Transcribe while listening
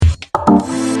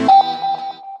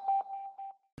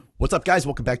What's up, guys?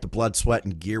 Welcome back to Blood, Sweat,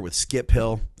 and Gear with Skip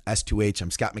Hill, S2H.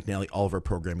 I'm Scott McNally. All of our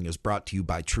programming is brought to you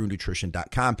by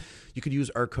TrueNutrition.com. You could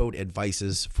use our code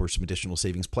ADVICES for some additional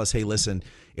savings. Plus, hey, listen,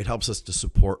 it helps us to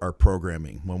support our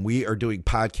programming. When we are doing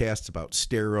podcasts about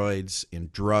steroids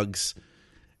and drugs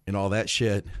and all that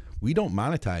shit, we don't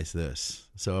monetize this.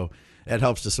 So it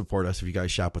helps to support us if you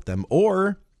guys shop with them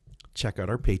or check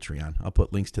out our Patreon. I'll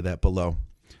put links to that below.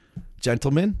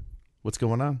 Gentlemen, what's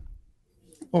going on?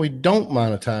 Well, we don't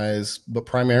monetize, but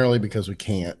primarily because we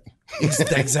can't.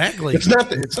 Exactly. It's not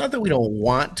that we don't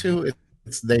want to.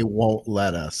 It's they won't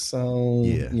let us. So,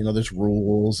 there's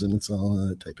rules and it's all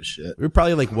that type of shit. We're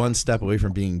probably like one step away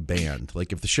from being banned.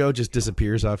 Like if the show just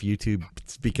disappears off YouTube,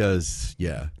 it's because, we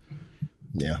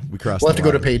crossed. We'll have to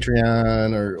go to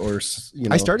Patreon or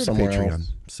I started a Patreon,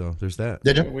 else. So there's that.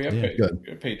 Did you? We have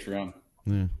good. Patreon.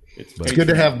 Yeah. It's good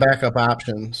to have backup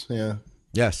options. Yeah.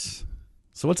 Yes.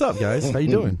 So what's up, guys? How you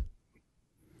doing?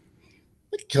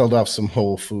 We killed off some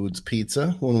Whole Foods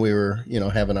pizza when we were,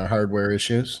 having our hardware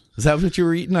issues. Is that what you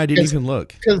were eating? I didn't even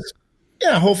look. Because,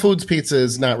 Whole Foods pizza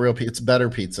is not real pizza. It's better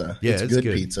pizza. Yeah, it's good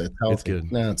pizza. It's healthy. It's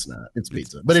good. No, it's not. It's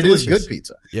pizza. But it is good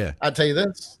pizza. Yeah. I'll tell you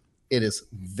this. It is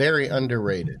very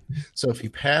underrated. So if you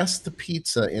pass the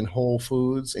pizza in Whole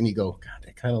Foods and you go, God,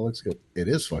 it kind of looks good. It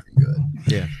is fucking good.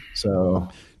 Yeah. So,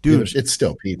 dude, it's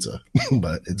still pizza,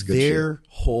 but it's good. Their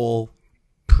whole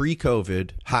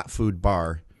pre-COVID hot food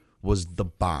bar was the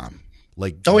bomb.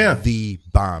 Like, the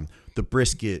bomb. The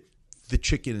brisket, the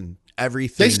chicken,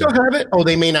 everything. They still have it? Oh,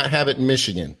 they may not have it in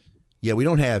Michigan. Yeah, we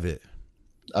don't have it.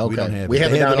 Okay. We don't have we it.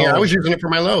 have it down here. I was using it for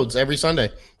my loads every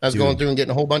Sunday. I was going through and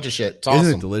getting a whole bunch of shit. It's awesome.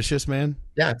 Isn't it delicious, man?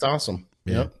 Yeah, it's awesome.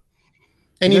 Yeah. Yep.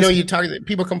 And you talk.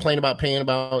 People complain about paying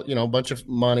about a bunch of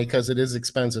money because it is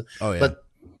expensive. Oh yeah. But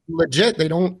legit, they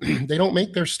don't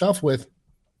make their stuff with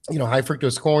high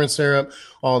fructose corn syrup,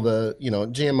 all the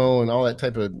GMO and all that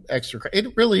type of extra.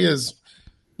 It really is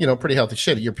pretty healthy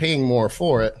shit. You're paying more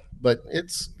for it, but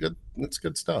it's good. It's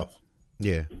good stuff.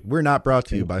 Yeah, we're not brought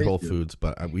to you by Whole Foods,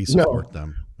 but we support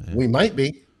them. Yeah. We might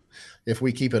be. If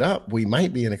we keep it up, we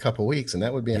might be in a couple of weeks, and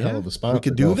that would be a hell of a sponsor. We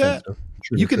could do that.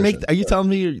 You can make. Are you telling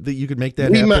me that you could make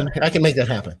that happen? I can make that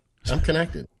happen. I'm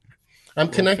connected. I'm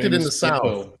connected in the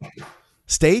South.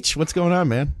 Stage, what's going on,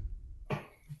 man?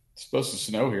 It's supposed to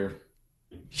snow here.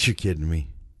 You're kidding me.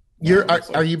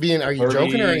 Are you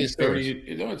joking or are you serious?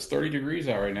 It's 30 degrees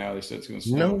out right now. They said it's going to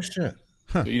snow. No shit.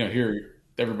 Huh. So, here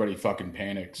everybody fucking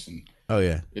panics and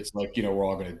it's like we're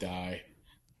all going to die,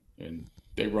 and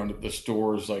they run the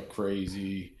stores like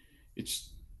crazy.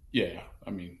 It's I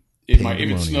mean, if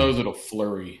it snows, it'll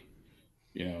flurry,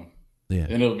 and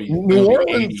it'll be New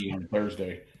Orleans 80 on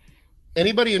Thursday.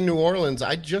 Anybody in New Orleans?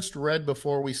 I just read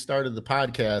before we started the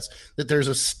podcast that there's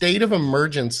a state of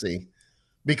emergency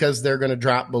because they're going to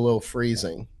drop below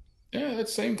freezing. Yeah,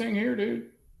 that's the same thing here,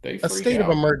 dude. A state of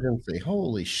emergency.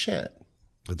 Holy shit.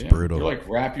 That's brutal. You're like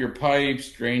wrap your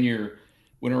pipes,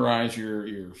 winterize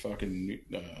your fucking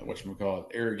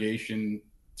irrigation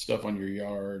stuff on your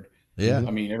yard. Yeah.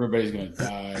 I mean, everybody's gonna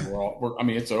die.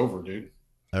 It's over, dude.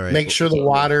 All right. Make sure the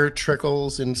water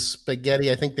trickles in spaghetti.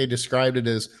 I think they described it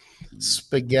as a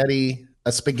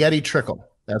spaghetti trickle.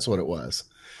 That's what it was.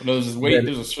 No,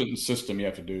 there's a certain system you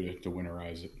have to do to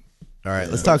winterize it. All right,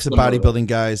 let's talk some bodybuilding,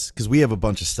 guys, because we have a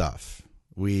bunch of stuff.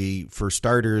 For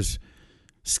starters,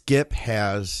 Skip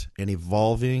has an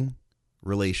evolving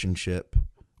relationship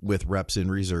with reps in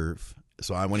reserve.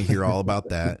 So I want to hear all about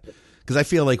that. Because I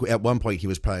feel like at one point he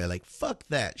was probably like, fuck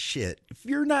that shit. If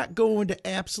you're not going to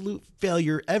absolute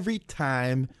failure every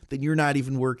time, then you're not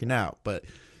even working out. But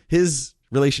his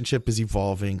relationship is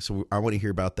evolving, so I want to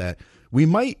hear about that. We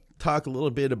might talk a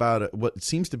little bit about what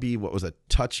seems to be what was a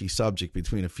touchy subject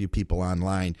between a few people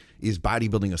online. Is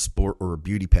bodybuilding a sport or a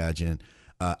beauty pageant?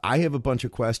 I have a bunch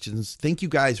of questions. Thank you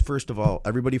guys. First of all,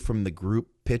 everybody from the group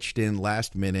pitched in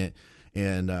last minute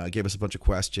and gave us a bunch of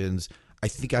questions. I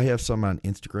think I have some on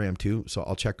Instagram too, so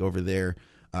I'll check over there.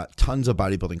 Tons of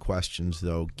bodybuilding questions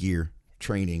though. Gear,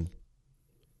 training,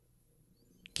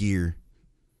 gear,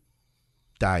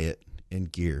 diet,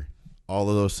 and gear. All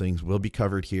of those things will be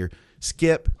covered here.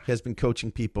 Skip has been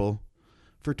coaching people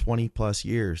for 20 plus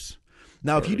years.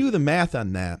 Now, if you do the math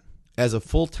on that as a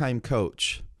full-time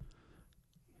coach,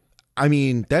 I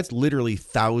mean, that's literally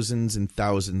thousands and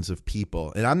thousands of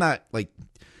people. And I'm not like,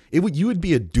 you would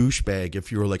be a douchebag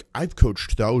if you were like, I've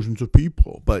coached thousands of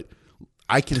people, but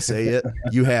I can say it.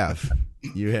 You have.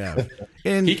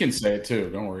 And he can say it too.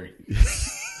 Don't worry.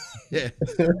 Yeah.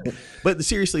 But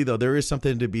seriously, though, there is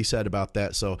something to be said about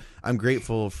that. So I'm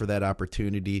grateful for that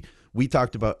opportunity. We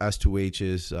talked about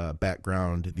S2H's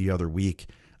background the other week.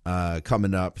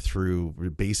 coming up through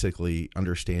basically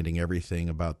understanding everything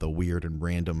about the weird and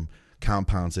random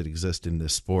compounds that exist in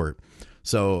this sport.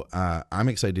 So I'm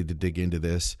excited to dig into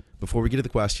this. Before we get to the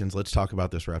questions, let's talk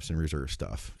about this reps and reserve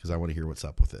stuff, because I want to hear what's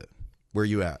up with it. Where are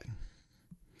you at?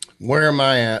 Where am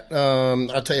I at?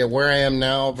 I'll tell you where I am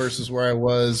now versus where I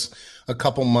was a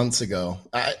couple months ago.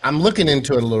 I'm looking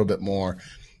into it a little bit more.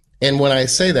 And when I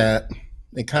say that,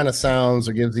 it kind of sounds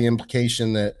or gives the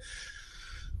implication that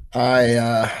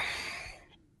I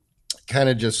kind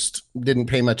of just didn't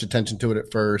pay much attention to it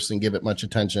at first and give it much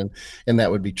attention. And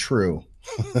that would be true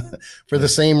for the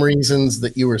same reasons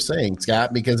that you were saying,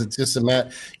 Scott, because it's just a matter,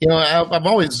 I've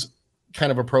always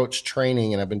kind of approached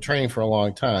training, and I've been training for a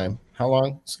long time. How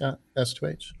long, Scott?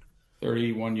 S2H?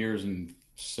 31 years and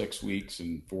 6 weeks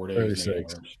and 4 days.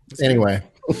 36. Anyway,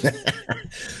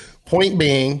 point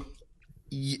being,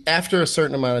 after a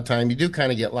certain amount of time, you do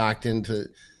kind of get locked into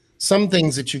some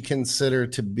things that you consider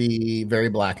to be very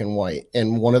black and white.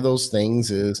 And one of those things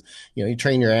is, you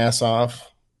train your ass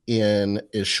off in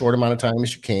as short amount of time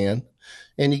as you can,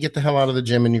 and you get the hell out of the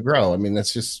gym and you grow. I mean,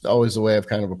 that's just always the way I've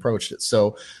kind of approached it.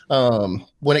 So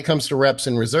when it comes to reps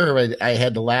in reserve, I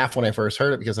had to laugh when I first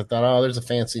heard it, because I thought, oh, there's a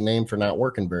fancy name for not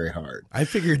working very hard. I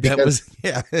figured that was,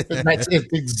 yeah. That's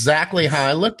exactly how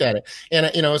I looked at it. And,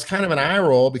 it's kind of an eye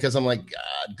roll, because I'm like,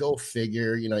 God, go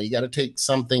figure, you got to take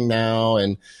something now.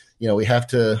 And, we have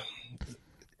to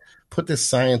put this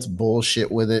science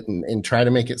bullshit with it and try to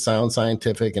make it sound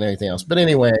scientific and everything else. But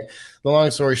anyway, the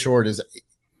long story short is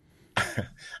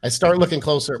I start looking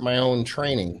closer at my own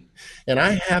training, and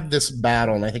I have this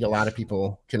battle, and I think a lot of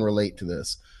people can relate to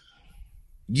this.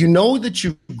 That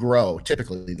you grow,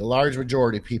 typically the large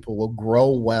majority of people will grow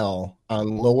well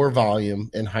on lower volume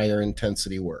and higher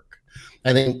intensity work.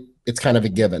 I think it's kind of a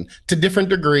given to different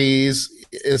degrees,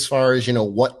 as far as,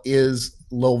 what is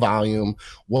low volume,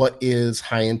 what is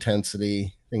high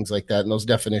intensity, things like that. And those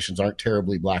definitions aren't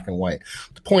terribly black and white.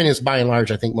 The point is, by and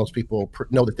large, I think most people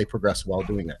know that they progress while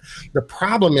doing that. The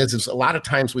problem is a lot of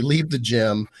times we leave the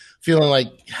gym feeling like,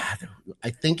 God, I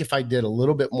think if I did a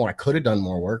little bit more, I could have done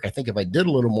more work. I think if I did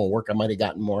a little more work, I might have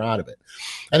gotten more out of it.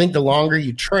 I think the longer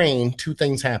you train, two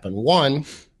things happen. One,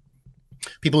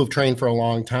 people who've trained for a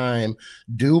long time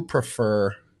do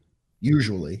prefer,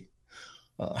 usually,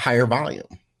 higher volume.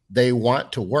 They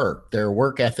want to work. Their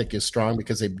work ethic is strong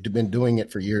because they've been doing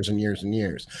it for years and years and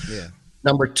years. Yeah.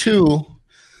 Number two,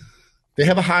 they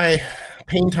have a high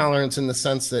pain tolerance, in the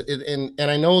sense that and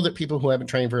I know that people who haven't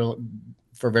trained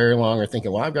for very long are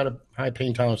thinking, well, I've got a high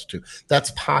pain tolerance too.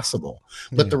 That's possible.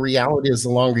 But the reality is, the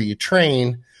longer you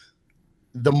train,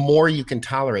 the more you can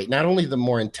tolerate. Not only the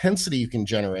more intensity you can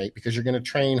generate, because you're going to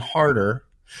train harder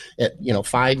at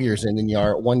 5 years in than you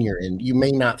are at 1 year in. You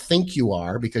may not think you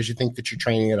are, because you think that you're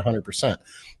training at 100%.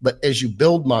 But as you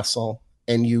build muscle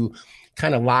and you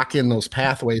kind of lock in those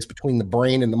pathways between the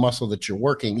brain and the muscle that you're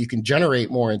working, you can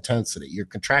generate more intensity. You're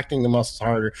contracting the muscles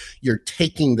harder. You're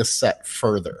taking the set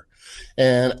further.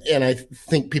 And I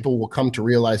think people will come to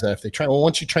realize that if they train. Well,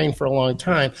 once you train for a long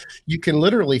time, you can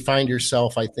literally find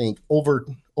yourself, I think,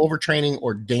 overtraining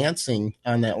or dancing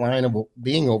on that line of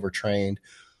being overtrained.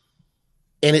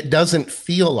 And it doesn't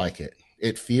feel like it.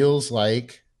 It feels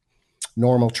like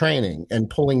normal training. And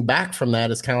pulling back from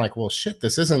that is kind of like, well, shit,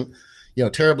 this isn't,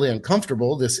 terribly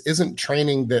uncomfortable. This isn't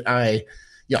training that I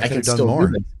can still do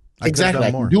this. Exactly.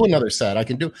 I can do another set. I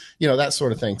can do, that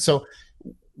sort of thing. So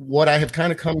what I have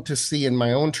kind of come to see in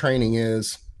my own training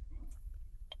is,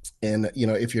 and,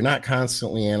 if you're not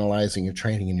constantly analyzing your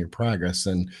training and your progress,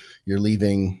 then you're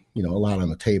leaving, a lot on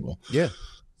the table. Yeah.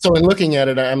 So in looking at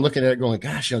it, I'm looking at it going,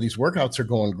 gosh, these workouts are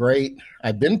going great.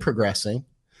 I've been progressing.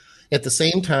 At the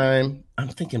same time, I'm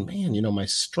thinking, man, my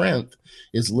strength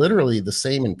is literally the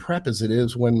same in prep as it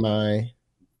is when my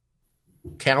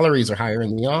calories are higher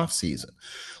in the off season.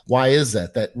 Why is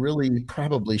that? That really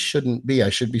probably shouldn't be. I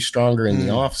should be stronger in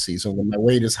the off season when my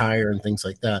weight is higher and things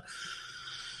like that.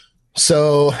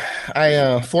 So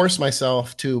I forced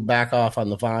myself to back off on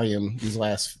the volume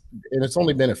and it's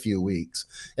only been a few weeks.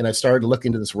 And I started to look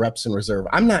into this reps in reserve.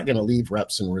 I'm not going to leave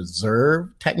reps in reserve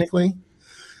technically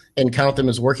and count them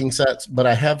as working sets, but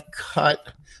I have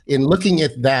cut. In looking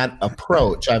at that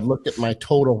approach, I've looked at my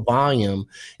total volume,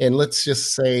 and let's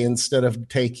just say, instead of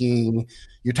taking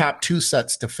your top 2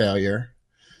 sets to failure,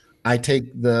 I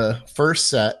take the first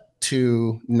set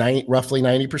to roughly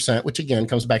 90%, which again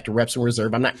comes back to reps in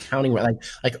reserve. I'm not counting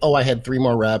like, oh, I had 3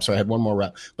 more reps or I had 1 more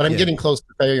rep, but I'm getting close to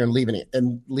failure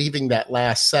and leaving that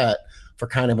last set for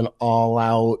kind of an all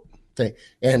out thing.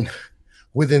 And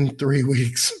within 3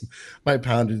 weeks, my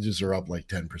poundages are up like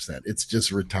 10%. It's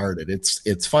just retarded.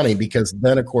 It's funny because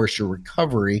then, of course, your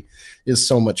recovery is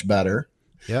so much better.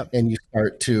 Yep. And you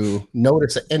start to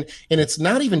notice it. And it's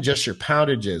not even just your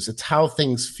poundages, it's how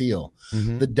things feel.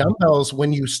 Mm-hmm. The dumbbells,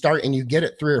 when you start and you get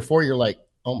it 3 or 4, you're like,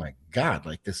 oh my God,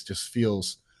 like this just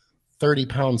feels 30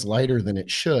 pounds lighter than it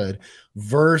should,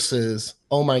 versus,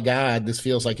 oh my God, this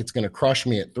feels like it's going to crush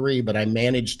me at 3, but I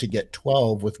managed to get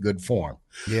 12 with good form.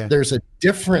 Yeah. There's a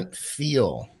different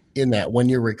feel in that when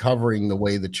you're recovering the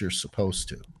way that you're supposed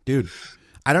to. Dude,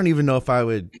 I don't even know if I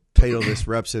would title this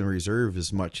reps in reserve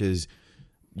as much as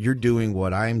you're doing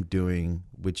what I'm doing,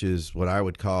 which is what I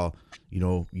would call,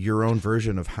 your own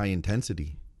version of high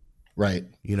intensity. Right.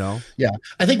 Yeah.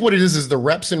 I think what it is the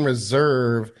reps in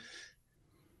reserve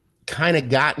kind of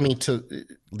got me to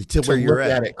where you're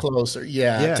at it closer.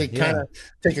 To kind of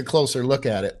take a closer look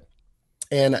at it.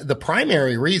 And the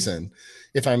primary reason,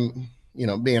 if I'm,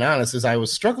 being honest, is I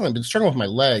was struggling with my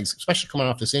legs, especially coming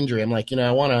off this injury. I'm like,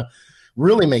 I want to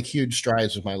really make huge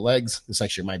strides with my legs.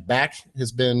 Essentially, my back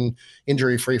has been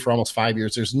injury free for almost 5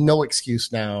 years. There's no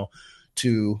excuse now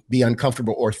to be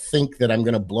uncomfortable or think that I'm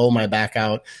going to blow my back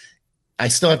out. I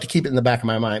still have to keep it in the back of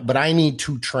my mind, but I need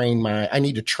to train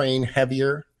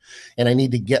heavier, and I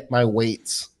need to get my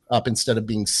weights up instead of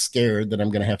being scared that I'm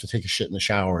going to have to take a shit in the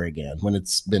shower again when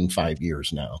it's been 5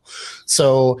 years now.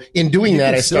 So in doing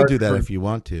that, I still do that if you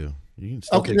want to. You can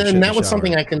still take a shit and that in was the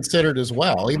something shower. I considered as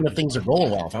well. Even if things are going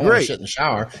well, if I want to shit in the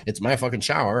shower, it's my fucking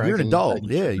shower. You're an adult.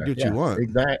 You do what you want.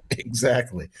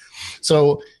 Exactly.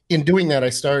 So in doing that, I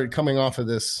started coming off of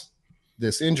this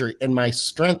injury, and my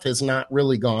strength has not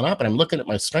really gone up. And I'm looking at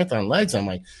my strength on legs. I'm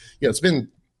like, it's been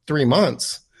 3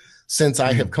 months since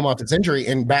I have come off this injury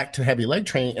and back to heavy leg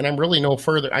training. And I'm really no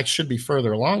further. I should be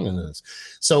further along than this.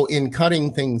 So in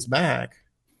cutting things back,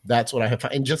 that's what I have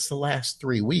found. In just the last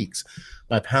 3 weeks,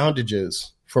 my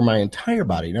poundages for my entire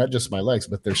body, not just my legs,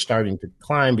 but they're starting to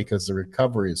climb because the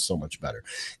recovery is so much better.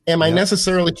 Am I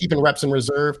necessarily keeping reps in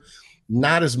reserve?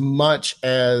 Not as much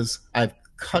as I've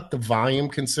cut the volume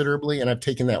considerably, and I've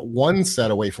taken that 1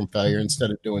 set away from failure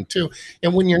instead of doing 2.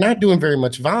 And when you're not doing very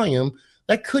much volume,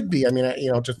 that could be,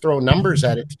 to throw numbers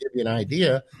at it to give you an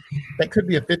idea, that could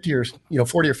be a 40 or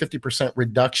 50%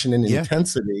 reduction in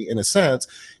intensity in a sense.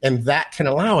 And that can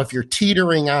allow, if you're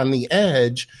teetering on the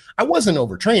edge, I wasn't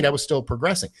overtrained, I was still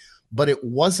progressing, but it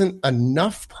wasn't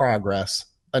enough progress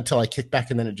until I kicked back,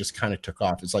 and then it just kind of took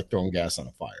off. It's like throwing gas on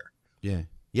a fire. Yeah.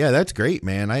 Yeah, that's great,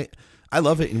 man. I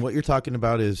love it. And what you're talking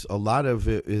about is a lot of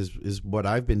it is what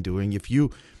I've been doing. If you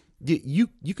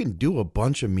can do a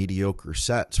bunch of mediocre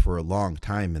sets for a long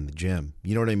time in the gym.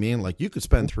 You know what I mean? Like you could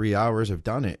spend 3 hours, I've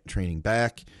done it, training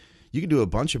back. You can do a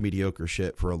bunch of mediocre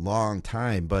shit for a long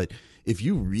time. But if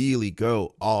you really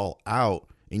go all out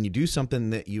and you do something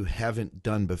that you haven't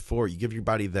done before, you give your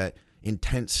body that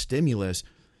intense stimulus,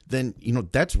 then,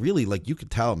 that's really like, you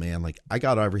could tell, man, like I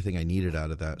got everything I needed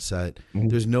out of that set. Mm-hmm.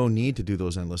 There's no need to do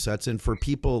those endless sets. And for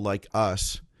people like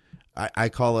us, I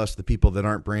call us the people that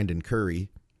aren't Brandon Curry.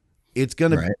 It's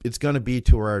gonna be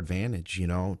to our advantage,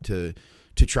 to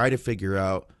try to figure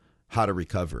out how to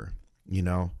recover.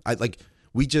 I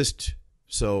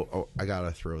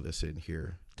gotta throw this in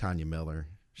here. Tanya Miller,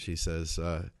 she says,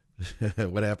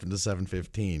 "What happened to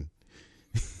 715?"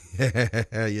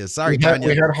 Yeah, sorry, Tanya.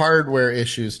 We had hardware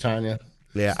issues, Tanya.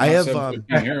 Yeah, I have.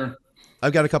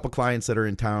 I've got a couple clients that are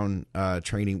in town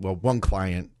training. Well, one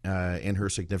client and her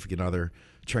significant other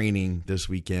training this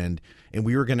weekend, and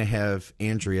we were going to have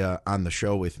Andrea on the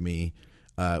show with me.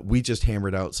 We just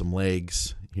hammered out some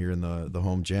legs here in the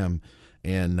home gym,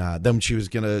 and then she was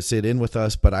going to sit in with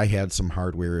us, but I had some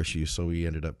hardware issues, so we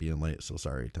ended up being late. So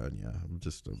sorry, Tanya. I'm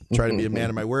just trying to be a man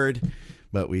of my word,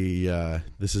 but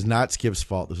this is not Skip's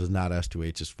fault. This is not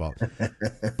S2H's fault.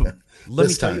 But let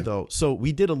me tell you though, so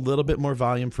we did a little bit more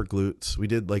volume for glutes. We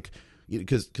did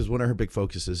because one of her big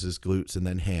focuses is glutes and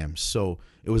then hams. So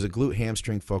it was a glute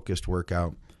hamstring focused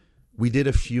workout. We did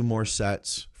a few more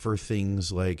sets for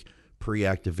things like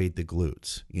pre-activate the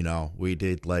glutes. We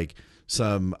did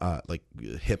some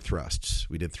hip thrusts.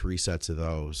 We did 3 sets of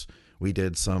those. We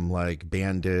did some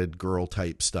banded girl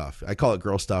type stuff. I call it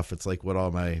girl stuff. It's like what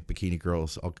all my bikini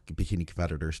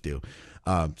competitors do.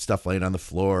 Stuff laying on the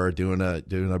floor, doing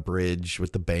a bridge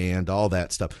with the band, all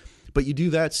that stuff. But you do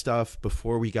that stuff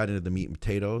before we got into the meat and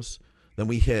potatoes. Then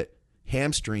we hit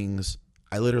hamstrings.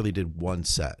 I literally did 1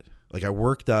 set. I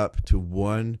worked up to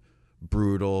 1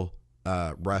 brutal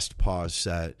rest pause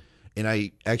set.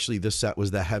 And this set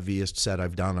was the heaviest set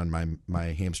I've done on my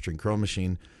hamstring curl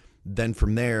machine. Then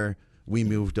from there, we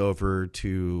moved over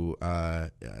to,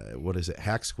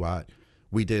 hack squat.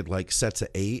 We did sets of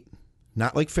 8,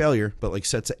 not failure, but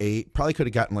sets of 8. Probably could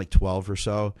have gotten 12 or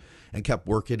so and kept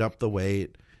working up the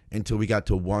weight until we got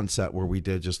to 1 set where we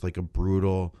did just a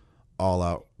brutal all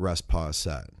out rest pause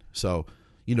set. So,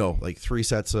 like 3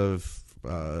 sets of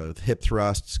hip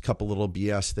thrusts, couple little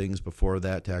BS things before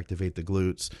that to activate the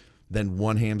glutes, then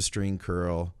 1 hamstring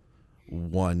curl,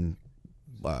 1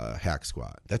 hack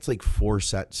squat. That's like 4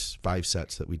 sets, 5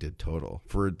 sets that we did total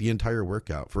for the entire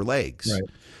workout for legs. Right.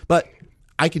 But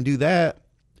I can do that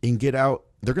and get out.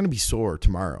 They're going to be sore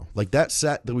tomorrow. Like that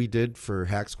set that we did for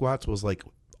hack squats was like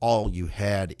all you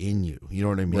had in you. You know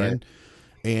what I mean? Right.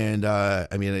 And I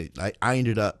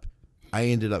ended up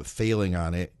failing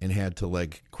on it and had to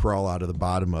like crawl out of the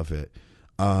bottom of it.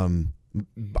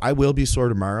 I will be sore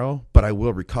tomorrow, but I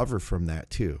will recover from that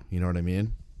too. You know what I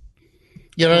mean?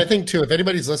 Yeah, and I think too, if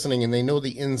anybody's listening and they know the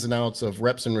ins and outs of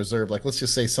reps in reserve, like let's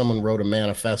just say someone wrote a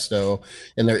manifesto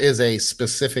and there is a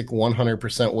specific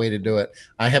 100% way to do it.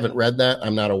 I haven't read that.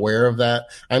 I'm not aware of that.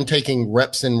 I'm taking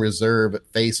reps in reserve at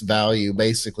face value,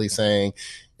 basically saying,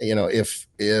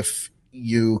 if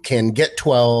you can get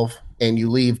 12 and you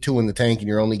leave 2 in the tank and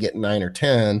you're only getting 9 or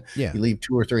 10, you leave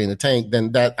 2 or 3 in the tank,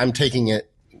 then that I'm taking it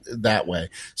that way.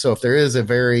 So if there is a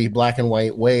very black and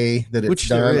white way that it's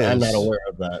done, I'm not aware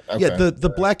of that. Okay. Yeah, the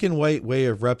black and white way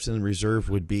of reps in reserve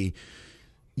would be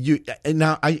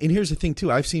and here's the thing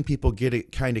too. I've seen people get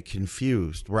it kind of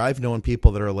confused where I've known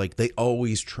people that are like, they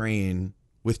always train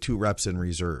with 2 reps in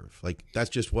reserve. Like that's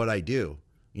just what I do.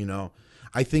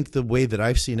 I think the way that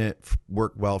I've seen it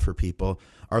work well for people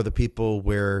are the people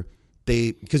where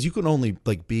because you can only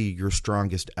like be your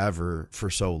strongest ever for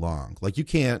so long. Like you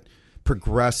can't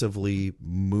progressively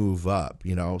move up,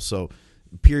 so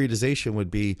periodization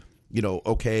would be,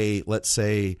 okay, let's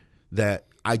say that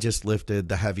I just lifted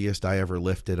the heaviest I ever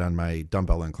lifted on my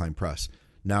dumbbell incline press.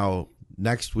 Now,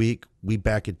 next week, we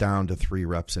back it down to 3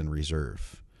 reps in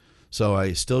reserve. So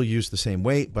I still use the same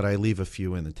weight, but I leave a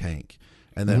few in the tank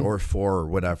and then, or 4 or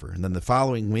whatever. And then the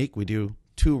following week we do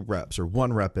 2 reps or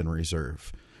 1 rep in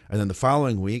reserve. And then the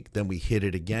following week, then we hit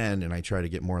it again and I try to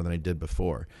get more than I did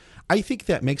before. I think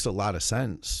that makes a lot of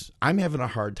sense. I'm having a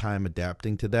hard time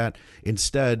adapting to that.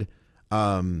 Instead,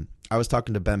 I was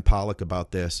talking to Ben Pollock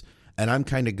about this, and I'm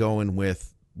kind of going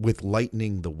with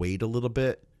lightening the weight a little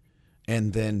bit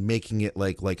and then making it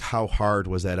like how hard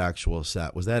was that actual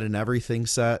set? Was that an everything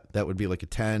set? That would be like a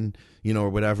 10, or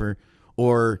whatever.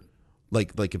 Or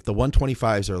like if the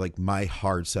 125s are like my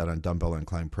hard set on dumbbell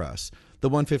incline press, the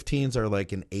 115s are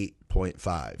like an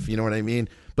 8.5. You know what I mean?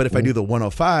 But if I do the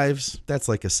 105s, that's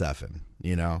like a 7,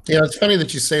 Yeah, it's funny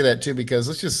that you say that too, because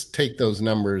let's just take those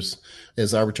numbers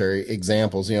as arbitrary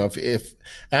examples. If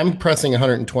I'm pressing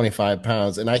 125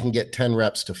 pounds and I can get 10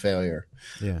 reps to failure,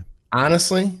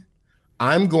 honestly,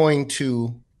 I'm going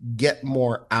to get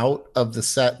more out of the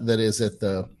set that is at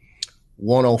the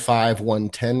 105,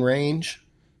 110 range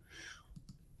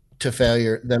to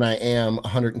failure than I am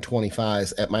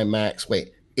 125s at my max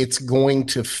weight. It's going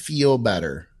to feel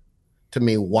better to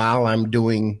me while I'm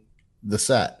doing the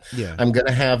set. Yeah. I'm going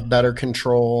to have better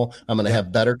control. I'm going to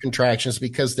have better contractions,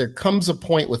 because there comes a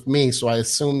point with me, so I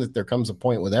assume that there comes a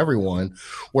point with everyone,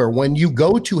 where when you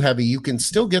go too heavy, you can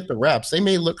still get the reps. They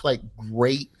may look like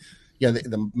great.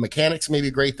 The mechanics may be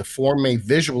great. The form may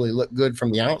visually look good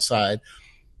from the outside,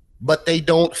 but they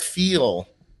don't feel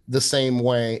the same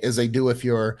way as they do if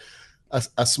you're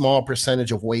a small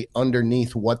percentage of weight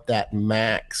underneath what that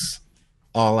max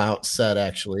all out set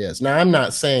actually is. Now, I'm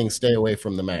not saying stay away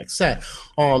from the max set.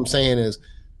 All I'm saying is,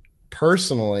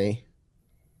 personally,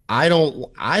 I don't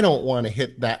want to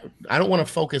hit that. I don't want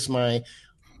to focus my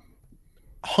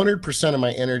 100% of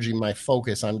my energy, my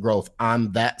focus on growth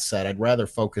on that set. I'd rather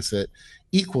focus it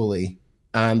equally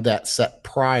on that set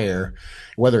prior,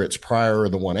 whether it's prior or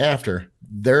the one after.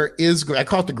 There is, I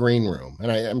call it the green room,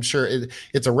 and I'm sure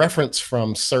it's a reference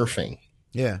from surfing.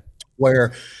 Yeah.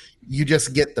 Where you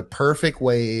just get the perfect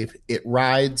wave. It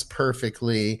rides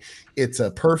perfectly. It's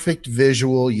a perfect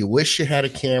visual. You wish you had a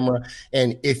camera.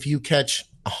 And if you catch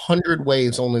 100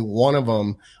 waves, only one of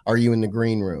them are you in the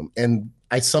green room. And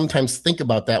I sometimes think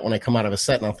about that when I come out of a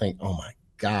set, and I'll think, oh my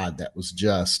God, that was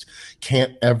just,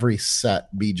 can't every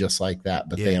set be just like that?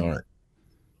 But they aren't.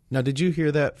 Now, did you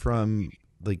hear that from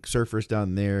like surfers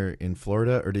down there in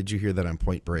Florida, or did you hear that on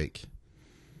Point Break?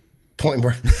 Point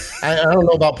Break. I don't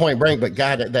know about Point Break, but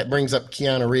God, that brings up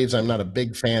Keanu Reeves. I'm not a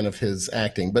big fan of his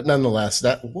acting, but nonetheless,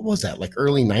 what was that, like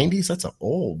early 90s? That's an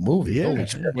old movie. Yeah,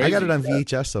 I got it on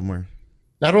VHS somewhere.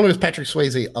 Not only was Patrick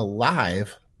Swayze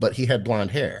alive, but he had blonde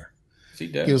hair. Is he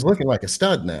dead? He was looking like a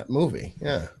stud in that movie.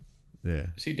 Yeah.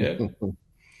 Is he dead?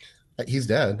 He's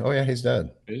dead. Oh yeah, he's dead.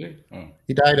 Is he? Oh.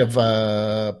 He died of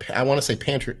I want to say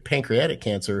pancreatic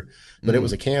cancer, but it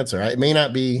was a cancer. It may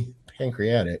not be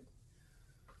pancreatic,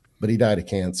 but he died of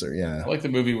cancer. Yeah. I like the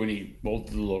movie when he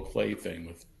molded the little clay thing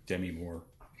with Demi Moore.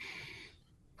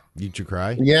 Did you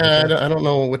cry? Yeah, I don't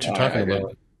know what you're talking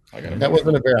about. That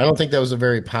wasn't I don't think that was a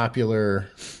very popular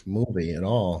movie at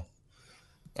all.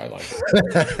 I like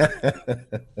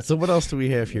it. So what else do we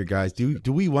have here, guys? Do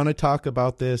we want to talk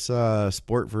about this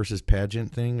sport versus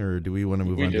pageant thing, or do we want to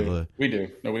move on to the? We do.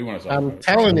 No, we want to talk about it. I'm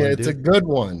telling you, it's a good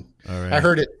one. All right. I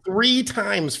heard it 3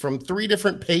 times from 3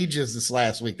 different pages this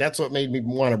last week. That's what made me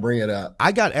want to bring it up.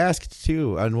 I got asked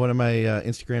too on one of my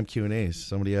Instagram Q&As.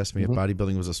 Somebody asked me if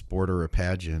bodybuilding was a sport or a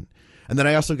pageant, and then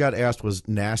I also got asked, was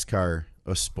NASCAR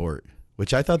a sport?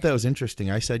 Which I thought that was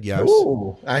interesting. I said yes.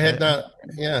 Ooh, I had not.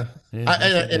 Yeah,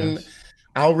 yes.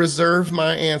 I'll reserve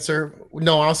my answer.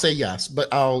 No, I'll say yes,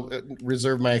 but I'll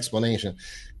reserve my explanation.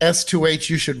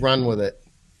 S2H, you should run with it.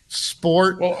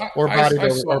 Sport or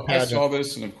bodybuilding or pageant. I saw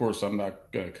this, and of course, I'm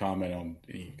not going to comment on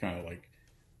any kind of like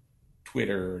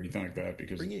Twitter or anything like that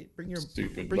because it's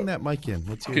stupid. Bring that mic in.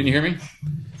 Can you hear me?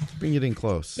 Bring it in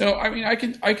close. No, I mean I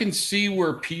can see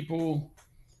where people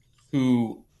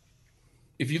who,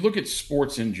 if you look at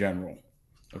sports in general,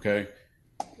 okay,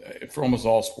 for almost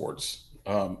all sports,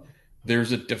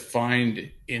 there's a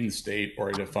defined end state or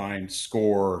a defined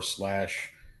score /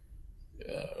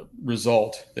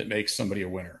 result that makes somebody a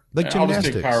winner. Like I'll just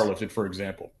take powerlifting, for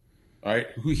example. All right.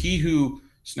 He who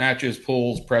snatches,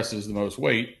 pulls, presses the most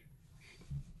weight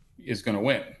is going to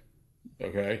win.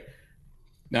 Okay.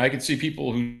 Now I can see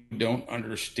people who don't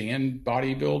understand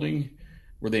bodybuilding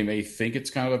where they may think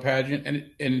it's kind of a pageant.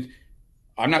 And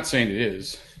I'm not saying it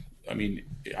is. I mean,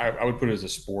 I would put it as a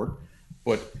sport,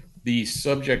 but the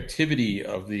subjectivity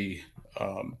of the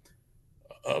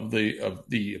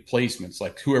placements,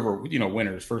 like whoever,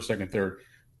 winners, first, second, third,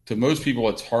 to most people,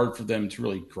 it's hard for them to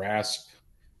really grasp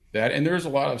that. And there's a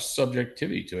lot of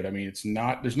subjectivity to it. I mean,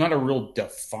 there's not a real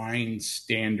defined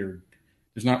standard.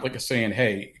 There's not like a saying,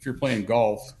 hey, if you're playing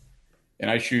golf and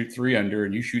I shoot 3 under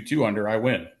and you shoot 2 under, I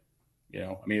win.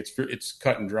 I mean, it's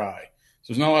cut and dry.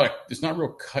 So it's not real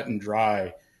cut and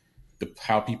dry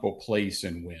how people place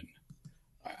and win.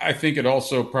 I think it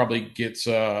also probably gets,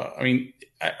 the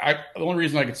only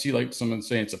reason I could see like someone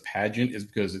saying it's a pageant is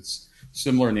because it's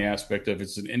similar in the aspect of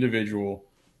it's an individual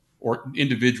or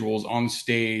individuals on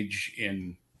stage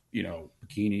in,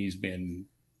 bikinis, in,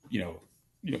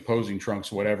 posing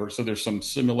trunks, whatever. So there's some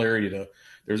similarity to,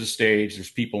 there's a stage, there's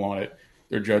people on it.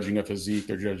 They're judging a physique,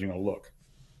 they're judging a look.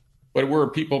 But where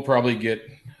people probably get,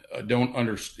 if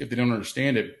they don't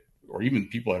understand it, or even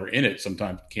people that are in it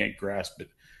sometimes can't grasp it,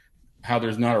 how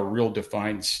there's not a real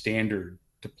defined standard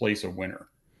to place a winner.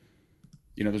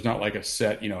 There's not like a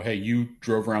set, hey, you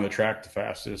drove around the track the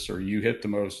fastest or you hit the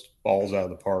most balls out of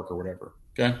the park or whatever.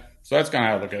 Okay. So that's kind of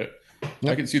how I look at it.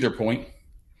 Yep. I can see their point.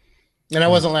 And I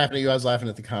wasn't laughing at you. I was laughing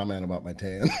at the comment about my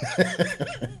tan.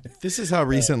 This is how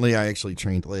recently I actually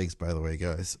trained legs, by the way,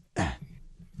 guys.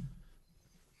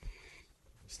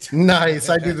 Nice.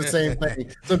 I do the same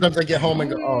thing. Sometimes I get home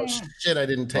and go, "Oh shit, I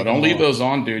didn't take." Don't leave those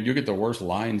on, dude. You get the worst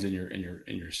lines in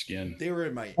your skin. They were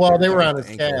in my. They were on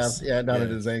his calves. Yeah, not at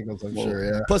his ankles. I'm sure.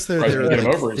 Yeah. Plus, they're like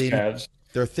over his calves.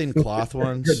 They're thin cloth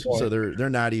ones, so they're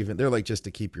not even. They're like just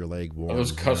to keep your leg warm. Are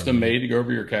those custom made to go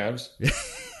over your calves?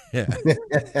 Yeah.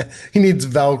 He needs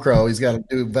Velcro. He's got to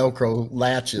do Velcro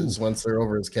latches once they're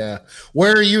over his calf.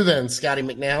 Where are you then, Scotty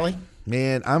McNally?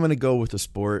 Man, I'm gonna go with the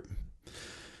sport.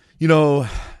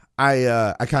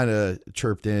 I kind of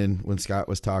chirped in when Scott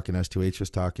was talking, S2H was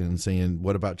talking, and saying,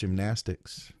 "What about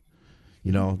gymnastics?"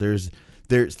 There's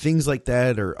things like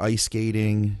that, or ice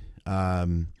skating.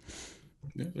 They're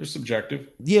subjective.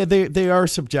 Yeah, they are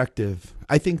subjective.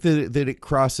 I think that it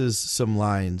crosses some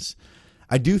lines.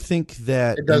 I do think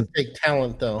that it does take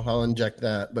talent, though. I'll inject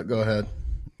that, but go ahead.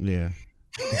 Yeah.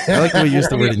 I like the way you use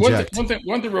the word inject.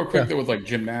 One thing real quick, though, with like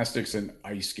gymnastics and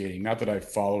ice skating, not that I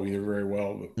follow either very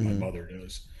well, but my mother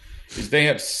does, is they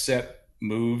have set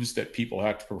moves that people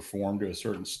have to perform to a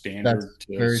certain standard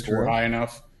to score high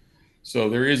enough. So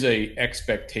there is a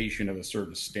expectation of a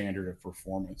certain standard of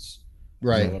performance.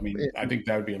 Right. So, I think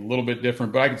that would be a little bit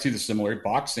different, but I can see the similarity.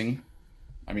 Boxing,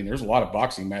 there's a lot of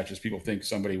boxing matches people think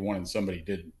somebody won and somebody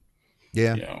didn't.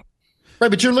 Yeah. Right,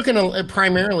 but you're looking at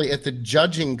primarily at the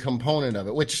judging component of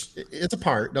it, which it's a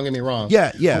part. Don't get me wrong.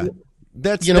 Yeah.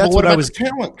 That's what I was. The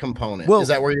talent component. Is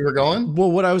that where you were going?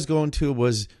 Well, what I was going to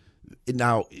was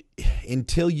now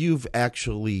until you've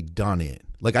actually done it.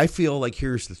 Like I feel like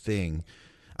here's the thing.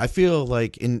 I feel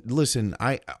like, and listen,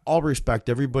 all respect,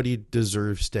 everybody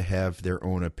deserves to have their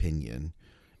own opinion.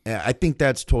 I think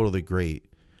that's totally great.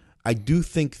 I do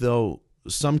think though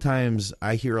sometimes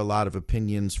I hear a lot of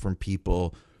opinions from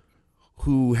people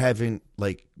who haven't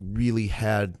like really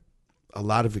had a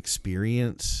lot of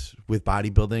experience with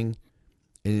bodybuilding,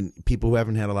 and people who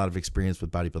haven't had a lot of experience with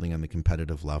bodybuilding on the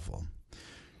competitive level.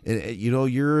 And, you know,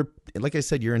 you're, like I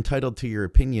said, you're entitled to your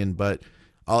opinion, but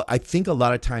I think a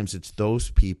lot of times it's those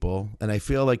people, and I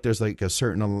feel like there's like a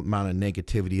certain amount of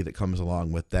negativity that comes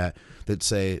along with that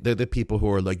say they're the people who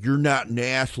are like, you're not an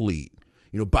athlete.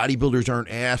 You know, bodybuilders aren't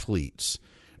athletes.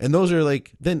 And those are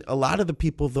like, then a lot of the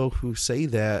people though who say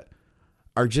that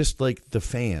are just like the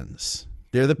fans.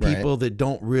 They're the people that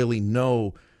don't really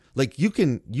know. Like you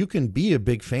can be a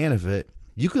big fan of it.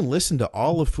 You can listen to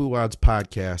all of Fouad's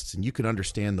podcasts and you can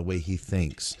understand the way he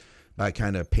thinks by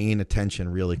kind of paying attention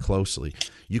really closely.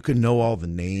 You can know all the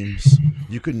names.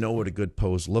 You can know what a good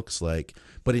pose looks like.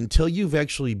 But until you've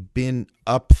actually been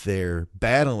up there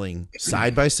battling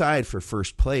side by side for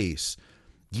first place,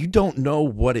 you don't know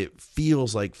what it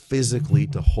feels like physically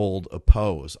to hold a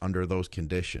pose under those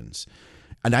conditions.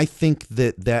 And I think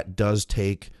that does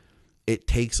takes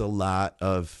a lot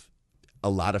of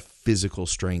physical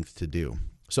strength to do.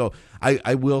 So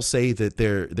I will say that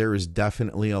there is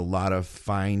definitely a lot of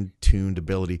fine-tuned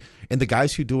ability. And the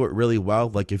guys who do it really well,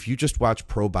 like if you just watch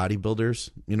pro bodybuilders,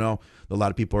 you know, a lot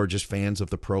of people are just fans of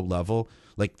the pro level.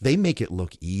 Like they make it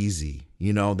look easy,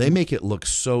 you know, they make it look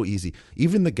so easy.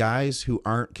 Even the guys who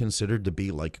aren't considered to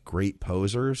be like great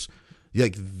posers,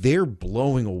 like they're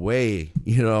blowing away,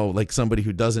 you know, like somebody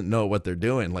who doesn't know what they're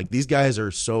doing. Like these guys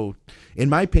are so, in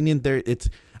my opinion,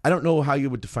 I don't know how you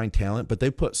would define talent, but they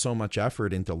put so much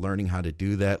effort into learning how to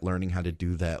do that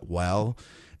well.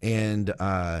 And,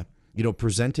 you know,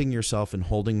 presenting yourself and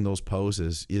holding those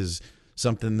poses is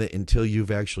something that until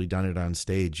you've actually done it on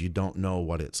stage, you don't know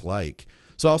what it's like.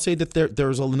 So I'll say that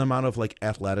there's an amount of like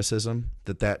athleticism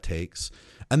that takes.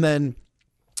 And then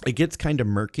it gets kind of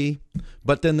murky,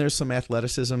 but then there's some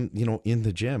athleticism, you know, in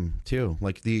the gym too,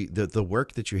 like the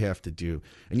work that you have to do.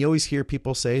 And you always hear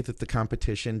people say that the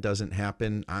competition doesn't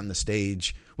happen on the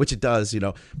stage, which it does, you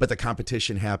know, but the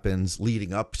competition happens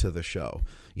leading up to the show.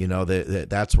 You know,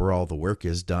 that's where all the work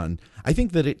is done. I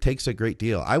think that it takes a great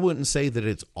deal. I wouldn't say that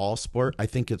it's all sport. I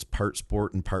think it's part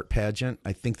sport and part pageant.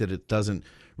 I think that it doesn't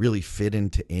really fit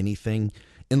into anything.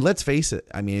 And let's face it,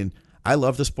 I mean, I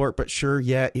love the sport, but sure,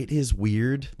 yeah, it is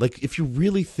weird. Like if you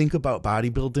really think about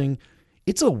bodybuilding,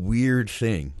 it's a weird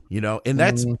thing, you know, and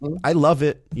that's, I love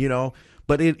it, you know,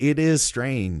 but it is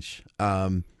strange. Yeah,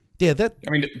 that,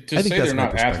 I mean, to say they're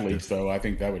not athletes though, I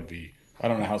think that would be, I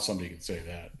don't know how somebody could say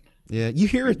that. Yeah. You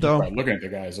hear it though. Looking at the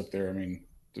guys up there. I mean,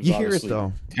 you hear it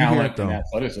though. Talent and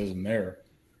athleticism there.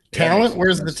 Talent.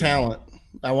 Where's the talent?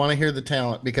 I want to hear the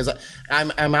talent because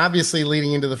I'm obviously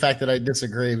leading into the fact that I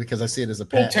disagree because I see it as a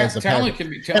talent can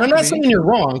be talent. And I'm not saying you're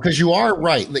wrong because you are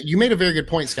right. You made a very good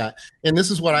point, Scott. And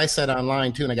this is what I said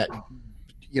online too, and I got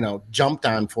jumped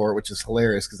on for it, which is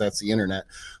hilarious because that's the internet.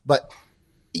 But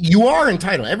you are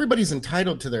entitled. Everybody's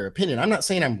entitled to their opinion. I'm not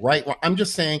saying I'm right. I'm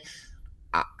just saying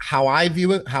how I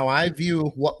view it, how I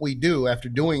view what we do after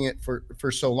doing it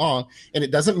for so long. And it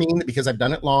doesn't mean that because I've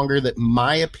done it longer that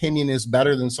my opinion is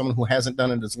better than someone who hasn't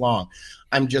done it as long.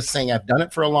 I'm just saying I've done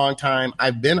it for a long time.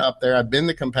 I've been up there. I've been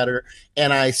the competitor,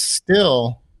 and I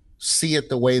still see it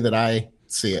the way that I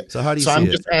see it. So how do you see I'm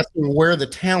it? just asking where the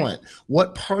talent,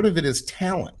 what part of it is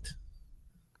talent?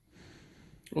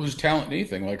 Well, there's talent in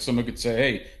anything. Like someone could say,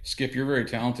 hey, Skip, you're very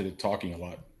talented at talking a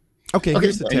lot. Okay,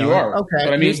 here's the talent. You are. Okay,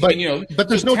 but I mean, but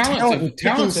there's no talent.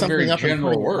 Talent's a very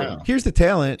general word. Here's the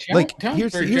talent.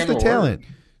 Here's the talent.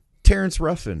 Terrence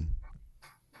Ruffin.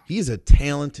 He's a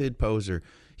talented poser.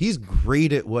 He's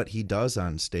great at what he does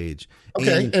on stage.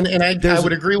 Okay, and I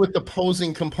would agree with the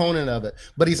posing component of it,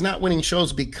 but he's not winning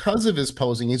shows because of his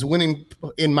posing. He's winning,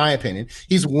 in my opinion,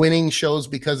 he's winning shows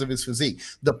because of his physique.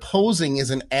 The posing is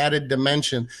an added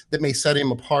dimension that may set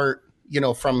him apart,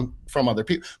 from other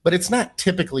people, but it's not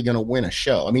typically going to win a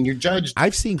show. I mean, you're judged.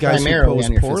 I've seen guys who pose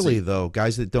poorly though.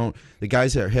 Guys that don't, the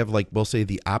guys that have we'll say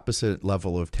the opposite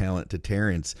level of talent to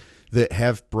Terrence that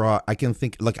have brought, I can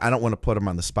think I don't want to put him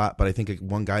on the spot, but I think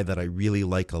one guy that I really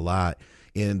like a lot.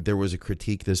 And there was a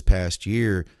critique this past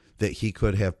year that he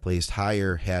could have placed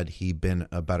higher had he been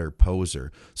a better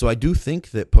poser. So I do think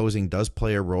that posing does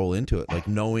play a role into it. Like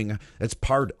knowing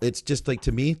it's just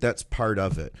to me, that's part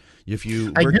of it. I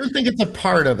do think it's a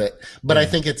part of it, but I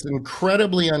think it's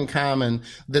incredibly uncommon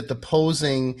that the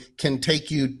posing can take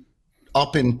you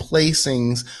up in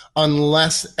placings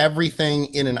unless everything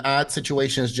in an odd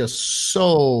situation is just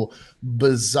so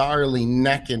bizarrely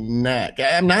neck and neck.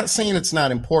 I'm not saying it's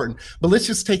not important, but let's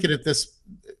just take it at this.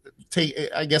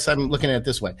 I guess I'm looking at it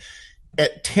this way.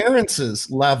 At Terrence's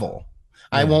level,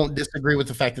 I won't disagree with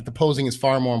the fact that the posing is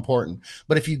far more important.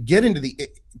 But if you get into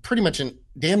pretty much in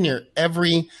damn near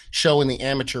every show in the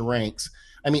amateur ranks,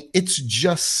 I mean, it's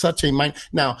just such a mind.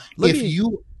 Now, I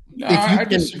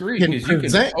disagree because you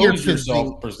can pose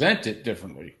yourself, present it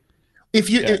differently. If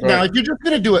you're just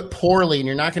going to do it poorly and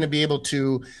you're not going to be able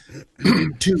to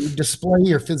display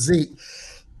your physique,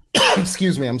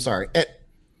 excuse me, I'm sorry,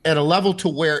 at a level to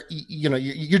where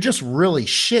you're just really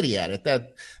shitty at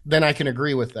it, then I can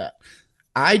agree with that.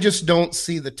 I just don't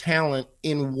see the talent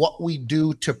in what we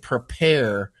do to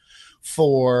prepare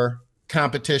for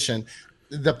competition.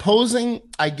 The posing,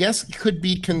 I guess, could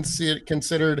be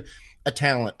considered a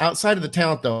talent. Outside of the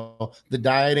talent, though, the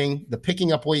dieting, the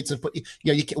picking up weights, and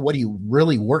what do you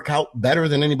really work out better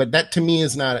than anybody? That to me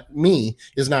is not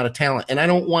a talent, and I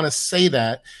don't want to say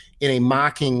that in a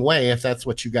mocking way if that's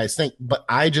what you guys think. But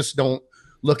I just don't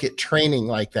look at training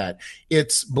like that.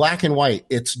 It's black and white.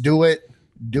 It's do it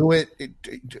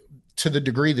to the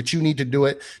degree that you need to do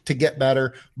it to get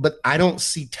better. But I don't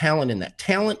see talent in that.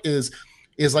 Talent is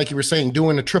like you were saying,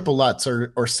 doing a triple Lutz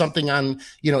or something on,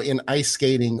 in ice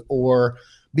skating, or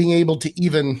being able to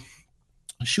even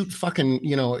shoot fucking,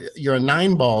 you're a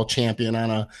 9-ball champion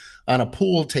on a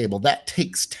pool table. That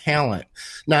takes talent.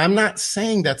 Now, I'm not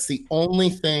saying that's the only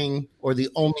thing or the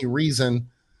only reason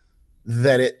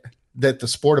that the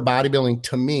sport of bodybuilding,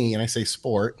 to me, and I say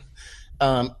sport,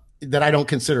 that I don't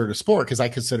consider it a sport, because I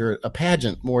consider it a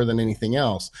pageant more than anything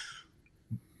else.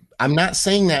 I'm not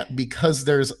saying that because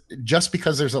there's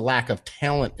a lack of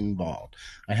talent involved.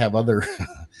 I have other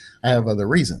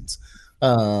reasons.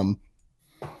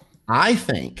 I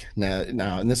think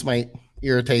now, and this might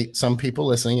irritate some people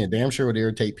listening, and damn sure would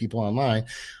irritate people online.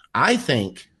 I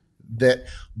think that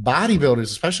bodybuilders,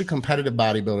 especially competitive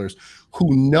bodybuilders,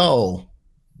 who know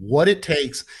what it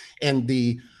takes and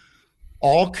the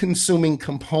all-consuming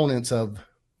components of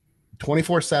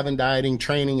 24/7 dieting,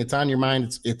 training, it's on your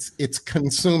mind, it's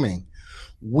consuming.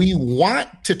 We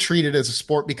want to treat it as a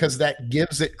sport because that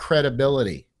gives it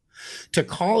credibility. To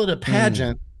call it a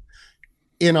pageant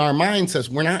in our mind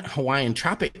says we're not Hawaiian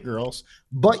Tropic girls,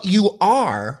 but you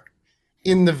are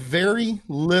in the very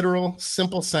literal,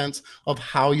 simple sense of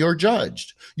how you're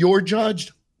judged. You're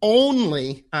judged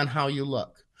only on how you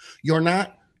look. You're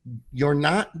not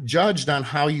judged on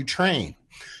how you train.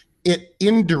 It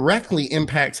indirectly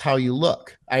impacts how you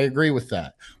look. I agree with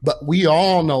that. But we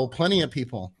all know plenty of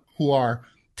people who are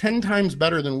 10 times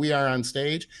better than we are on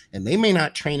stage, and they may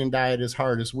not train and diet as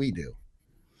hard as we do.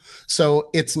 So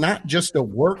it's not just a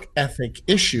work ethic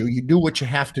issue. You do what you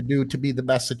have to do to be the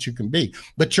best that you can be,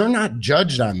 but you're not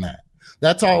judged on that.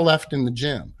 That's all left in the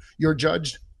gym. You're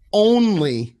judged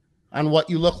only on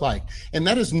what you look like. And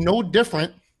that is no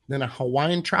different than a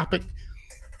Hawaiian Tropic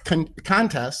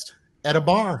contest at a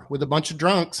bar with a bunch of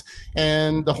drunks,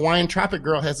 and the Hawaiian Tropic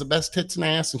girl has the best tits and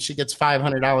ass, and she gets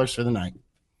 $500 for the night.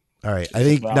 All right.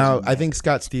 I think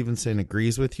Scott Stevenson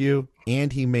agrees with you,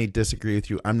 and he may disagree with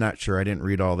you. I'm not sure. I didn't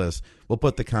read all this. We'll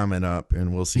put the comment up,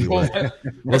 and we'll see what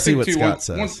Scott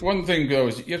says. One thing though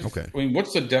is,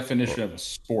 what's the definition of a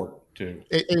sport too?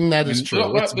 And that is true.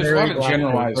 There's a lot of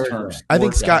generalized terms. I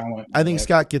think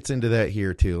Scott gets into that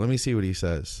here too. Let me see what he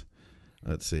says.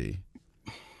 Let's see.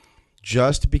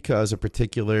 Just because a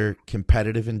particular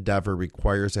competitive endeavor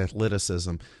requires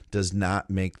athleticism does not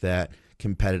make that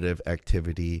competitive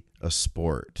activity a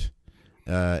sport.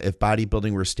 If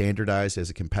bodybuilding were standardized as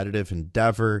a competitive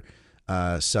endeavor,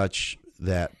 such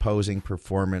that posing,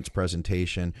 performance,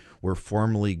 presentation were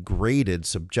formally graded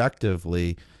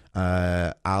subjectively,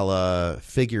 a la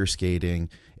figure skating,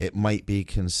 it might be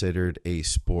considered a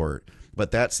sport. But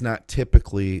that's not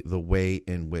typically the way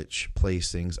in which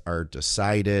placings are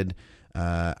decided.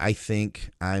 I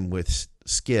think I'm with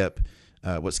Skip.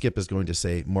 What Skip is going to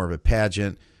say, more of a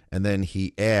pageant. And then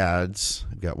he adds,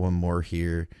 I've got one more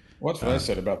here. What's what I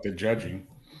said about the judging?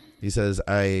 He says,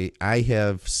 I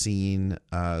have seen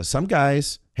some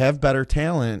guys have better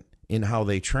talent in how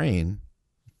they train.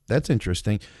 That's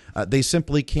interesting. They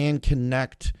simply can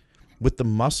connect with the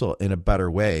muscle in a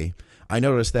better way. I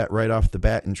noticed that right off the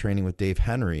bat in training with Dave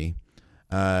Henry,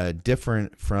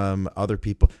 different from other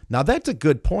people. Now, that's a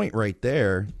good point right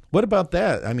there. What about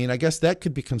that? I mean, I guess that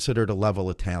could be considered a level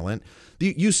of talent.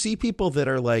 You see people that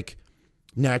are like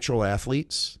natural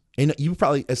athletes, and you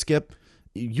probably, Skip,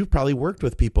 you've probably worked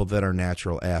with people that are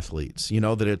natural athletes,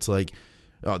 that it's like,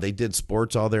 oh, they did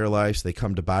sports all their lives. They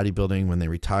come to bodybuilding when they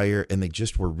retire, and they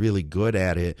just were really good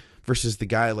at it, versus the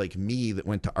guy like me that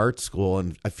went to art school.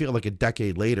 And I feel like a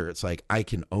decade later, it's like, I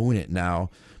can own it now.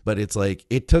 But it's like,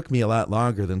 it took me a lot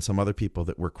longer than some other people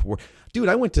that were Dude,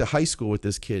 I went to high school with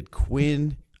this kid,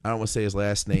 Quinn. I don't want to say his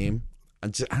last name. I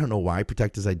don't know why,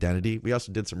 protect his identity. We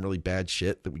also did some really bad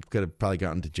shit that we could have probably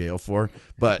gotten to jail for.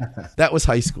 But that was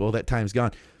high school. That time's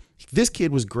gone. This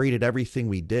kid was great at everything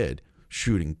we did.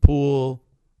 Shooting pool,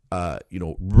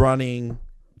 running,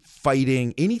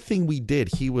 fighting, anything we did,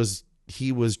 he was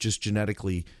just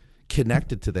genetically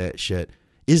connected to that shit.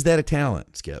 Is that a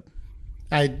talent, Skip?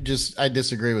 I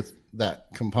disagree with that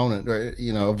component, or,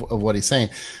 of what he's saying.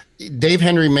 Dave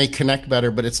Henry may connect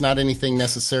better, but it's not anything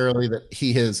necessarily that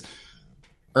he has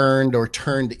earned or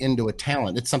turned into a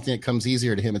talent. It's something that comes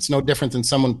easier to him. It's no different than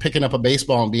someone picking up a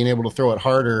baseball and being able to throw it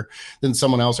harder than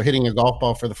someone else, or hitting a golf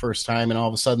ball for the first time, and all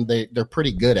of a sudden they're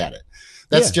pretty good at it.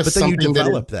 That's just but then something you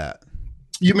develop that.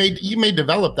 You may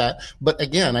develop that, but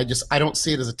again, I don't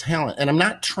see it as a talent, and I'm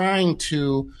not trying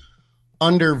to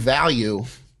undervalue,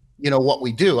 what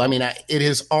we do. I mean, it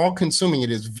is all consuming.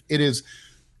 It is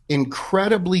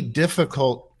incredibly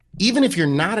difficult, even if you're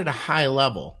not at a high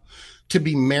level, to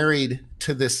be married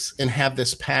to this and have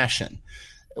this passion,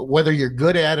 whether you're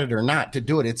good at it or not, to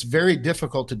do it. It's very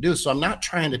difficult to do. So I'm not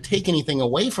trying to take anything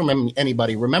away from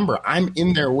anybody. Remember, I'm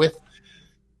in there with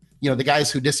the guys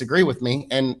who disagree with me,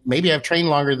 and maybe I've trained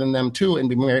longer than them too and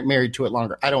been married to it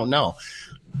longer. I don't know.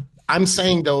 I'm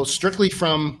saying, though, strictly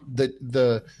from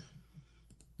the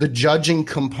judging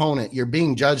component, you're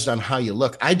being judged on how you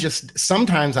look.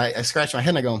 Sometimes I scratch my head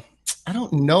and I go, I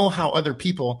don't know how other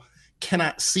people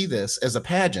cannot see this as a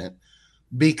pageant,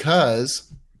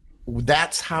 because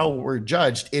that's how we're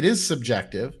judged. It is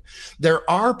subjective. There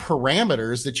are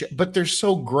parameters but they're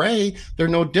so gray. They're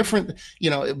no different,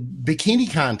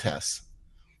 bikini contests,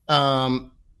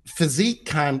 physique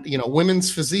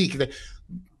women's physique.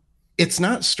 It's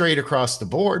not straight across the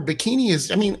board. Bikini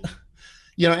is, and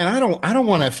I don't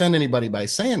want to offend anybody by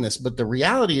saying this, but the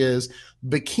reality is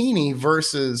bikini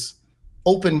versus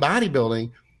open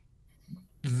bodybuilding,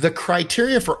 the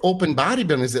criteria for open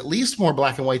bodybuilding is at least more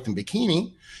black and white than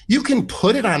bikini. You can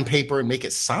put it on paper and make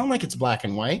it sound like it's black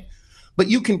and white, but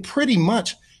you can pretty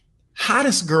much,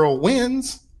 hottest girl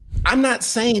wins. I'm not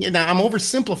saying, now I'm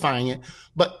oversimplifying it,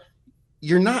 but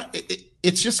you're not,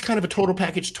 it's just kind of a total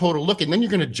package, total look. And then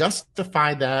you're going to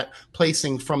justify that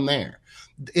placing from there.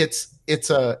 It's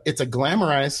a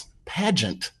glamorized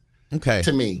pageant. Okay.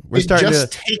 To me, it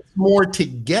just takes more to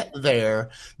get there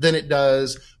than it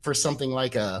does for something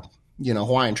like a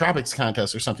Hawaiian Tropics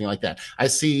contest or something like that. I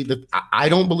see that. I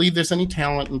don't believe there's any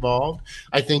talent involved.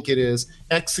 I think it is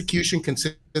execution,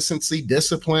 consistency,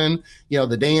 discipline.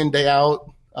 The day in, day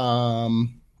out.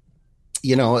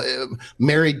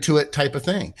 Married to it type of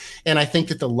thing. And I think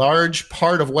that the large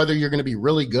part of whether you're going to be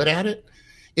really good at it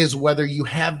is whether you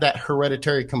have that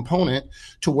hereditary component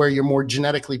to where you're more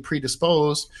genetically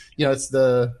predisposed. It's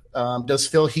does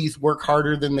Phil Heath work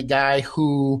harder than the guy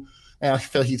who,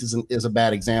 Phil Heath is a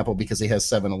bad example because he has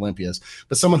 7 Olympias,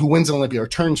 but someone who wins an Olympia or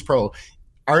turns pro,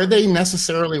 are they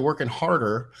necessarily working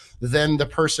harder than the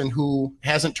person who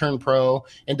hasn't turned pro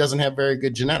and doesn't have very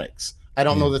good genetics? I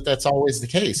don't know that that's always the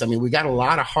case. I mean, we got a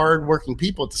lot of hardworking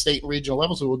people at the state and regional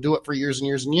levels who will do it for years and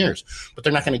years and years, but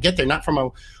they're not going to get there, not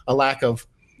from a lack of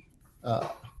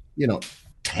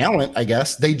talent, I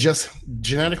guess. They just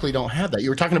genetically don't have that. You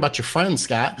were talking about your friend,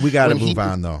 Scott. We got to move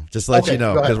on, though. Just to let you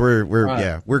know, because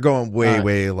we're going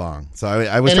way long. So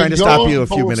I was trying to stop you a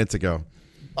few minutes ago.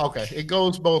 Okay, it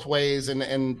goes both ways,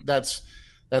 and that's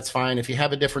fine. If you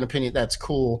have a different opinion, that's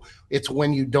cool. It's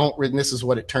when you don't, and this is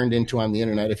what it turned into on the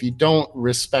internet. If you don't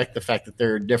respect the fact that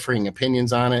there are differing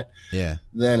opinions on it,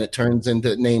 then it turns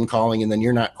into name calling, and then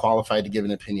you're not qualified to give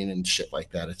an opinion and shit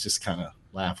like that. It's just kind of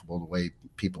laughable the way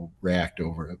people react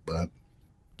over it. But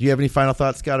do you have any final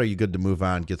thoughts, Scott? Or are you good to move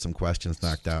on, get some questions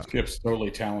knocked out? Skip's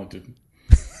totally talented.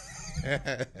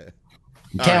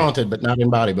 Talented, but not in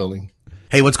bodybuilding.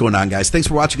 Hey, what's going on, guys? Thanks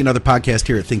for watching another podcast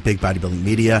here at Think Big Bodybuilding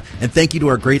Media. And thank you to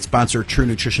our great sponsor,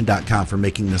 TrueNutrition.com, for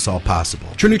making this all possible.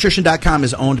 TrueNutrition.com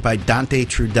is owned by Dante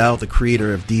Trudell, the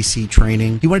creator of DC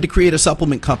Training. He wanted to create a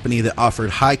supplement company that offered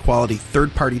high-quality,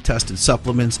 third-party tested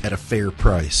supplements at a fair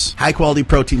price. High-quality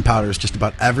protein powders, just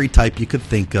about every type you could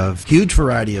think of. Huge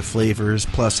variety of flavors,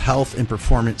 plus health and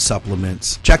performance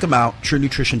supplements. Check them out,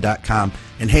 TrueNutrition.com.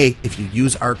 And hey, if you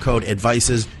use our code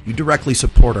ADVICES, you directly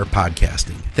support our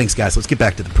podcasting. Thanks, guys. Let's get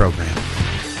back to the program.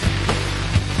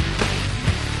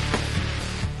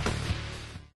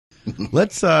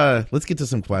 Let's get to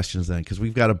some questions then, because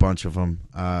we've got a bunch of them.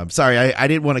 Sorry, I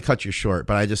didn't want to cut you short,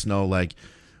 but I just know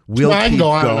we'll I keep can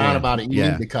go on going. and on about it. You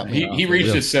need to cut me off. He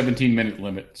reached his 17-minute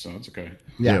limit, so it's okay.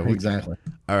 Yeah, exactly.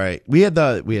 All right. We had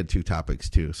 2 topics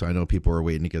too, so I know people were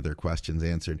waiting to get their questions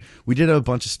answered. We did a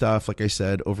bunch of stuff, like I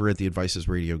said, over at the Advices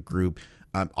Radio group.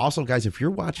 Also, guys, if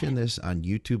you're watching this on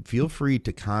YouTube, feel free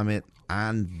to comment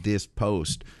on this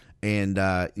post, and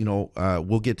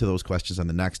we'll get to those questions on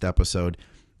the next episode.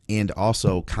 And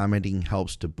also, commenting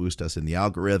helps to boost us in the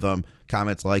algorithm.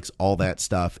 Comments, likes, all that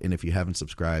stuff. And if you haven't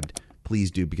subscribed, please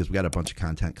do, because we got a bunch of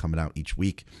content coming out each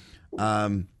week.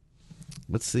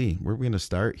 Let's see. Where are we going to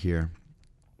start here?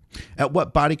 At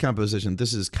what body composition?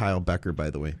 This is Kyle Becker, by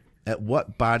the way. At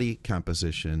what body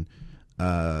composition,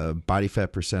 body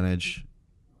fat percentage,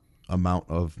 amount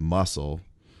of muscle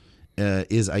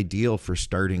is ideal for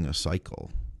starting a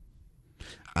cycle?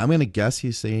 I'm going to guess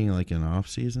he's saying like an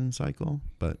off-season cycle,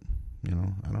 but, you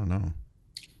know, I don't know.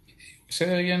 Say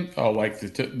that again? Oh, like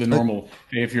the normal,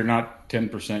 hey, if you're not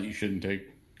 10%, you shouldn't take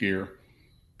gear.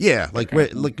 Yeah, like where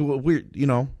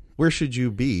should you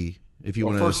be if you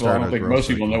want to start? First of all, I don't think most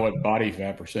people know what body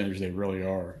fat percentage they really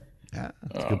are. Yeah,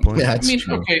 that's a good point. Yeah, I mean,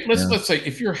 true. Okay, let's say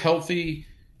if you're healthy,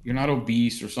 you're not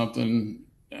obese or something.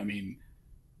 I mean,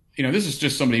 you know, this is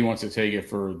just somebody who wants to take it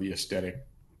for the aesthetic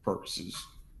purposes.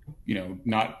 You know,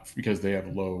 not because they have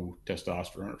low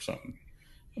testosterone or something.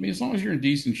 I mean, as long as you're in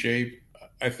decent shape,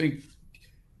 I think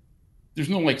there's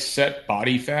no like set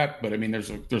body fat, but I mean, there's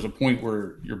a point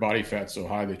where your body fat's so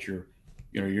high that you're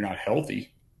not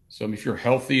healthy. So if you're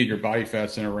healthy and your body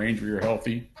fat's in a range where you're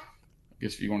healthy, I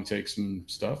guess if you want to take some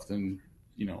stuff, then,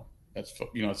 you know,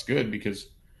 it's good, because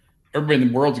everybody in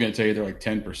the world's going to tell you they're like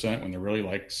 10% when they're really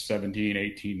like 17,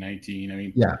 18, 19. I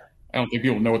mean, yeah, I don't think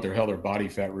people know what their body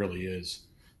fat really is.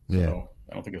 So yeah.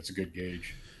 I don't think that's a good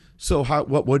gauge. So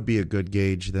what would be a good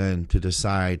gauge then to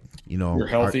decide, you know, you're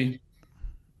healthy?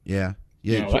 Yeah.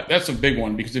 You know, that's a big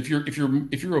one, because if you're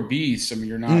obese, I mean,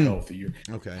 you're not healthy. Your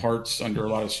heart's under a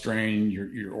lot of strain,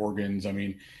 your organs, I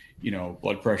mean, you know,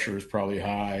 blood pressure is probably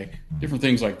high, different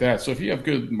things like that. So if you have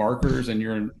good markers and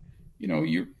you're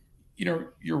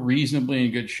reasonably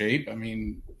in good shape, I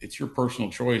mean, it's your personal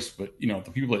choice, but you know,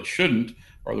 the people that shouldn't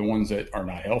are the ones that are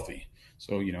not healthy.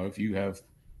 So, you know, if you have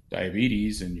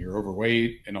diabetes and you're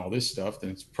overweight and all this stuff,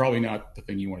 then it's probably not the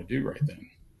thing you want to do right then.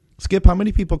 Skip, how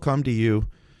many people come to you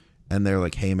and they're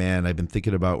like, hey man, I've been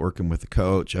thinking about working with a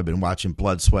coach. I've been watching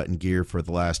Blood, Sweat, and Gear for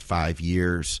the last 5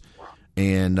 years.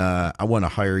 And I want to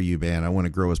hire you, man. I want to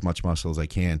grow as much muscle as I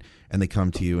can. And they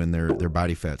come to you and their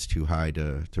body fat's too high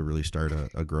to really start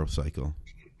a growth cycle.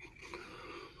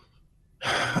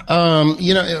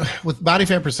 You know, with body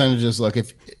fat percentages, look,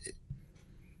 if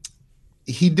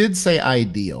he did say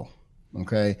ideal,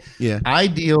 okay? Yeah.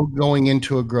 Ideal going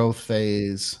into a growth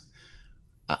phase.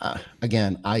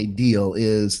 Again, ideal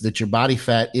is that your body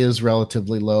fat is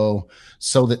relatively low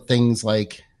so that things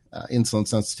like insulin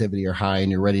sensitivity are high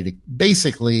and you're ready to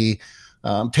basically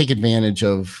take advantage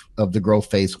of the growth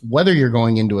phase, whether you're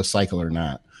going into a cycle or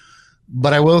not.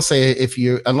 But I will say,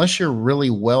 unless you're really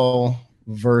well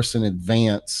versed and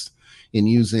advanced in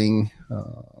using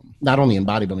not only in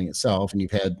bodybuilding itself, and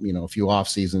you've had, you know, a few off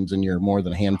seasons and you're more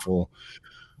than a handful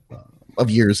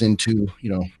of years into, you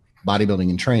know, bodybuilding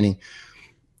and training,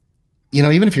 you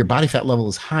know, even if your body fat level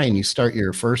is high and you start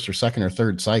your first or second or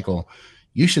third cycle,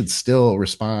 you should still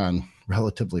respond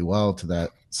relatively well to that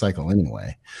cycle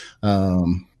anyway.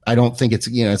 I don't think it's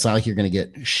not like you're going to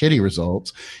get shitty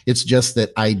results. It's just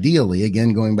that ideally,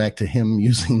 again, going back to him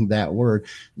using that word,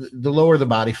 the lower the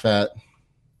body fat,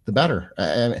 the better.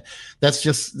 That's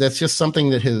just something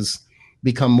that has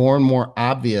become more and more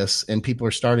obvious, and people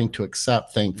are starting to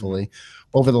accept, thankfully,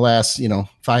 over the last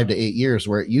 5 to 8 years,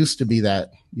 where it used to be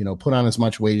that put on as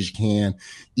much weight as you can,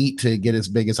 eat to get as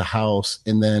big as a house,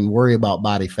 and then worry about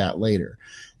body fat later.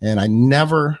 And I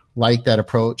never liked that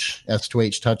approach.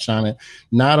 S2H touched on it,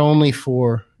 not only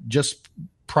for just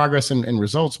progress and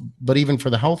results, but even for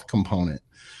the health component.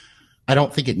 I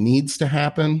don't think it needs to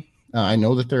happen. I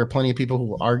know that there are plenty of people who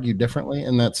will argue differently,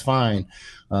 and that's fine.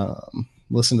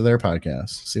 Listen to their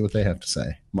podcast, see what they have to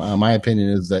say. My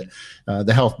opinion is that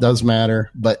the health does matter,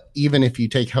 but even if you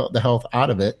take the health out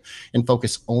of it and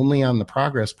focus only on the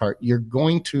progress part, you're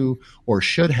going to, or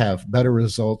should have, better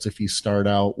results if you start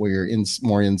out where you're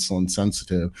more insulin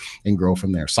sensitive and grow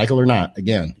from there. Cycle or not,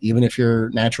 again, even if you're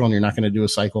natural and you're not going to do a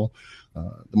cycle,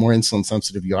 the more insulin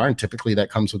sensitive you are, and typically that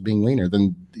comes with being leaner,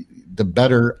 then the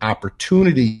better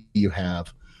opportunity you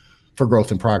have for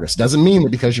growth and progress. Doesn't mean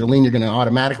that because you're lean, you're going to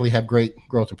automatically have great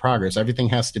growth and progress. Everything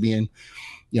has to be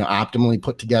optimally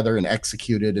put together and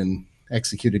executed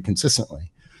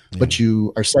consistently. Yeah. But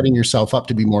you are setting yourself up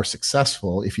to be more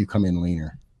successful if you come in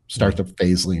leaner, start the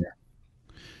phase leaner.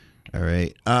 All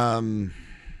right. How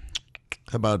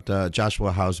about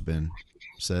Joshua Hausman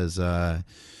says,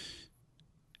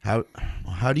 how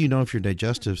do you know if your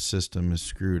digestive system is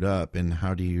screwed up, and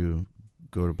how do you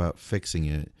go about fixing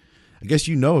it? I guess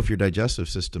if your digestive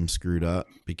system's screwed up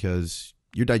because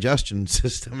your digestion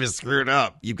system is screwed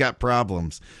up. You've got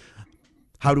problems.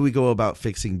 How do we go about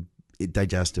fixing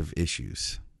digestive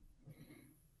issues?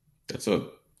 That's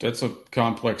a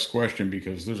complex question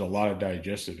because there's a lot of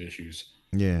digestive issues.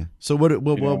 Yeah. So what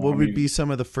would be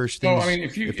some of the first things?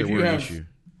 If you have,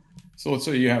 so let's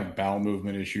say you have bowel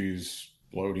movement issues,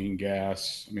 bloating,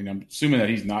 gas. I mean, I'm assuming that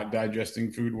he's not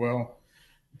digesting food well.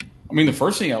 I mean, the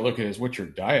first thing I look at is what's your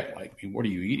diet like? I mean, what are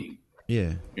you eating?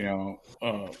 Yeah.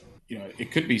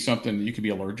 It could be something. You could be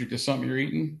allergic to something you're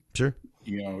eating. Sure.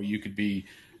 You could be,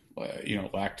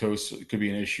 lactose could be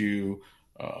an issue.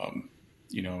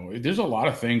 There's a lot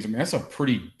of things. I mean, that's a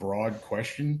pretty broad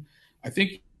question. I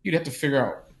think you'd have to figure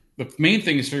out, the main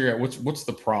thing is figure out what's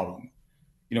the problem.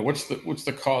 What's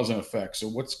the cause and effect? So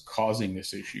what's causing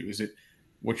this issue? Is it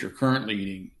what you're currently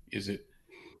eating? Is it,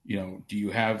 do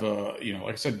you have like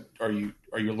I said, are you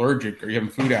allergic? Are you having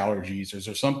food allergies? Is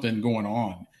there something going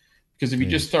on? Because if you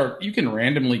just you can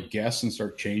randomly guess and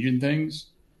start changing things,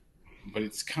 but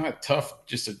it's kind of tough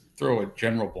just to throw a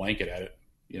general blanket at it,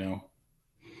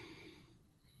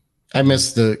 I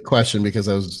missed the question because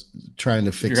I was trying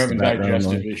to fix. If you're having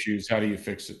digestive issues, how do you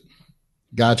fix it?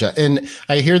 Gotcha. And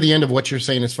I hear the end of what you're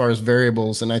saying as far as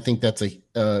variables, and I think that's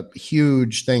a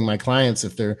huge thing. My clients,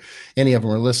 if any of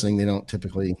them are listening, they don't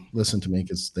typically listen to me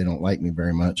because they don't like me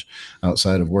very much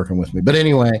outside of working with me. But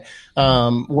anyway,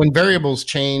 when variables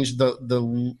change,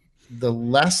 the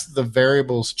less the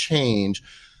variables change,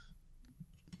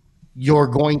 you're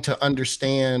going to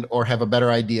understand or have a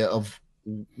better idea of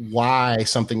why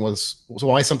something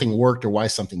worked or why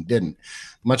something didn't.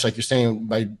 Much like you're saying,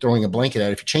 by throwing a blanket at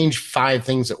it, if you change 5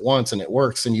 things at once and it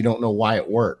works, then you don't know why it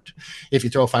worked. If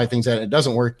you throw 5 things at it and it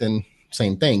doesn't work, then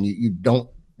same thing. You don't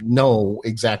know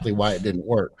exactly why it didn't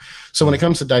work. So when it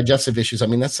comes to digestive issues, I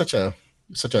mean, that's such a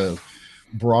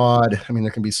broad, I mean,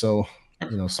 there can be so I'll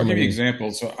give you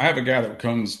examples. So I have a guy that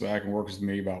comes back and works with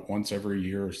me about once every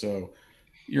year or so.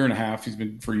 Year and a half, he's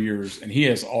been for years, and he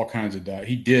has all kinds of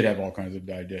he did have all kinds of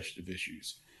digestive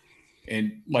issues.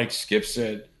 And like Skip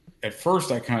said, at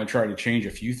first I kind of tried to change a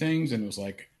few things, and it was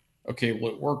like, okay,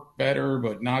 well, it worked better,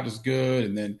 but not as good.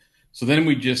 And then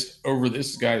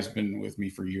this guy's been with me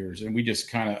for years, and I just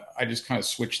kind of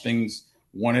switched things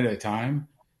one at a time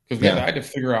because I had to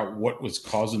figure out what was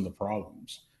causing the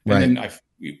problems. And then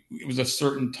it was a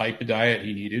certain type of diet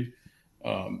he needed.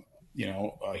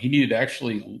 He needed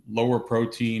actually lower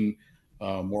protein,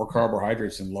 more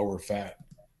carbohydrates, and lower fat.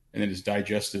 And then his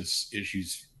digestive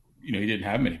issues, he didn't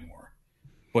have them anymore.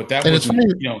 But that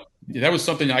was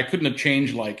something I couldn't have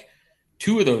changed like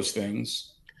 2 of those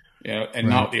things, and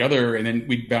not the other. And then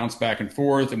we'd bounce back and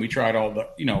forth, and we tried all the,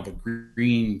 the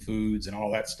green foods and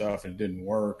all that stuff, and it didn't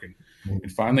work.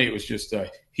 And finally, it was just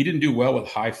he didn't do well with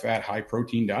high fat, high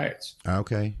protein diets.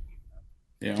 Okay.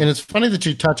 And it's funny that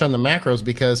you touch on the macros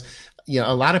because,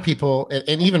 a lot of people,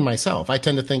 and even myself, I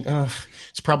tend to think,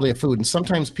 it's probably a food. And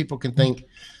sometimes people can think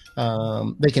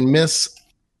they can miss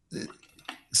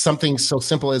something so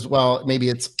simple as, well, maybe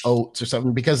it's oats or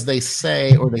something, because they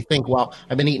say or they think, well,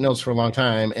 I've been eating oats for a long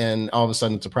time and all of a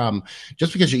sudden it's a problem.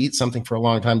 Just because you eat something for a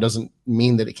long time doesn't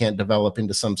mean that it can't develop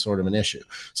into some sort of an issue.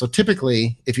 So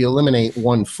typically, if you eliminate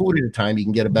one food at a time, you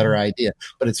can get a better idea.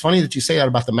 But it's funny that you say that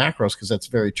about the macros, because that's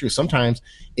very true. Sometimes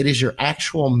it is your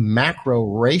actual macro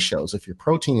ratios. If your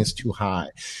protein is too high,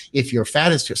 if your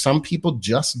fat is too, some people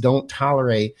just don't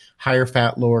tolerate higher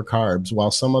fat, lower carbs,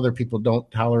 while some other people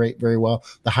don't tolerate very well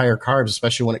the higher carbs,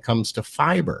 especially when it comes to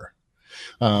fiber.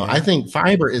 I think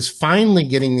fiber is finally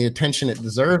getting the attention it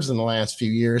deserves in the last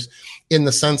few years, in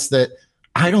the sense that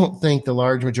I don't think the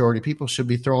large majority of people should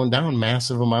be throwing down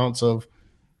massive amounts of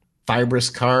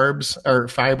fibrous carbs or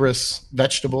fibrous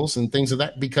vegetables and things of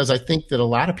that, because I think that a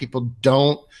lot of people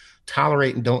don't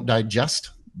tolerate and don't digest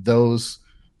those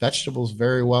vegetables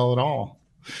very well at all.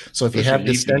 So if you have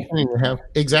distension and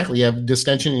you have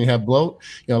distension and you have bloat,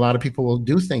 a lot of people will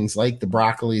do things like the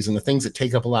broccolis and the things that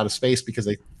take up a lot of space because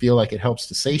they feel like it helps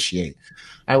to satiate.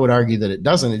 I would argue that it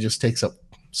doesn't. It just takes up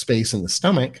space in the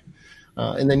stomach.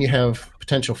 And then you have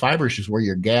potential fiber issues where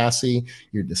you're gassy,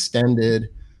 you're distended,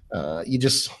 you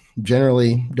just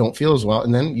generally don't feel as well.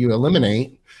 And then you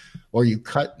eliminate or you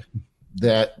cut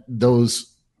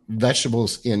those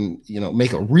vegetables in,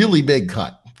 make a really big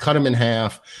cut them in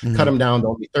half, cut them down to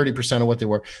only 30% of what they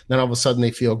were. Then all of a sudden they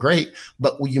feel great.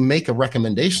 But when you make a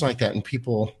recommendation like that and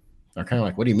people are kind of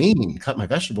like, what do you mean? Cut my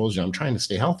vegetables? I'm trying to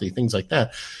stay healthy, things like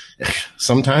that.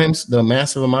 Sometimes the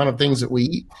massive amount of things that we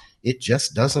eat, it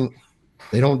just doesn't,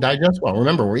 they don't digest well.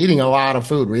 Remember, we're eating a lot of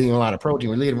food. We're eating a lot of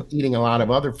protein. We're eating a lot of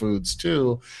other foods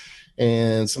too.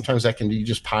 And sometimes that can be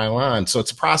just pile on. So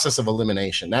it's a process of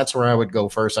elimination. That's where I would go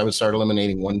first. I would start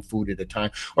eliminating one food at a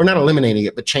time, or not eliminating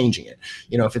it, but changing it.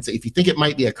 If you think it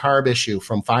might be a carb issue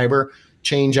from fiber,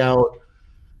 change out,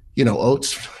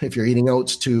 oats. If you're eating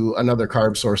oats, to another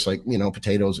carb source like,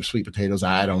 potatoes or sweet potatoes.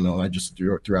 I don't know. I just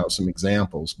threw out some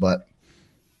examples,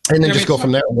 and then just go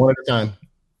from there one at a time.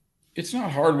 it's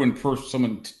not hard when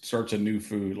someone starts a new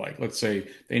food. Like, let's say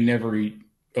they never eat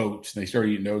oats and they start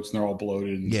eating oats and they're all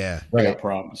bloated and they got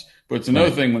problems. But it's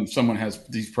another thing when someone has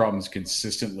these problems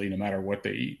consistently, no matter what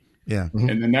they eat. Yeah. Mm-hmm.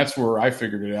 And then that's where I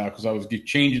figured it out, because I was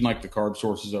changing like the carb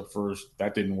sources up first.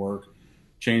 That didn't work.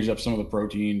 Changed up some of the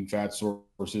protein, fat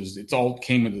sources. It's all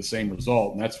came with the same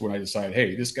result. And that's when I decided,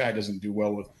 hey, this guy doesn't do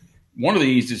well with one of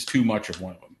these, is too much of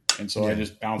one of them. And so I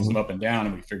just bounced them up and down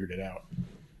and we figured it out.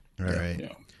 All right.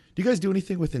 Yeah. Do you guys do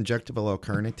anything with injectable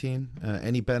L-carnitine?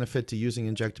 Any benefit to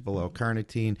using injectable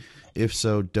L-carnitine? If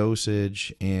so,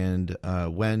 dosage, and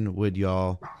when would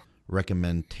y'all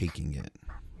recommend taking it?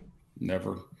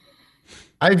 Never.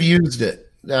 I've used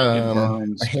it,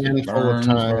 a handful of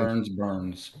times.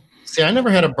 Burns. See, I never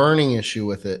had a burning issue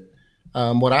with it.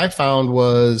 What I found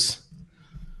was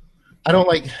I don't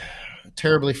like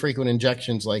terribly frequent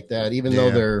injections like that, even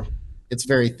though it's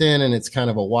very thin and it's kind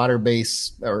of a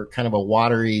water-based or kind of a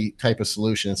watery type of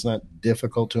solution. It's not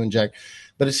difficult to inject,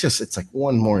 but it's like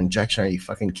one more injection. Are you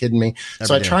fucking kidding me?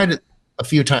 I tried it a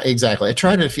few times. Exactly. I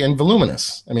tried it and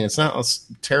voluminous. I mean, it's not a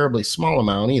terribly small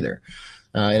amount either.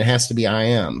 It has to be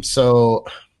IM. So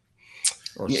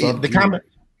the comment.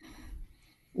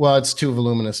 Well, it's too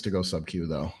voluminous to go sub-Q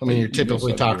though. I mean, you're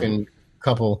typically talking a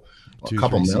couple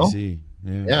mil.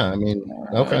 Yeah. I mean,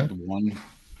 okay. One.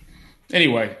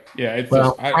 Anyway, yeah. It's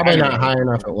probably not high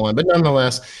enough at one, but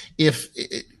nonetheless, if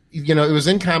it was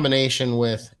in combination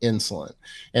with insulin,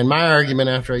 and my argument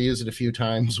after I used it a few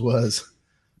times was,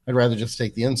 I'd rather just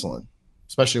take the insulin,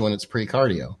 especially when it's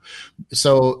pre-cardio.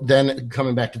 So then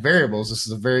coming back to variables, this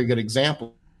is a very good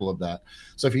example of that.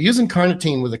 So if you're using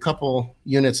carnitine with a couple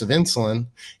units of insulin,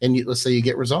 and let's say you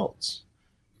get results,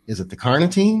 is it the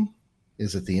carnitine?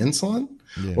 Is it the insulin?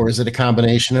 Yeah. Or is it a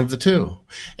combination of the two?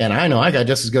 And I know I got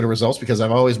just as good of results because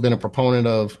I've always been a proponent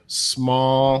of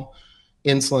small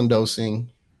insulin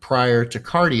dosing prior to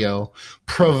cardio,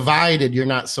 provided you're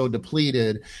not so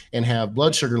depleted and have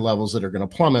blood sugar levels that are going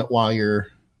to plummet while you're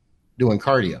doing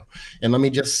cardio. And let me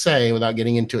just say, without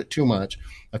getting into it too much,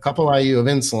 a couple IU of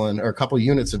insulin or a couple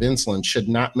units of insulin should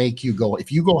not make you go.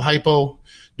 If you go hypo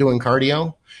doing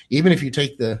cardio, even if you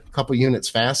take the couple units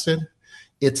fasted,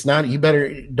 it's not, you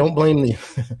better don't blame the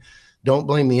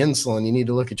insulin. You need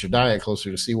to look at your diet closer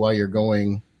to see why you're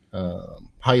going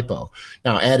hypo.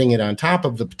 Now, adding it on top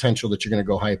of the potential that you're going to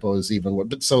go hypo is even what.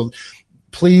 But so,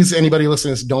 please, anybody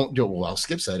listening to this, don't do it. Well,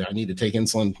 Skip said I need to take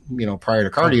insulin, prior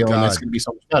to cardio, and that's going to be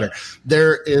so much better.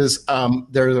 There's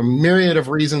a myriad of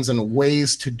reasons and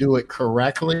ways to do it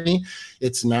correctly.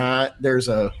 It's not. There's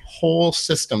a whole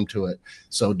system to it.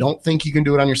 So don't think you can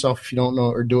do it on yourself if you don't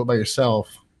know, or do it by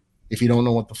yourself if you don't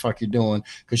know what the fuck you're doing,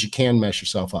 because you can mess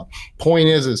yourself up. Point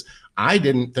is I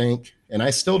didn't think, and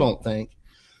I still don't think,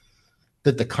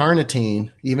 that the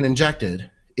carnitine, even injected,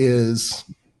 is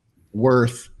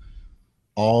worth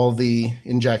all the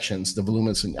injections, the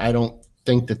voluminous. I don't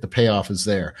think that the payoff is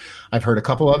there. I've heard a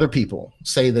couple other people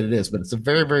say that it is, but it's a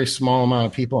very, very small amount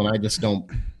of people, and I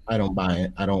don't buy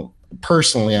it. I don't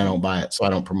buy it, so I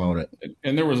don't promote it.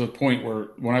 And there was a point where,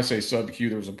 when I say sub-Q,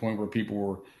 there was a point where people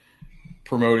were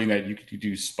promoting that you could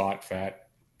do spot fat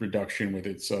reduction with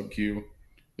it sub-Q.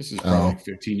 This is probably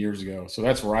 15 years ago. So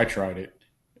that's where I tried it,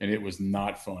 and it was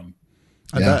not fun.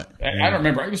 I don't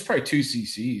remember. It was probably 2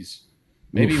 cc's.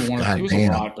 Maybe one. It was a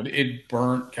lot, but it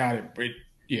burnt. God,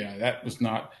 that was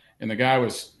not. And the guy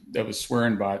that was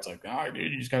swearing by it's like,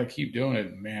 dude, you just got to keep doing it.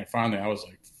 And man, finally, I was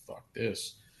like, fuck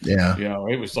this. Yeah.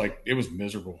 It was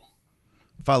miserable.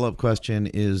 Follow-up question: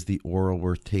 is the oral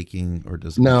worth taking, or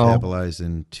does it metabolize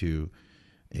into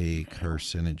a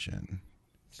carcinogen?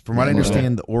 From what I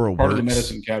understand, the oral part works. Of the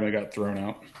medicine cabinet got thrown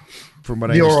out. From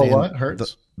what I understand, oral what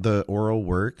hurts? The oral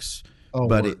works.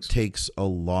 But it takes a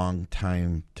long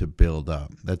time to build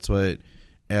up. That's what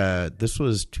this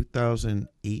was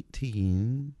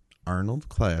 2018 Arnold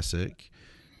Classic.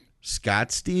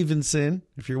 Scott Stevenson,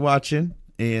 if you're watching,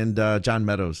 and John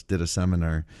Meadows did a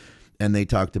seminar, and they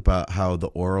talked about how the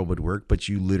oral would work, but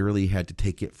you literally had to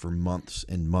take it for months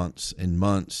and months and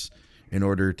months in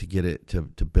order to get it to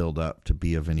build up to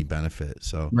be of any benefit.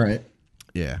 So right,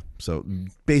 yeah. So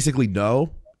basically, no.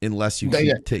 Unless you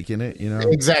keep taking it,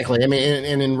 Exactly. I mean,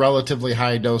 and in relatively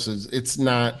high doses, it's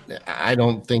not. I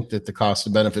don't think that the cost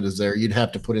of benefit is there. You'd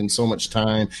have to put in so much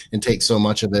time and take so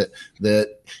much of it that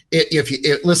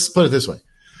let's put it this way: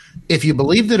 if you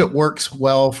believe that it works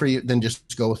well for you, then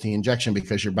just go with the injection,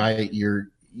 because not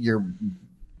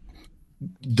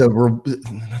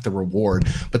the reward,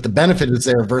 but the benefit is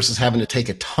there versus having to take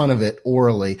a ton of it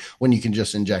orally when you can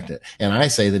just inject it. And I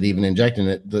say that even injecting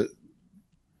it, the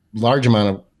large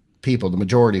amount of people, the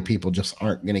majority of people, just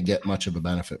aren't going to get much of a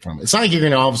benefit from it. It's not like you're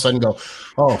going to all of a sudden go,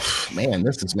 "Oh man,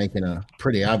 this is making a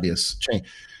pretty obvious change."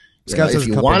 Scott says a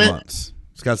couple months.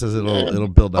 Scott says it'll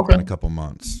build up in a couple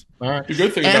months. All right. The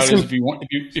good thing about it is if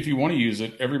you want to use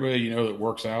it, everybody that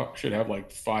works out should have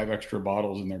like 5 extra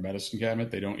bottles in their medicine cabinet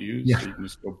they don't use. Yeah. So you can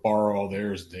just go borrow all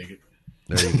theirs and take it.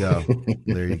 There you go.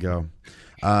 There you go.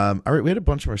 All right, we had a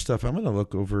bunch more stuff. I'm going to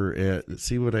look over at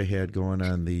see what I had going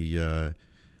on the.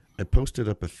 I posted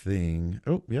up a thing.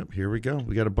 Oh, yep, here we go.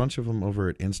 We got a bunch of them over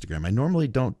at Instagram. I normally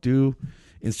don't do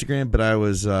Instagram, but I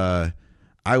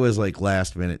was like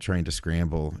last minute trying to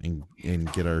scramble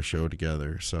and get our show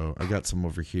together. So I got some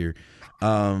over here.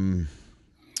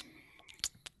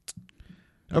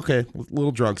 Okay,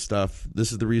 little drug stuff.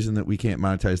 This is the reason that we can't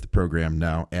monetize the program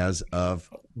now, as of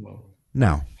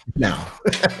now.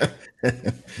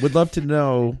 Would love to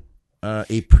know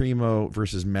a Primo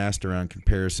versus Masteron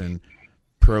comparison,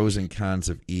 pros and cons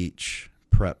of each,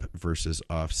 prep versus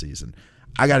off season.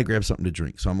 I got to grab something to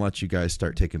drink, so I'm going to let you guys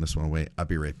start taking this one away. I'll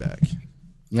be right back.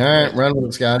 All right, run with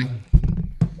it, Scotty.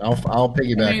 I'll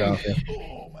piggyback off you.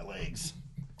 Oh, my legs.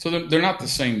 So they're not the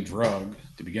same drug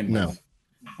to begin with. No.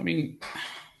 I mean,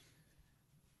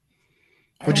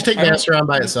 would you take Masteron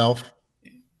by itself?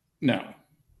 No.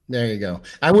 There you go.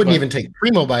 I wouldn't even take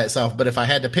Primo by itself, but if I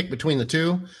had to pick between the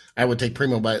two, I would take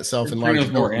Primo by itself. And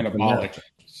Primo's more anabolic.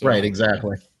 So, right,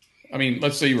 exactly. I mean,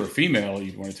 let's say you were a female,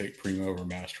 you'd want to take Primo over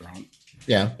Masteron.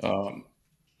 Yeah.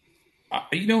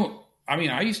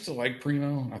 I used to like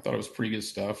Primo. I thought it was pretty good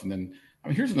stuff. And then,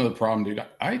 here's another problem, dude.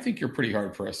 I think you're pretty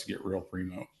hard pressed to get real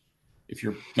Primo if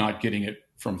you're not getting it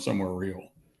from somewhere real.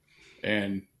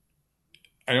 And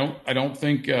I don't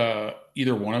think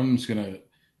either one of them is going to.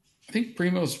 I think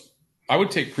I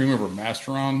would take Primo over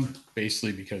Masteron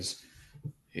basically because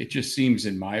it just seems,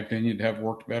 in my opinion, to have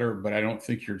worked better. But I don't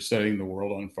think you're setting the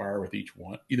world on fire with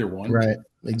either one. Right.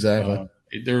 Exactly.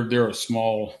 They're a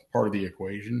small part of the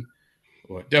equation.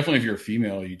 But definitely, if you're a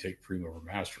female, you take Primo over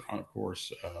Masteron, of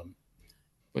course.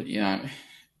 But yeah,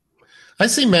 I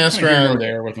see Masteron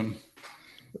there with them.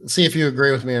 See if you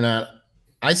agree with me or not.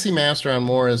 I see Masteron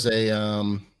more as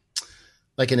a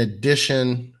like an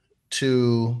addition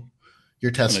to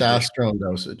your testosterone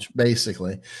dosage,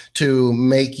 basically, to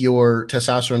make your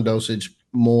testosterone dosage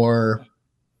more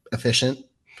efficient,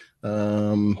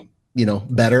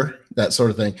 better, that sort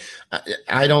of thing.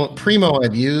 Primo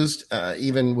I've used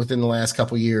even within the last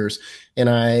couple of years. And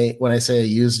when I say I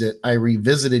used it, I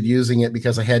revisited using it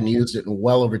because I hadn't used it in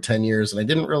well over 10 years. And I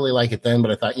didn't really like it then,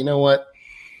 but I thought, you know what?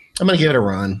 I'm going to give it a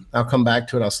run. I'll come back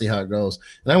to it. I'll see how it goes.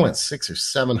 And I went 600 or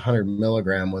 700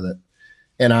 milligram with it.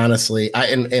 And honestly,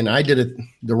 I did it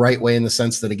the right way in the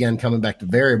sense that, again, coming back to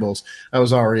variables, I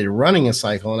was already running a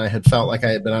cycle and I had felt like I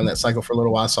had been on that cycle for a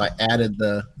little while. So I added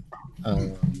the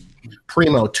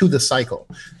Primo to the cycle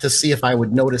to see if I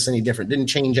would notice any different. Didn't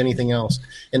change anything else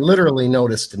and literally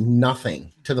noticed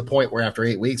nothing, to the point where after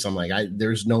 8 weeks, I'm like,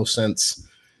 there's no sense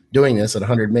doing this at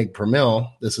 100 mg per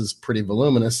mil. This is pretty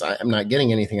voluminous. I'm not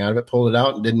getting anything out of it. Pulled it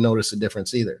out and didn't notice a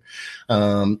difference either.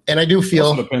 And I do feel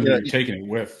also depends on you're taking it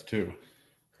with too.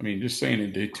 Just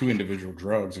saying two individual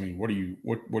drugs. What are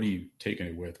you taking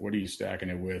it with? What are you stacking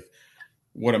it with?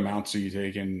 What amounts are you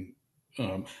taking?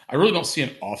 I really don't see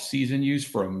an off-season use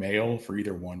for a male for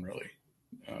either one, really.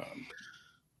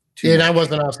 And I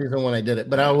wasn't off-season when I did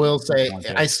it, but I will say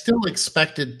I still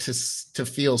expected to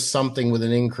feel something with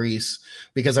an increase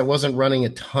because I wasn't running a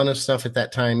ton of stuff at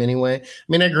that time anyway.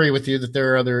 I agree with you that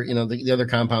there are other, the other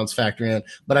compounds factor in,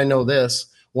 but I know this.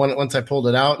 Once I pulled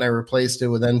it out and I replaced it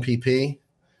with NPP,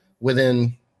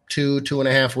 within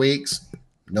 2.5 weeks,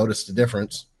 noticed a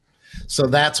difference. So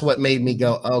that's what made me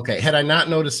go, okay, had I not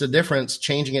noticed a difference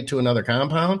changing it to another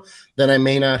compound, then I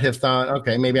may not have thought,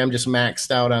 okay, maybe I'm just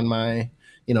maxed out on my,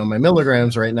 my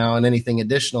milligrams right now and anything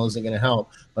additional isn't going to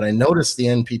help. But I noticed the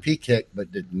NPP kick,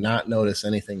 but did not notice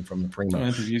anything from the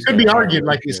Primo. Could be argued,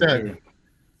 like you said.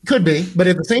 Could be, but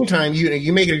at the same time,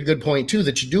 you make it a good point too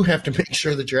that you do have to make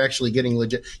sure that you're actually getting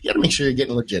legit. You got to make sure you're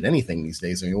getting legit anything these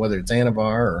days. Whether it's Anavar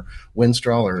or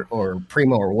Winstrol or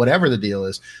Primo or whatever the deal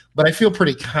is. But I feel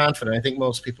pretty confident. I think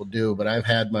most people do. But I've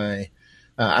had my.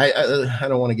 I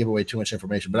don't want to give away too much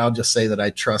information, but I'll just say that I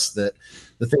trust that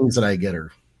the things that I get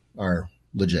are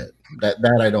legit. That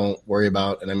I don't worry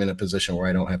about, and I'm in a position where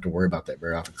I don't have to worry about that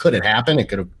very often. Could it happen? It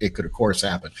could of course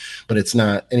happen, but it's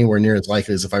not anywhere near as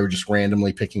likely as if I were just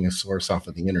randomly picking a source off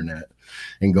of the internet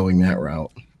and going that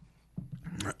route.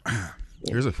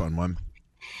 Here's a fun one.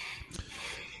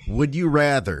 Would you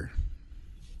rather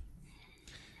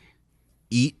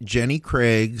eat Jenny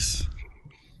Craig's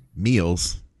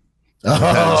meals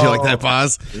Oh, Did you like that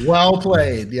pause? Well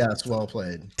played. Yes, well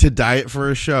played. To diet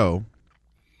for a show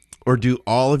or do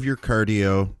all of your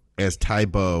cardio as Ty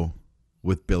Bo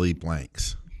with Billy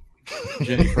Blanks?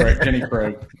 Jenny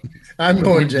Craig. I'm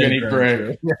going Jenny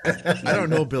Craig. I don't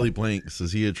know Billy Blanks.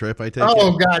 Is he a trip I take?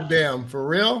 Oh, goddamn. For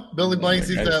real? Billy Blanks,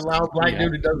 he's that loud black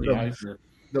dude who does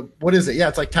the what is it? Yeah,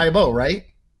 it's like Ty Bo, right?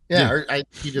 Yeah,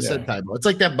 you just said Ty Bo. It's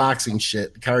like that boxing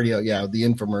shit, cardio. Yeah, the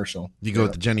infomercial. You go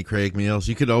with the Jenny Craig meals.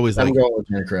 You could always I'm going with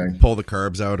Jenny Craig. Pull the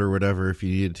carbs out or whatever if you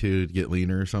needed to get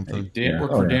leaner or something. Hey,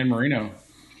 work for Dan Marino.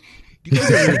 You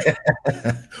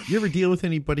ever deal with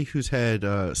anybody who's had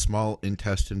small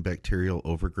intestine bacterial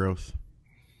overgrowth?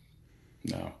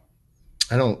 No.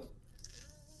 I don't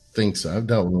think so. I've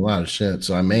dealt with a lot of shit,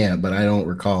 so I may have, but I don't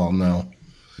recall. No.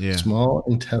 Yeah. Small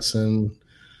intestine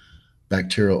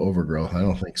bacterial overgrowth. I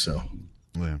don't think so.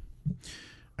 Yeah.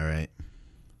 All right.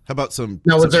 How about some?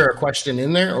 Now, was there a question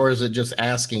in there, or is it just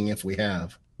asking if we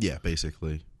have? Yeah,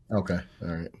 basically. Okay. All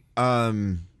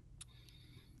right.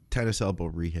 Tennis elbow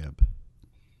rehab.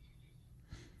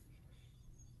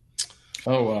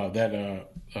 Oh, that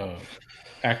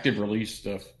active release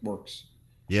stuff works.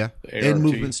 Yeah, and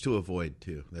movements to avoid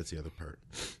too. That's the other part.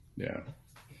 Yeah.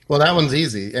 Well, that one's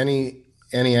easy. Any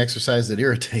exercise that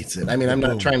irritates it. I mean, I'm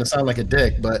not trying to sound like a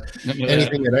dick, but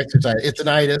anything that exercise, it's an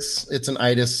itis,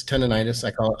 tendonitis.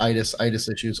 I call it itis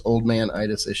issues, old man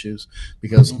itis issues,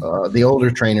 because the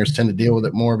older trainers tend to deal with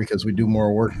it more because we do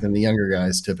more work than the younger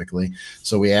guys typically.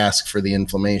 So we ask for the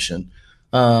inflammation.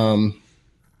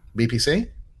 BPC?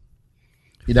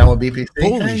 You down with BPC?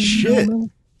 Holy shit.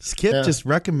 Skip just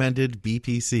recommended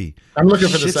BPC. I'm looking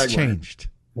for the segue. Changed.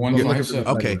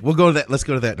 Okay, we'll go to that. Let's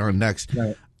go to that next.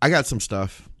 Right. I got some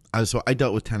stuff. So I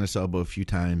dealt with tennis elbow a few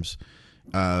times.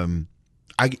 When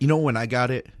I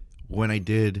got it, when I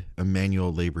did a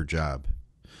manual labor job,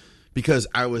 because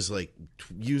I was like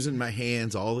using my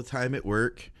hands all the time at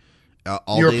work,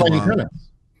 all you were day playing long. Tennis.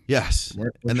 Yes,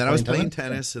 and then I was playing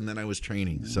tennis, and then I was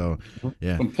training. So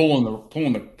yeah, I'm pulling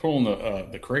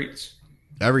the crates.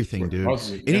 Everything, dude.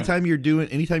 Anytime you're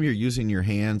using your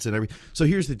hands and everything. So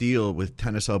here's the deal with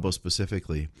tennis elbow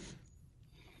specifically.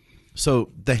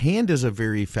 So the hand is a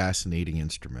very fascinating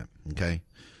instrument. Okay,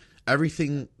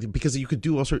 everything, because you could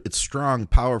do all sorts. It's strong,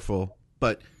 powerful,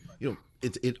 but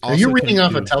it also. Are you reading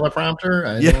off a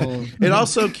teleprompter? It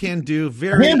also can do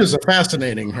very. The hand is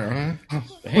fascinating. Huh?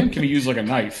 The hand can be used like a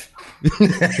knife.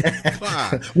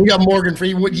 We got Morgan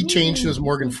Freeman. He changed to his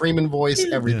Morgan Freeman voice.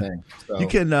 Everything. So,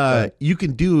 you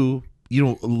can do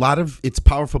a lot of. It's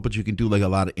powerful, but you can do like a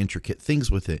lot of intricate things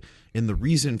with it. And the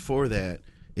reason for that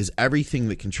is everything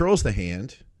that controls the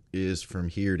hand is from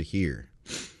here to here.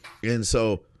 And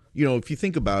so, if you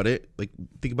think about it,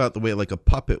 think about the way like a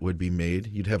puppet would be made.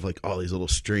 You'd have like all these little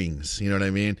strings, you know what I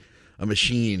mean? A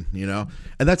machine,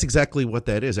 and that's exactly what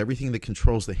that is. Everything that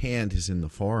controls the hand is in the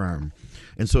forearm.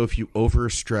 And so if you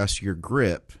overstress your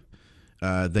grip,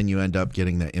 then you end up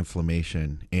getting that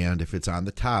inflammation. And if it's on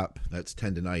the top, that's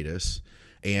tendonitis.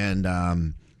 And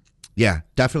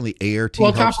definitely ART.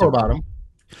 Well, top or bottom?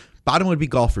 Bottom would be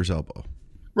golfer's elbow.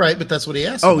 Right, but that's what he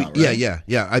asked about, right?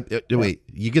 Yeah. Wait,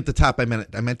 you get the top. I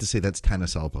meant to say that's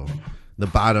tennis elbow. The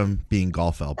bottom being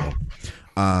golf elbow.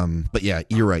 But yeah,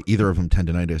 you're right. Either of them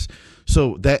tendonitis.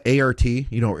 So that ART,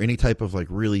 or any type of like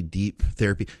really deep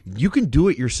therapy, you can do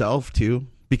it yourself too,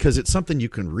 because it's something you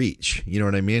can reach. You know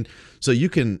what I mean? So you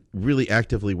can really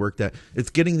actively work that. It's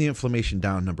getting the inflammation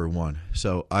down, number one.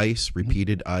 So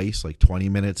repeated ice, like 20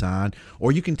 minutes on,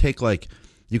 or you can take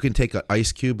an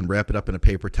ice cube and wrap it up in a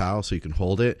paper towel so you can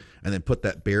hold it, and then put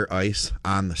that bare ice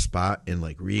on the spot and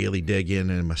like really dig in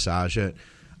and massage it.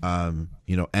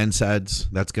 NSAIDs,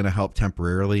 that's going to help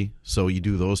temporarily. So you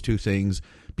do those two things.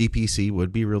 BPC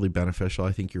would be really beneficial.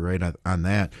 I think you're right on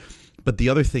that. But the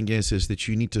other thing is that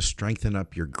you need to strengthen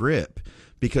up your grip,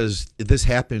 because this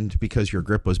happened because your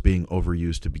grip was being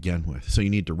overused to begin with. So you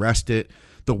need to rest it.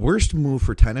 The worst move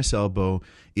for tennis elbow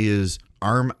is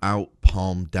arm out,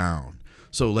 palm down.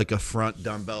 So like a front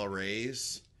dumbbell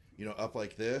raise, up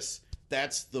like this.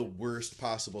 That's the worst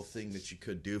possible thing that you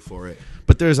could do for it.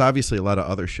 But there's obviously a lot of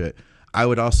other shit. I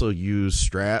would also use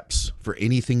straps for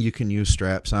anything you can use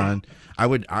straps on.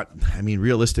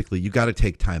 Realistically, you got to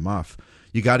take time off.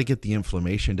 You got to get the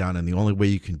inflammation down, and the only way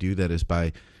you can do that is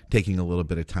by taking a little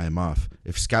bit of time off.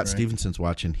 If Scott Stevenson's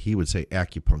watching, he would say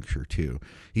acupuncture too.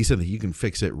 He said that you can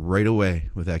fix it right away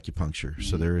with acupuncture.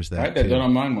 So there is that. I had that done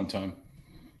on mine one time.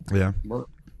 Yeah. Work.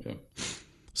 Yeah.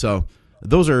 So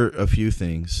those are a few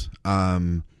things.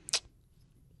 And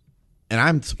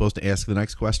I'm supposed to ask the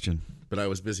next question, but I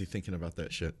was busy thinking about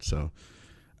that shit. So,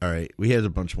 all right. We had a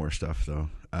bunch more stuff, though.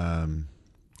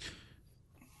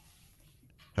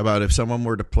 How about if someone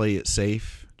were to play it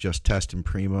safe, just test him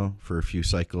primo for a few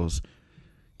cycles,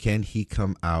 can he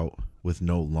come out with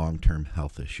no long-term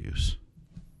health issues?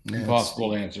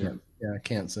 Impossible answer. Yeah, I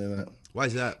can't say that. Why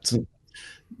is that?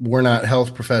 We're not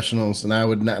health professionals, and I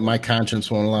would not. My conscience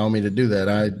won't allow me to do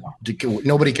that.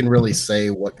 Nobody can really say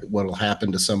what'll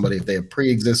happen to somebody if they have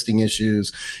pre-existing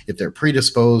issues, if they're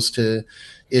predisposed to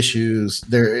issues.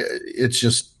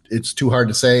 It's too hard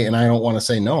to say, and I don't want to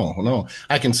say no.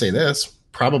 I can say this.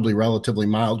 Probably relatively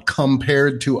mild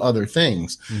compared to other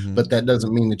things, but that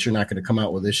doesn't mean that you're not going to come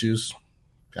out with issues.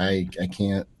 I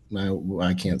can't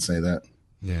say that.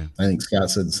 Yeah, I think Scott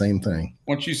said the same thing.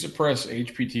 Once you suppress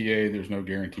HPTA, there's no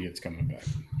guarantee it's coming back.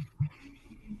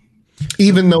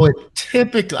 Even though it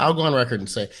typically, I'll go on record and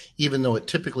say, even though it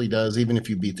typically does, even if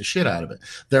you beat the shit out of it.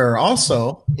 There are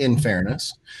also, in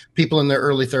fairness, people in their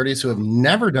early 30s who have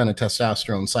never done a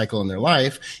testosterone cycle in their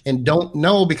life and don't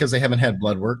know because they haven't had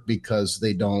blood work because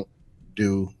they don't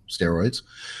do steroids,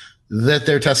 that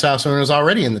their testosterone is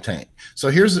already in the tank. So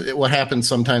here's what happens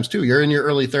sometimes too. You're in your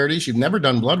early 30s. You've never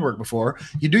done blood work before.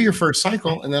 You do your first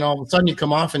cycle, and then all of a sudden you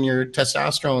come off and your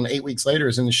testosterone 8 weeks later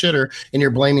is in the shitter, and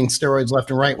you're blaming steroids left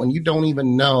and right when you don't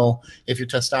even know if your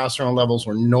testosterone levels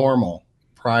were normal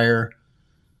prior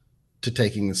to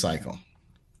taking the cycle.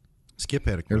 Skip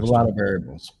had a question. There's a lot of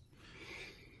variables.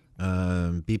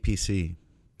 BPC.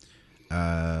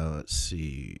 Let's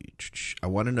see. I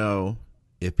want to know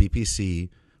if BPC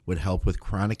would help with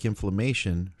chronic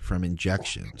inflammation from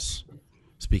injections.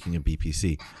 Speaking of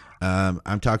BPC,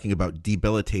 I'm talking about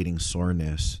debilitating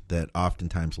soreness that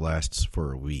oftentimes lasts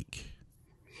for a week.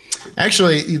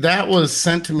 Actually, that was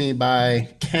sent to me by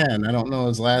Ken. I don't know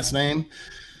his last name,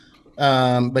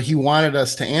 but he wanted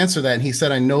us to answer that. And he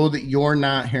said, I know that you're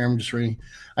not here. I'm just reading.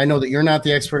 I know that you're not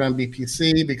the expert on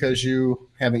BPC because you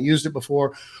haven't used it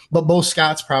before, but both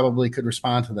Scotts probably could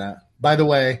respond to that. By the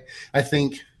way, I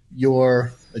think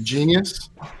you're a genius.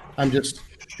 I'm just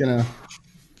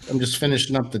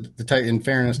finishing up the tight. In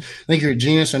fairness, I think you're a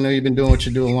genius. I know you've been doing what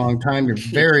you do a long time. You're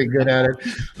very good at it.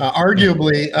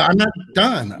 Arguably, I'm not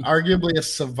done. Arguably a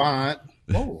savant.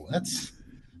 Oh,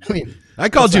 I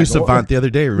called you savant the other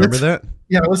day. Remember that?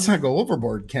 Yeah, let's not go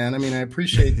overboard, Ken. I mean, I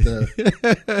appreciate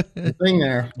the thing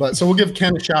there, but so we'll give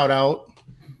Ken a shout out.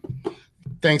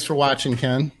 Thanks for watching,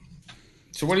 Ken.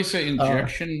 So what do you say,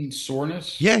 injection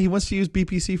soreness? Yeah, he wants to use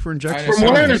BPC for injection. From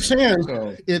what I understand,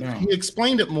 he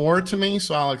explained it more to me,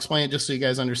 so I'll explain it just so you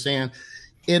guys understand.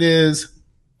 It is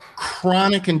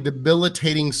chronic and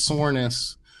debilitating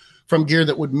soreness from gear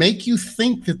that would make you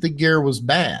think that the gear was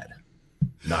bad.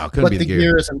 No, it couldn't be the gear. But the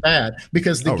gear isn't bad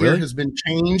because the gear has been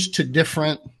changed to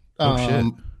different,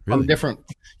 Really? from different,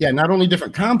 not only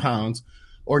different compounds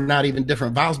or not even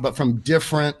different valves, but from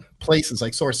different places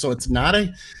like source. So it's not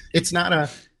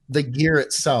the gear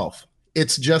itself.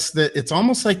 It's just that it's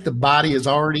almost like the body is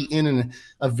already in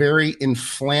a very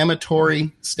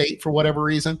inflammatory state for whatever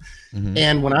reason. Mm-hmm.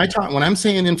 And when I'm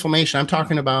saying inflammation, I'm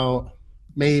talking about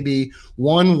maybe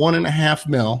 1.5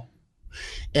 mil,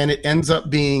 and it ends up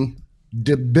being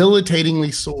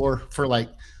debilitatingly sore for like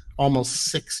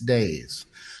almost 6 days,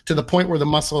 to the point where the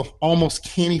muscle almost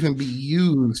can't even be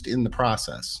used in the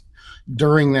process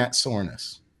during that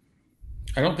soreness.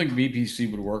 I don't think BPC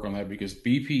would work on that because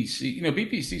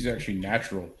BPC is actually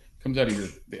natural. It comes out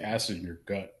of the acid in your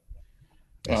gut.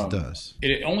 Yes, it does.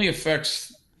 The only thing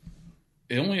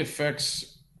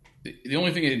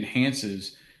it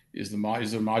enhances is the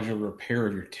modular repair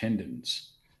of your tendons.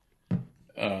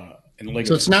 And ligaments.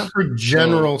 So it's not for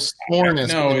general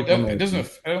soreness. No, it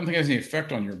doesn't. I don't think it has any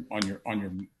effect on your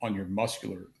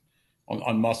muscular,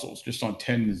 on muscles, just on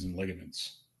tendons and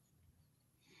ligaments.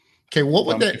 Okay, what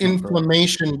would that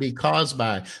inflammation be caused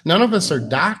by? None of us are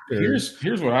doctors.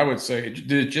 Here's what I would say.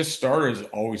 Did it just start, or has it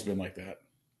always been like that?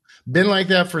 Been like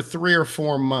that for 3 or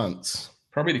 4 months.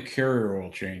 Probably the carrier oil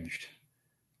changed.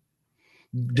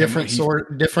 Different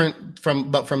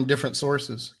from different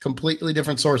sources, completely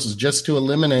different sources, just to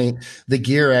eliminate the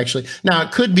gear. Actually, now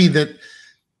it could be that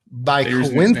by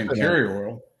coincidence, carrier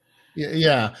oil.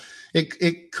 Yeah,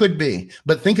 it could be.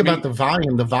 But think about the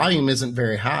volume. The volume isn't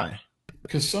very high.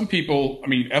 Because some people,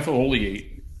 ethyl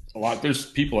oleate a lot. There's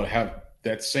people that have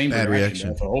that same reaction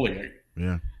to ethyl oleate.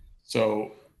 Yeah.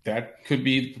 So that could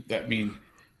be that.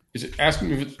 Is it? Ask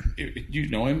him if you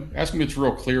know him. Ask him if it's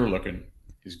real clear looking.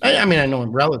 I know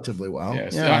him relatively well.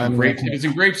 If it's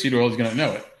in grapeseed oil, he's going to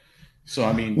know it.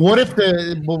 So what if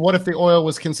the oil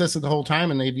was consistent the whole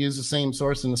time and they'd use the same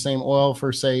source and the same oil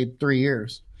for say 3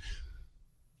 years?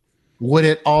 Would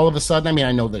it all of a sudden, I mean,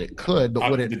 I know that it could,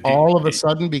 but would it all of a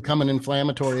sudden become an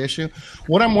inflammatory issue?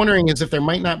 What I'm wondering is if there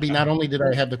might not be, not only did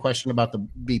I have the question about the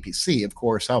BPC, of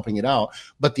course, helping it out,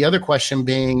 but the other question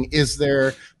being, is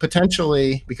there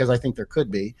potentially, because I think there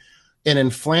could be, an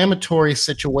inflammatory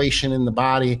situation in the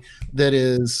body that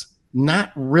is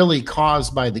not really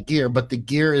caused by the gear, but the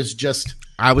gear is just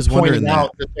I was wondering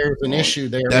out that there's an issue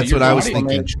there. That's what I was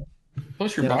thinking.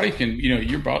 Plus, your body can,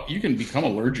 you can become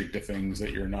allergic to things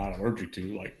that you're not allergic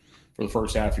to, like for the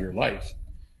first half of your life.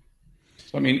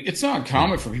 So, I mean, it's not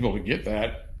common for people to get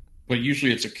that, but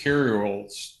usually it's a carrier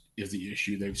is the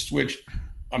issue. They've switched.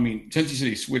 I mean, since you said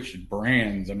he switched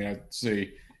brands, I mean, I'd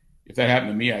say if that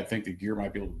happened to me, I think the gear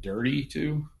might be a little dirty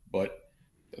too, but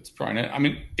that's probably not. I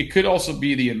mean, it could also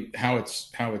be how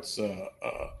it's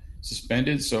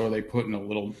suspended. So are they putting a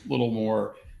little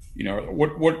more?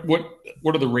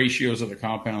 What are the ratios of the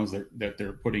compounds that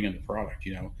they're putting in the product?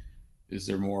 Is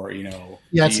there more?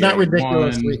 Yeah, it's not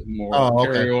ridiculously more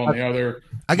carriol on the other.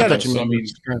 I got to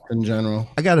strength in general.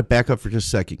 I got to back up for just a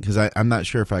second because I'm not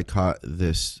sure if I caught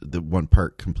the one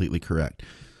part completely correct.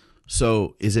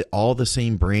 So is it all the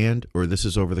same brand, or this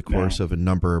is over the course of a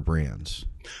number of brands?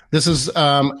 This is.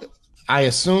 I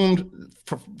assumed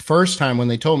first time when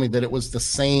they told me that it was the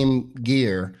same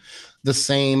gear, the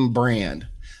same brand.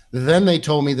 Then they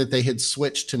told me that they had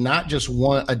switched to not just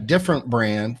a different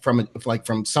brand from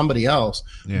somebody else,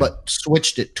 but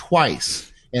switched it twice.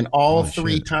 And all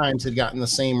three times had gotten the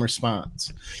same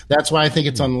response. That's why I think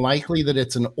it's unlikely that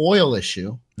it's an oil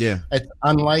issue. Yeah. It's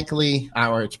unlikely,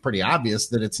 or it's pretty obvious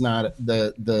that it's not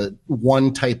the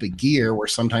one type of gear where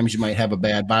sometimes you might have a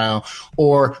bad vial.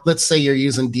 Or let's say you're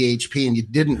using DHP and you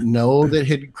didn't know that it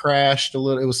had crashed a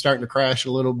little, it was starting to crash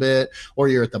a little bit, or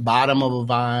you're at the bottom of a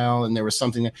vial and there was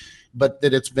something, but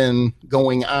that it's been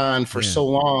going on for so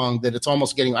long that it's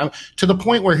almost getting to the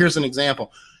point where, here's an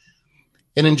example.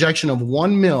 An injection of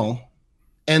 1 mil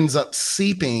ends up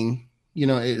seeping,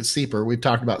 seeper. We've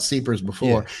talked about seepers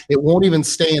before. Yeah. It won't even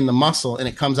stay in the muscle and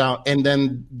it comes out. And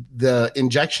then the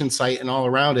injection site and all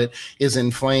around it is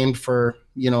inflamed for,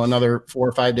 another 4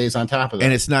 or 5 days on top of that.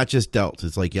 And it's not just delts.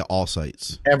 It's like all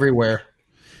sites. Everywhere.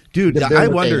 Dude, I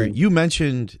wonder, you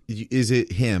mentioned, is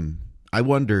it him? I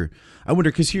wonder,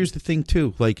 because here's the thing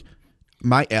too, like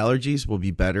my allergies will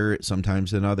be better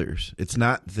sometimes than others. It's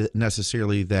not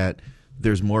necessarily that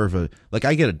there's more of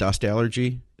I get a dust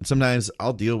allergy, and sometimes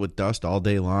I'll deal with dust all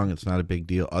day long. It's not a big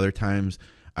deal. Other times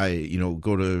I,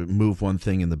 go to move one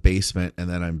thing in the basement and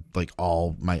then I'm like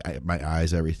all my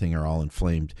eyes, everything are all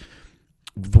inflamed.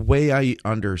 The way I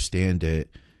understand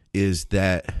it is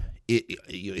that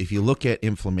if you look at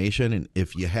inflammation, and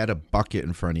if you had a bucket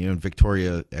in front of you, and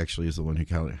Victoria actually is the one who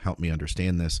kind of helped me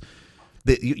understand this,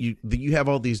 that you have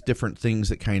all these different things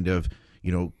that kind of,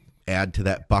 add to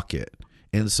that bucket.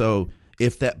 And so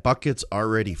if that bucket's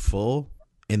already full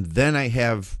and then I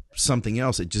have something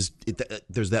else,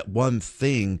 there's that one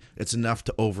thing, it's enough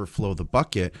to overflow the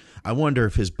bucket. I wonder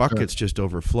if his bucket's just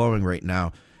overflowing right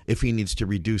now, if he needs to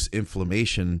reduce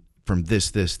inflammation from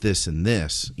this, and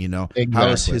this, Exactly. How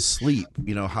is his sleep?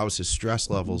 How is his stress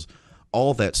levels?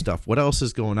 All that stuff. What else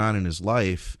is going on in his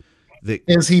life?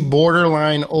 Is he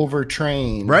borderline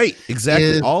overtrained? Right,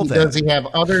 exactly. All that. Does he have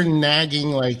other nagging,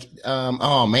 like,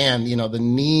 oh man, the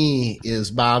knee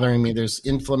is bothering me. There's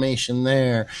inflammation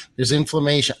there. There's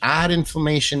odd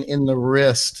inflammation in the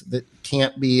wrist that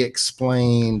can't be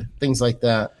explained. Things like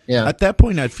that. Yeah. At that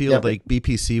point, I'd feel like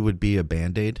BPC would be a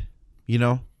Band-Aid,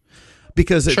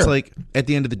 Because it's like at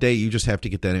the end of the day, you just have to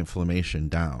get that inflammation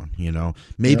down.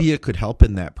 Maybe it could help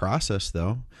in that process,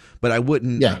 though. But I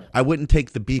wouldn't. Yeah. I wouldn't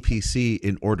take the BPC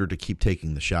in order to keep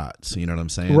taking the shots. You know what I'm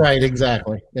saying? Right.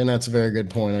 Exactly. And that's a very good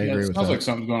point. I agree with that. It sounds like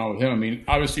something's going on with him. I mean,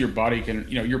 obviously, your body can.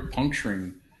 You're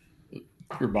puncturing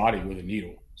your body with a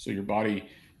needle, so your body,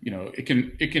 it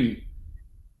can.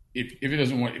 If it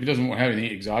doesn't want to have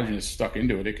any exogenous stuck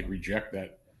into it, it could reject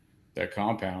that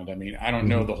compound. I mean, I don't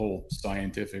know the whole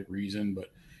scientific reason,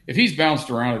 but if he's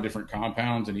bounced around to different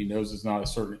compounds and he knows it's not a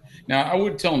certain, now I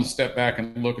would tell him to step back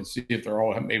and look and see if they're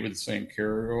all made with the same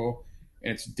carrier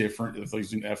and it's different. If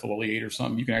he's using ethyl-8 or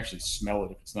something, you can actually smell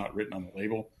it if it's not written on the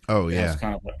label. Oh yeah.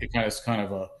 It has kind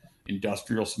of a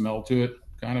industrial smell to it,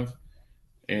 kind of.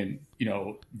 And,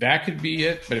 that could be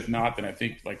it. But if not, then I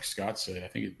think, like Scott said, I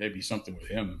think it may be something with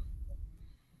him.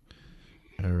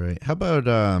 All right. How about,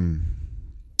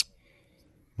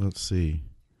 let's see.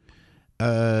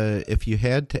 If you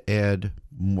had to add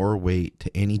more weight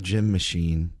to any gym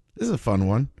machine, this is a fun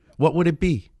one. What would it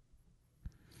be?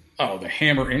 Oh, the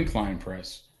hammer incline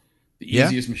press. The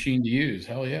easiest machine to use.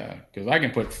 Hell yeah. Because I can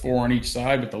put 4 on each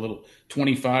side with the little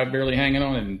 25 barely hanging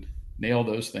on and nail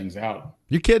those things out.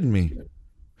 You're kidding me.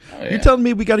 Oh, yeah. You're telling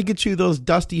me we got to get you those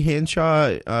Dusty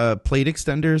Hanshaw plate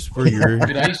extenders for your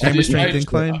hammer strength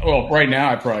incline? Well, right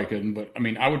now I probably couldn't, but I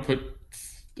mean, I would put,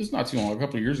 this is not too long, a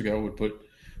couple of years ago, I would put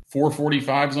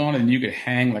 445s on, and you could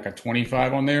hang like a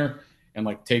 25 on there and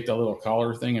like take the little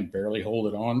collar thing and barely hold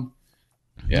it on.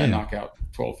 Yeah, knock out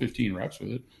 12, 15 reps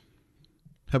with it.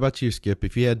 How about you, Skip?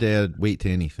 If you had to add weight to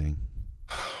anything?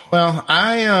 Well,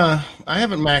 I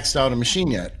haven't maxed out a machine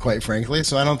yet, quite frankly,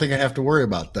 so I don't think I have to worry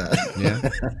about that. Yeah,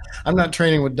 I'm not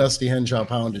training with Dusty Henshaw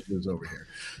poundages over here.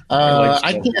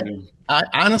 I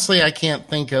can't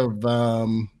think of.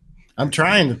 I'm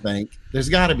trying to think. There's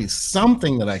got to be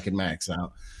something that I could max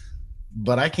out,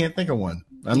 but I can't think of one.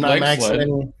 I'm not maxing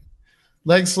any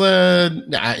leg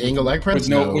sled, angle leg press.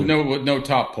 With no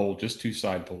top pole, just 2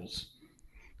 side poles.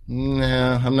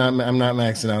 No, I'm not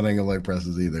maxing out angle leg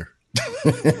presses either.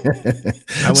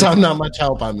 So I'm not much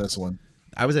help on this one.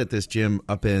 I was at this gym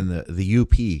up in the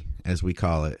UP, as we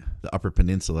call it, the Upper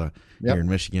Peninsula here in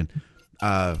Michigan.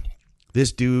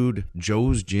 This dude,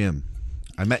 Joe's Gym.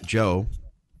 I met Joe.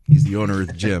 He's the owner of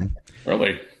the gym.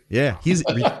 Really? Yeah, he's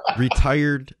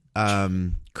retired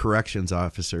corrections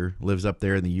officer. Lives up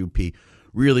there in the UP.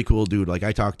 Really cool dude. Like,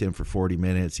 I talked to him for 40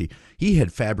 minutes. He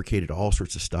had fabricated all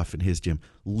sorts of stuff in his gym.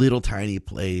 Little tiny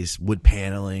place, wood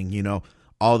paneling,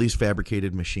 all these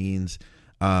fabricated machines.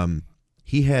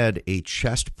 He had a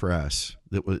chest press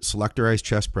that was selectorized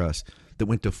chest press that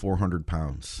went to 400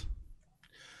 pounds.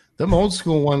 Them old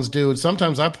school ones, dude.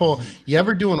 Sometimes I pull. You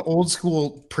ever do an old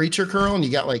school preacher curl and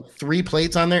you got like 3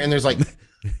 plates on there and there's like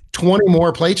 20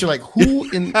 more plates? You're like, who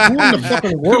in the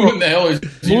fucking world? Who in the hell is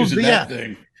using that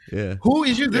thing? Yeah. Who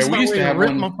is using this? We used to have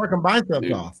rip my fucking biceps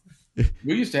off.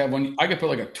 We used to have one. I could put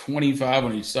like a 25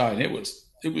 on each side, and it was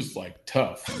like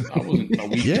tough. I wasn't a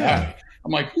weak guy.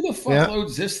 I'm like, who the fuck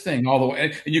loads this thing all the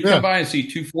way? And you come by and see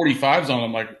 245s on.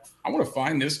 I'm like, I want to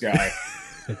find this guy.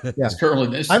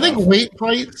 Curling this. I think weight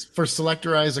plates for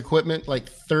selectorized equipment like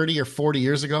 30 or 40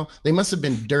 years ago, they must have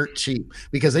been dirt cheap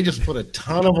because they just put a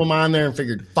ton of them on there and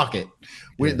figured, fuck it.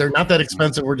 They're not that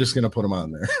expensive. We're just going to put them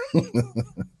on there.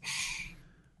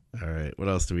 All right. What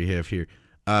else do we have here?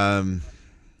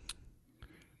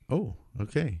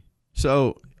 Okay.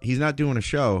 So he's not doing a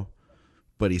show,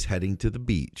 but he's heading to the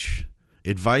beach.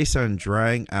 Advice on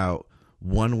drying out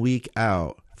 1 week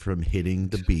out from hitting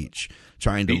the beach.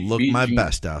 Trying to look my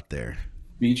best out there.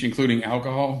 Beach including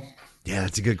alcohol? Yeah,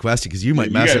 that's a good question because you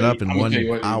might mess it up in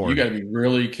 1 hour. You got to be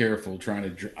really careful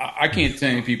trying to. I can't tell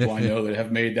any people I know that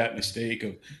have made that mistake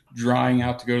of drying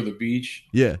out to go to the beach.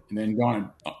 Yeah, and then gone,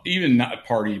 even not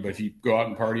party, but if you go out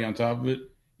and party on top of it,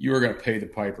 you are going to pay the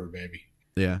piper, baby.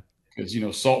 Yeah, because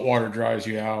salt water dries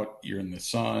you out. You're in the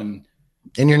sun,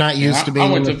 and you're not used to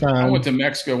being in the sun. I went to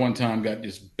Mexico one time, got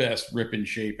this best ripping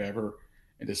shape ever,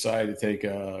 and decided to take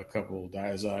a couple of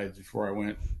Diazides before I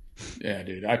went. Yeah,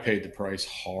 dude, I paid the price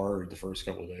hard the first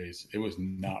couple of days. It was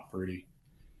not pretty.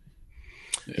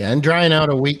 Yeah, and drying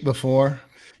out a week before,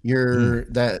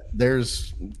 if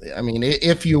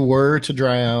you were to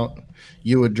dry out,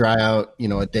 you would dry out,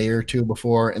 a day or two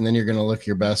before, and then you're going to look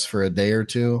your best for a day or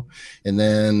two. And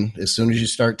then as soon as you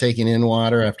start taking in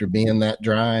water after being that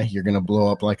dry, you're going to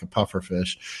blow up like a puffer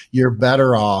fish. You're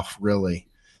better off, really.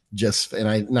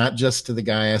 Not just to the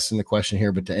guy asking the question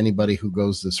here, but to anybody who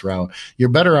goes this route, you're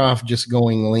better off just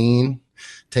going lean,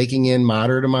 taking in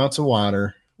moderate amounts of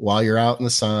water while you're out in the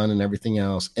sun and everything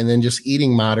else, and then just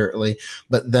eating moderately.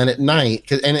 But then at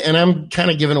night, and I'm kind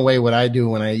of giving away what I do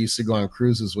when I used to go on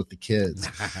cruises with the kids,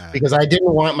 because I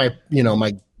didn't want my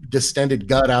distended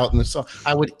gut out in the sun.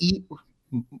 I would eat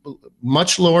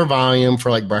much lower volume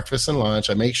for like breakfast and lunch.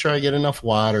 I make sure I get enough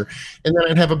water, and then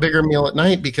I'd have a bigger meal at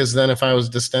night, because then if I was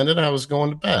distended, I was going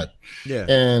to bed. Yeah.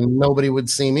 And nobody would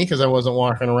see me because I wasn't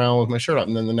walking around with my shirt up.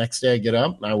 And then the next day I get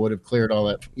up, I would have cleared all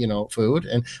that, food,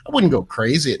 and I wouldn't go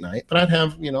crazy at night, but I'd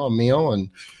have, a meal and,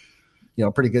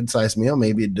 a pretty good sized meal,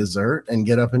 maybe a dessert, and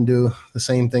get up and do the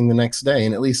same thing the next day.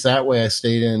 And at least that way I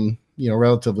stayed in,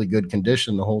 relatively good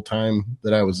condition the whole time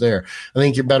that I was there. I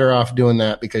think you're better off doing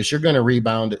that, because you're going to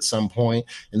rebound at some point,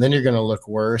 and then you're going to look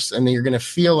worse, and then you're going to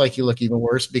feel like you look even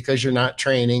worse because you're not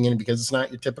training and because it's not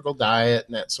your typical diet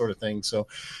and that sort of thing. So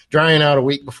drying out a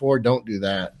week before, don't do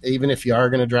that. Even if you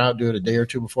are going to dry out, do it a day or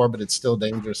two before, but it's still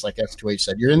dangerous. Like S2H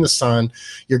said, you're in the sun,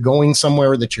 you're going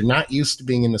somewhere that you're not used to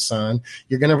being in the sun.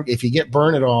 If you get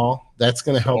burned at all, that's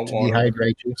going to help to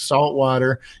dehydrate you. Salt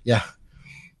water. Yeah.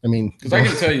 I mean, because I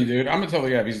can tell you, dude, I'm gonna tell the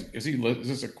guy. Is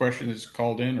this a question that's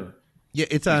called in, or? Yeah,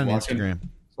 it's on Instagram.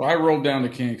 So I rolled down to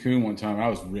Cancun one time. I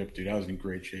was ripped, dude. I was in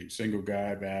great shape. Single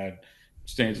guy, bad.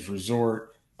 Staying at this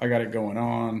resort. I got it going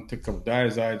on. Took a couple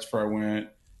Diazides before I went.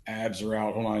 abs are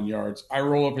out, whole 9 yards. I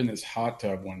roll up in this hot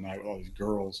tub one night with all these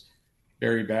girls.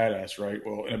 Very badass, right?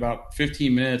 Well, in about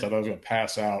 15 minutes, I thought I was going to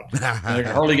pass out. And I could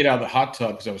hardly get out of the hot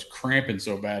tub because I was cramping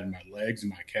so bad in my legs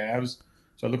and my calves.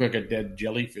 So I looked like a dead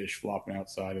jellyfish flopping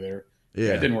outside of there. Yeah,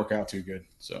 it didn't work out too good.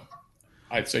 So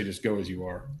I'd say just go as you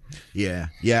are. Yeah.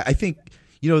 Yeah. I think,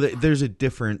 there's a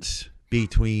difference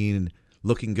between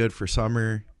looking good for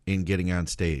summer and getting on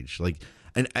stage. Like,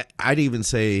 and I'd even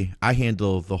say I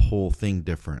handle the whole thing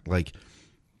different. Like,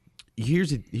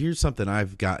 here's something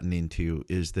I've gotten into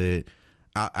is that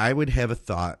I would have a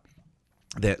thought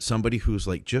that somebody who's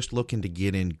like just looking to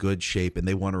get in good shape and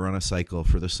they want to run a cycle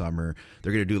for the summer,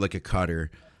 they're going to do like a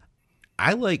cutter.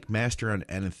 I like Master on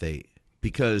Enanthate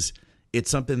because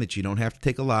it's something that you don't have to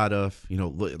take a lot of,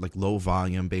 like low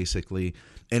volume basically.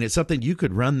 And it's something you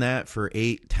could run that for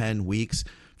 8-10 weeks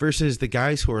versus the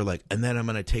guys who are like, and then I'm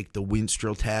going to take the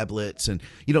Winstrol tablets. And,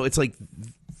 it's like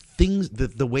things,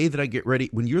 the way that I get ready,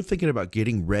 when you're thinking about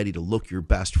getting ready to look your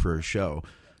best for a show,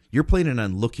 you're planning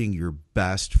on looking your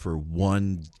best for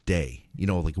one day,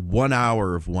 like 1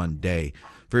 hour of one day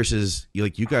versus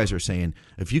like you guys are saying,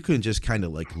 if you can just kind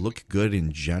of like look good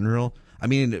in general. I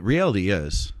mean, the reality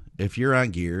is if you're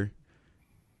on gear,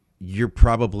 you're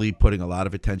probably putting a lot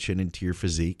of attention into your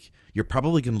physique. You're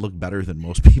probably going to look better than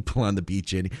most people on the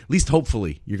beach. At least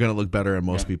hopefully you're going to look better on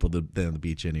most people than on the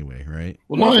beach anyway, right?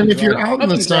 Well, and if you're out in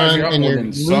the sun and you're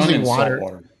losing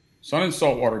water. Sun and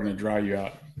salt water are going to dry you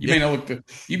out. You may not look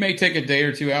you may take a day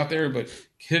or two out there, but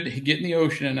get in the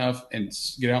ocean enough and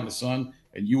get out in the sun,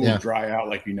 and you will dry out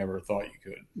like you never thought you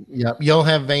could. Yep, you'll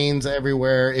have veins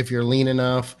everywhere if you're lean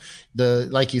enough.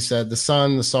 Like you said, the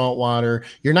sun, the salt water.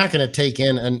 You're not going to take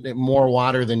in more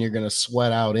water than you're going to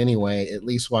sweat out anyway. At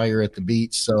least while you're at the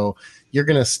beach, so you're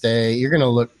going to stay. You're going to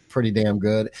look pretty damn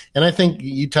good. And I think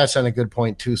you touched on a good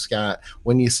point too, Scott,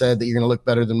 when you said that you're going to look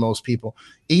better than most people.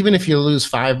 Even if you lose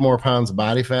 5 more pounds of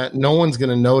body fat, no one's going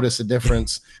to notice a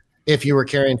difference if you were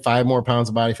carrying 5 more pounds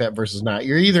of body fat versus not.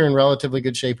 You're either in relatively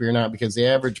good shape or you're not, because the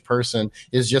average person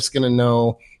is just going to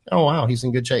know, oh, wow, he's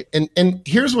in good shape. And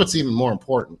here's what's even more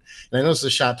important. And I know this is a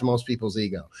shot to most people's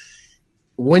ego.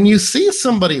 When you see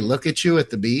somebody look at you at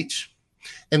the beach,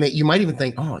 and that you might even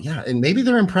think, oh, yeah, and maybe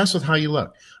they're impressed with how you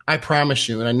look. I promise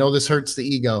you, and I know this hurts the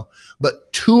ego,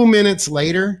 but 2 minutes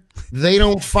later, they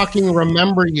don't fucking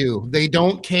remember you. They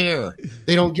don't care.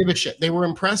 They don't give a shit. They were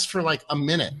impressed for like a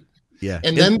minute. Yeah.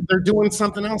 And then they're doing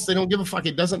something else. They don't give a fuck.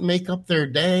 It doesn't make up their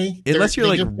day. Unless you're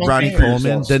like Ronnie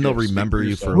Coleman, then they'll remember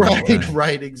you for a long time.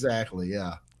 Right, exactly.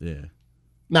 Yeah. Yeah.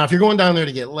 Now, if you're going down there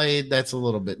to get laid, that's a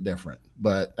little bit different.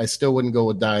 But I still wouldn't go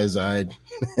with Diazide.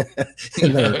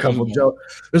 And there's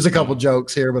a couple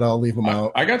jokes here, but I'll leave them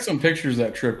out. I the pictures of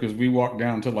that trip because we walked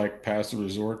down to like past the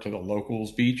resort to the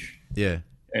locals beach. Yeah.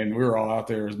 And we were all out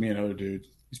there. It was me and another dude.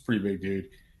 He's a pretty big dude.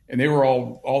 And they were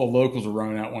all the locals were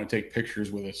running out, want to take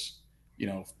pictures with us,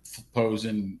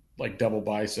 posing like double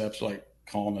biceps, like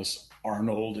calling us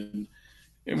Arnold. And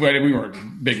we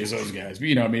weren't big as those guys, but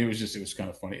it was kind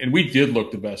of funny. And we did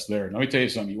look the best there. And let me tell you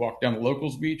something. You walk down the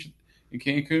locals beach in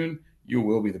Cancun, you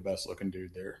will be the best looking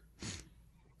dude there.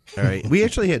 All right. We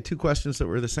actually had 2 questions that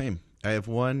were the same. I have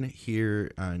one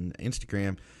here on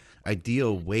Instagram.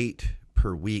 Ideal weight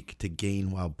per week to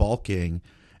gain while bulking.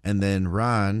 And then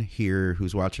Ron here,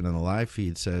 who's watching on the live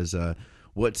feed, says,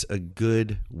 what's a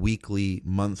good weekly,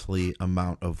 monthly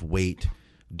amount of weight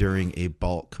during a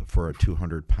bulk for a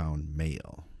 200-pound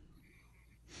male?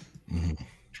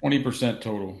 20%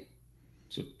 total.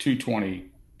 So 220.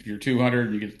 If you're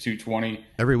 200, you get to 220.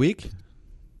 Every week?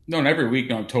 No, not every week,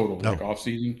 no, total, like off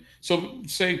season. So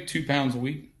say 2 pounds a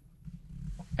week.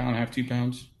 Pound and a half, 2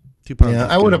 pounds. 2 pounds. Yeah,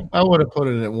 I would have put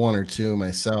it at 1 or 2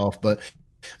 myself, but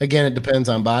again, it depends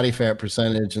on body fat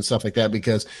percentage and stuff like that,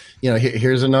 because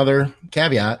here's another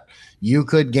caveat. You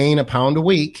could gain a pound a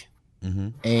week. Mm-hmm.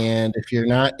 And if you're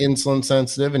not insulin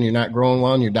sensitive and you're not growing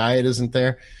well and your diet isn't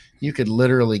there, you could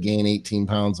literally gain 18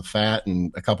 pounds of fat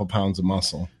and a couple pounds of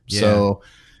muscle. Yeah. So,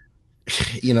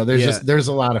 there's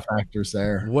a lot of factors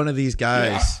there. One of these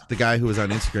guys, the guy who was on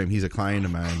Instagram, he's a client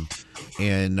of mine,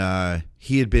 and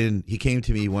he came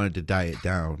to me, wanted to diet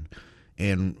down,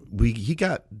 and he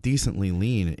got decently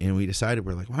lean, and we decided,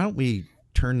 we're like, why don't we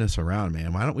turn this around,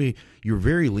 man? Why don't we? You're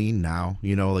very lean now,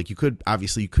 like you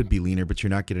could be leaner, but you're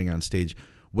not getting on stage.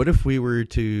 What if we were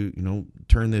to,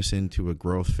 turn this into a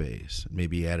growth phase?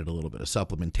 Maybe added a little bit of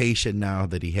supplementation now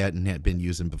that he hadn't been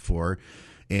using before.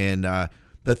 And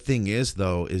the thing is,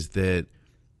 though, is that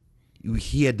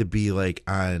he had to be like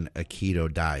on a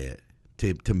keto diet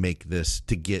to make this,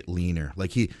 to get leaner.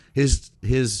 Like he's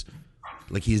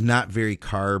not very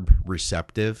carb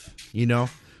receptive,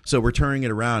 So we're turning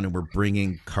it around and we're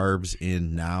bringing carbs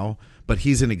in now. But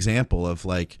he's an example of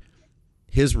like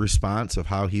his response of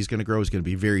how he's going to grow is going to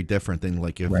be very different than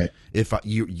like if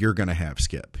you're going to have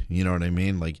Skip. You know what I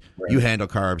mean? Like you handle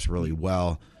carbs really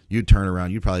well. You'd turn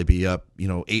around, you'd probably be up,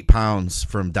 8 pounds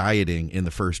from dieting in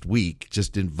the first week,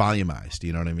 just in volumized.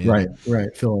 You know what I mean?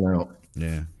 Right. Filling out.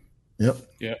 Yeah. Yep.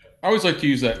 Yeah. I always like to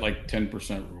use that like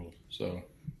 10% rule. So,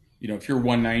 if you're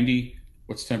 190,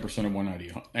 what's 10% of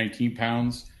 190? 19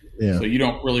 pounds. Yeah. So you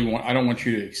don't really I don't want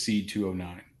you to exceed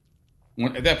 209.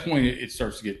 At that point, it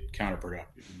starts to get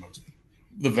counterproductive for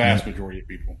the vast majority of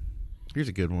people. Here's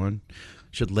a good one.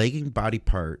 Should legging body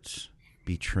parts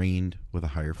be trained with a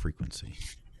higher frequency?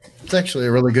 It's actually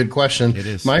a really good question. It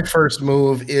is. My first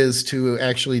move is to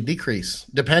actually decrease,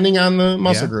 depending on the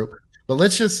muscle group. But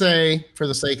let's just say, for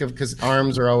the sake of, because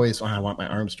arms are always, I want my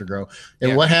arms to grow.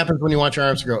 And what happens when you want your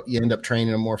arms to grow? You end up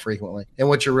training them more frequently. And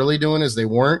what you're really doing is they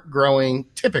weren't growing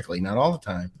typically, not all the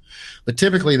time, but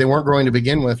typically they weren't growing to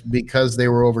begin with because they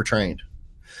were overtrained.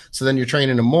 So then you're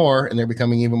training them more and they're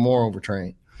becoming even more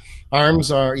overtrained. Arms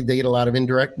they get a lot of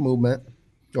indirect movement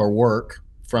or work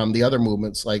from the other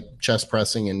movements like chest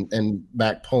pressing and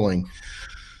back pulling.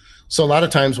 So a lot of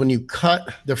times when you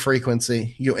cut the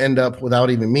frequency, you end up, without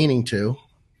even meaning to,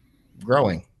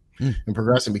 growing and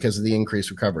progressing because of the increased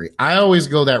recovery. I always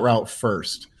go that route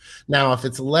first. Now, if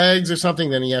it's legs or something,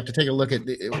 then you have to take a look at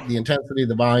the intensity,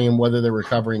 the volume, whether they're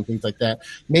recovering, things like that.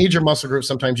 Major muscle groups,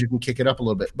 sometimes you can kick it up a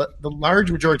little bit. But the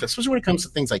large majority, especially when it comes to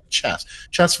things like chest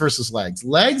versus legs.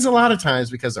 Legs, a lot of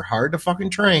times, because they're hard to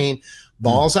fucking train,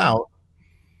 balls out.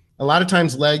 A lot of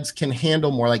times legs can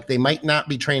handle more, like they might not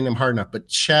be training them hard enough, but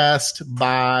chest,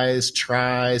 bis,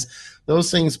 tris, those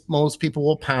things most people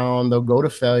will pound. They'll go to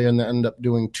failure and they end up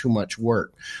doing too much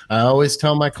work. I always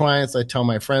tell my clients, I tell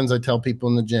my friends, I tell people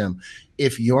in the gym,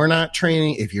 if you're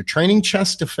training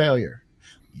chest to failure,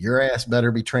 your ass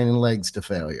better be training legs to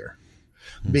failure.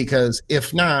 Because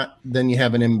if not, then you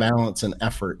have an imbalance in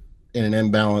effort and an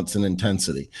imbalance in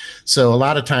intensity. So a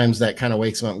lot of times that kind of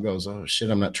wakes them up and goes, oh shit,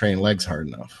 I'm not training legs hard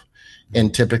enough.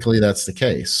 And typically that's the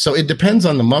case. So it depends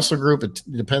on the muscle group. It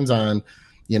depends on,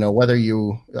 whether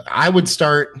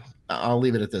I'll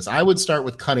leave it at this. I would start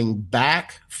with cutting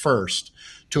back first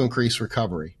to increase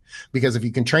recovery. Because if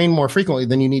you can train more frequently,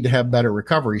 then you need to have better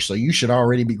recovery. So you should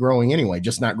already be growing anyway,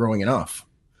 just not growing enough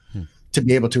to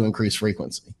be able to increase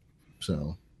frequency.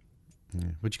 So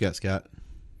what you got, Scott?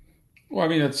 Well, I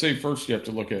mean, I'd say first you have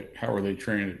to look at how are they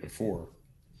training it before.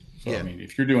 So, I mean,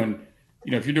 if you're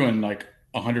doing like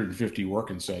 150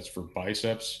 working sets for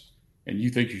biceps and you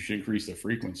think you should increase the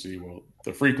frequency, well,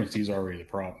 the frequency is already the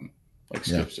problem, like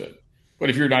Skip said. But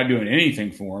if you're not doing anything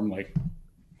for them, like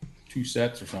 2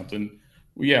 sets or something,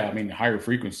 well, I mean, higher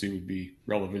frequency would be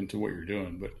relevant to what you're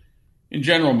doing. But in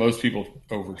general, most people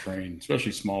overtrain,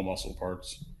 especially small muscle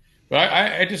parts. But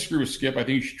I disagree with Skip. I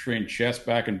think you should train chest,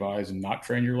 back, and bis and not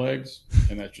train your legs.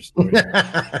 And that's just the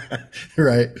way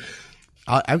right.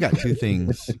 I've got 2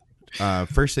 things.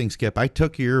 First thing, Skip, I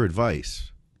took your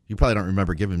advice. You probably don't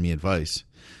remember giving me advice,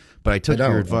 but I took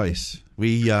your advice.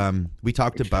 We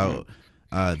talked about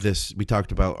this. We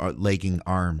talked about legging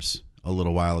arms a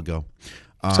little while ago.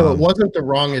 So it wasn't the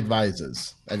wrong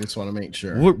advices. I just want to make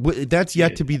sure. That's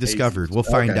yet to be discovered. We'll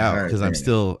find out because I'm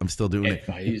still doing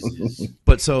it.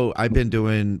 But so I've been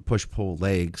doing push-pull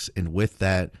legs, and with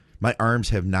that, my arms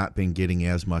have not been getting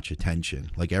as much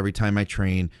attention. Like every time I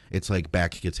train, it's like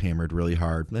back gets hammered really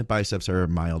hard. The biceps are a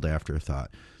mild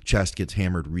afterthought. Chest gets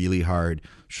hammered really hard.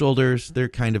 Shoulders, they're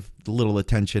kind of little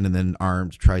attention, and then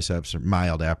arms, triceps are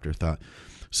mild afterthought.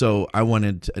 So I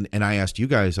wanted to, and I asked you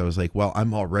guys, I was like, well,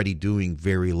 I'm already doing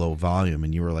very low volume.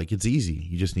 And you were like, it's easy.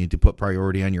 You just need to put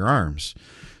priority on your arms.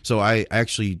 So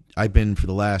I've been for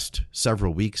the last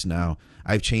several weeks now,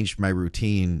 I've changed my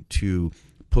routine to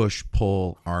push,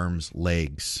 pull, arms,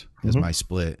 legs as my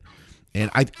split. And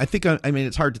I think,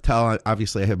 it's hard to tell.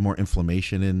 Obviously, I have more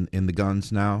inflammation in the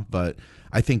guns now, but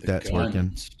I think that's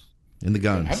working. In the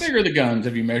guns. How big are the guns?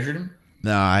 Have you measured them?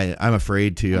 No, I'm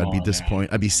afraid to. I'd be disappointed.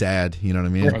 I'd be sad. You know what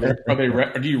I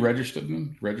mean? Do you register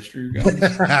them? Register your guns?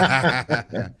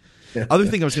 Other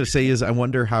thing I was going to say is I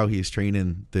wonder how he's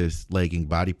training this legging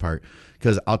body part.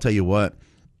 Because I'll tell you what,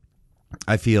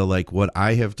 I feel like what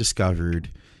I have discovered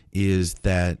is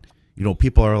that,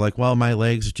 people are like, well, my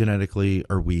legs genetically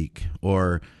are weak,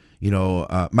 or,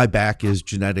 my back is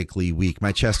genetically weak,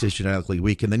 my chest is genetically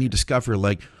weak. And then you discover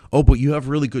like, oh, but you have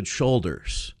really good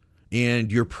shoulders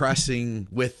and you're pressing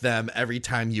with them every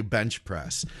time you bench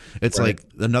press. It's like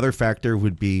another factor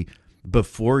would be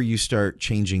before you start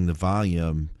changing the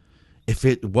volume, if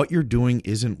what you're doing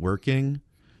isn't working,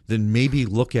 then maybe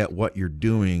look at what you're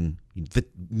doing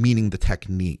meaning the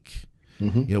technique.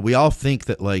 Mm-hmm. You know, we all think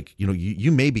that, like, you know,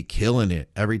 you may be killing it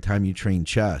every time you train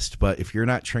chest, but if you're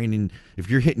not training, if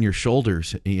you're hitting your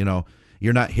shoulders, you know,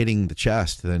 you're not hitting the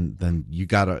chest, then you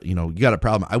got a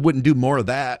problem. I wouldn't do more of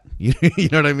that. You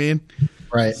know what I mean?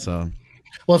 Right. So,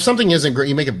 well, if something isn't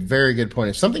you make a very good point.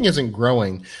 If something isn't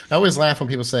growing, I always laugh when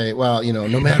people say, well, you know,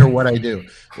 no matter what I do,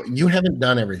 you haven't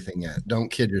done everything yet. Don't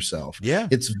kid yourself. Yeah.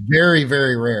 It's very,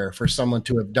 very rare for someone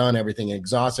to have done everything and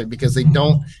exhausted because they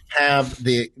don't have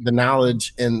the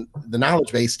knowledge and the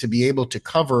knowledge base to be able to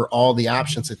cover all the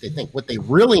options that they think. What they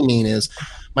really mean is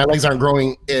my legs aren't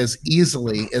growing as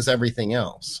easily as everything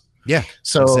else. Yeah,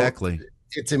 so exactly.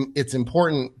 It's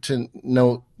important to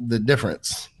note the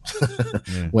difference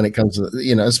when it comes to,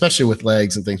 you know, especially with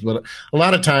legs and things. But a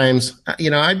lot of times, you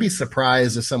know, I'd be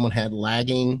surprised if someone had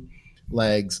lagging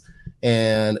legs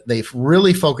and they've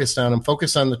really focused on them,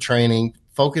 focused on the training,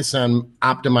 focused on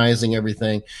optimizing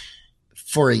everything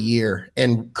for a year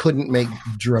and couldn't make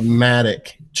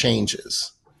dramatic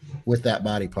changes with that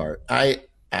body part. I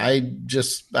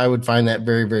would find that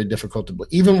very, very difficult to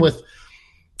believe. Even with,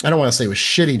 I don't want to say with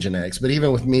shitty genetics, but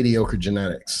even with mediocre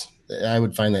genetics, I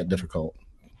would find that difficult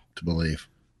to believe.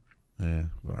 Yeah.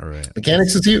 All right.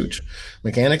 Mechanics is huge.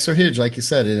 Mechanics are huge. Like you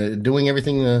said, doing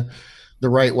everything the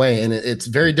right way. And it's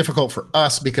very difficult for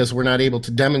us because we're not able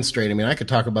to demonstrate. I mean, I could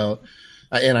talk about,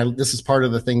 this is part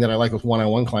of the thing that I like with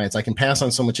one-on-one clients. I can pass on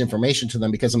so much information to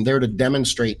them because I'm there to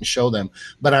demonstrate and show them.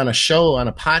 But on a show, on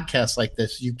a podcast like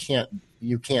this, you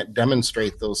can't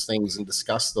demonstrate those things and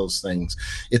discuss those things.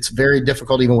 It's very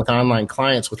difficult, even with online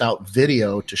clients, without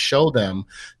video to show them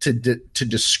to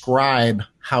describe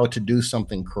how to do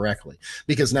something correctly.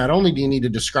 Because not only do you need to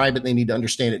describe it, they need to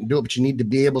understand it and do it, but you need to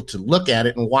be able to look at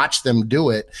it and watch them do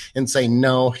it and say,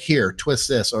 no, here, twist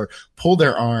this, or pull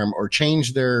their arm, or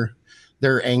change their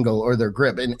angle or their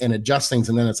grip and adjust things.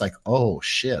 And then it's like, oh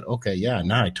shit. Okay. Yeah.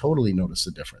 Now I totally notice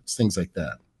the difference. Things like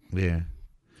that. Yeah.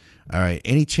 All right.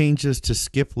 Any changes to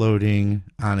skip loading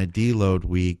on a deload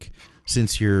week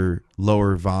since your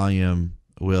lower volume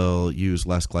will use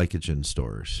less glycogen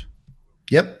stores?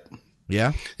 Yep.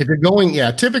 Yeah.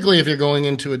 Typically if you're going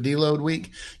into a deload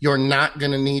week, you're not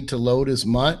going to need to load as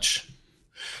much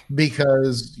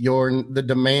because the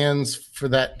demands for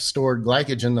that stored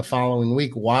glycogen the following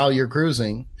week while you're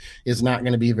cruising is not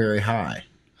going to be very high.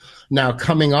 Now,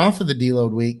 coming off of the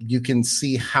deload week, you can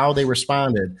see how they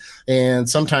responded. And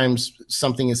sometimes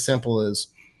something as simple as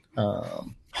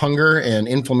hunger and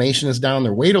inflammation is down,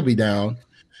 their weight will be down.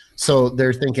 So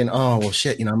they're thinking, oh, well,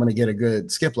 shit, I'm going to get a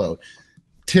good skip load.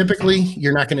 Typically,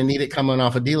 you're not going to need it coming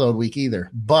off a deload week either.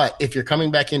 But if you're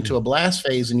coming back into a blast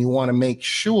phase and you want to make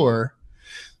sure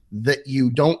that you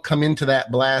don't come into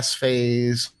that blast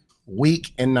phase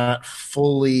weak and not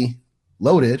fully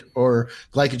loaded or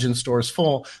glycogen stores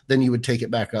full, then you would take it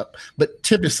back up. But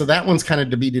so that one's kind of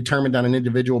to be determined on an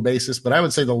individual basis. But I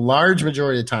would say the large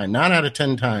majority of the time, 9 out of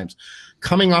 10 times,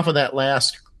 coming off of that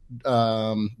last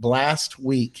blast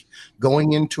week,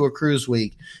 going into a cruise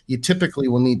week, you typically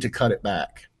will need to cut it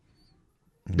back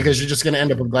because you're just going to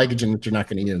end up with glycogen that you're not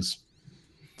going to use.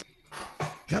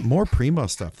 Got more Primo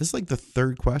stuff. This is like the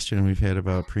third question we've had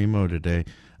about Primo today.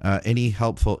 Any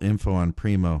helpful info on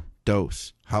Primo?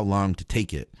 Dose, how long to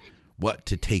take it, what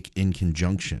to take in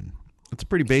conjunction. It's a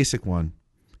pretty basic one.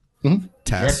 Mm-hmm.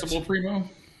 Test. Injectable Primo?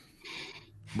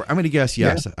 I'm going to guess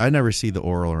yes. Yeah. I never see the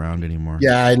oral around anymore.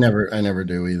 Yeah, I never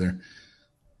do either.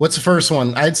 What's the first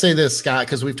one? I'd say this, Scott,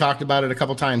 because we've talked about it a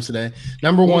couple times today.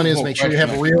 Number one is make sure you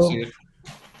have a real.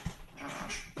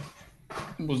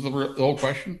 Was the whole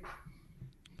question?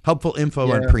 Helpful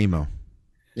info on Primo.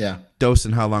 Yeah. Dose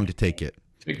and how long to take it.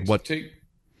 Take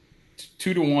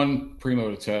 2-to-1 Primo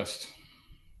to test.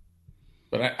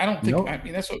 But I don't think, I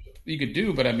mean, that's what you could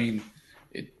do, but I mean,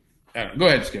 I don't know. Go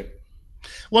ahead, Skip.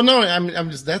 Well, no, I'm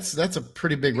just, that's a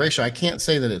pretty big ratio. I can't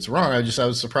say that it's wrong. I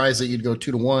was surprised that you'd go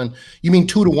 2-to-1. You mean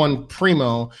 2-to-1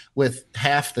 Primo with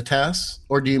half the tests,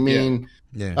 or do you mean?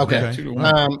 Yeah. Okay. Yeah,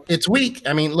 2-to-1. It's weak.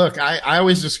 I mean, look, I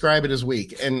always describe it as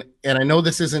weak, and I know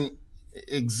this isn't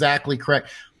exactly correct,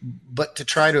 but to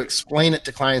try to explain it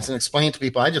to clients and explain it to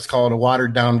people, I just call it a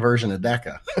watered down version of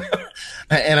DECA.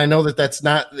 And I know that that's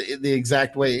not the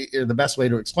exact way or the best way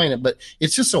to explain it, but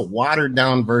it's just a watered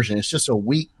down version. It's just a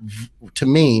weak, to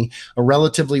me, a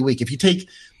relatively weak. If you take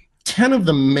 10 of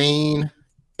the main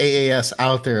AAS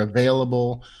out there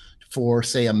available for,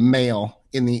 say, a male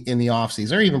in the off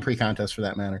season, or even pre-contest for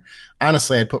that matter,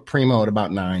 honestly, I'd put Primo at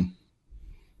about 9.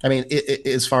 I mean,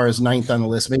 as far as 9th on the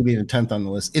list, maybe even 10th on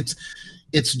the list,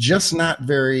 it's just not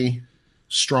very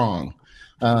strong.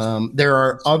 There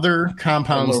are other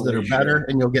compounds that are better,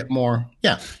 and you'll get more.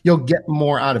 Yeah, you'll get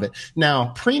more out of it.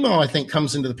 Now, Primo, I think,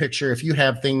 comes into the picture if you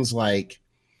have things like,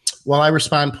 well, I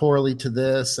respond poorly to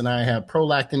this, and I have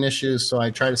prolactin issues, so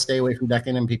I try to stay away from Deca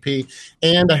and MPP,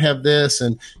 and I have this,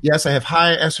 and yes, I have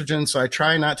high estrogen, so I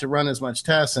try not to run as much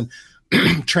tests, and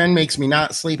Tren makes me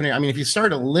not sleep. I mean, if you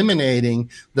start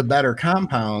eliminating the better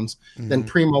compounds, then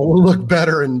Primo will look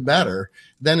better and better.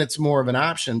 Then it's more of an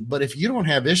option. But if you don't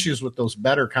have issues with those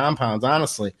better compounds,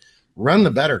 honestly, run the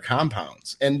better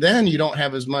compounds. And then you don't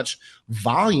have as much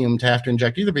volume to have to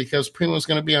inject either, because Primo is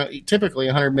going to be typically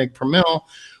 100 mg per mil,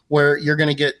 where you're going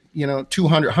to get,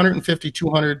 200, 150,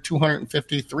 200,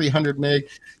 250, 300 mg,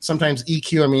 sometimes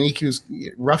EQ. I mean, EQ is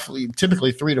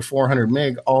typically 300 to 400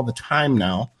 mg all the time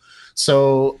now.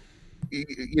 So,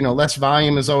 less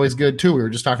volume is always good too. We were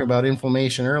just talking about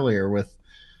inflammation earlier with,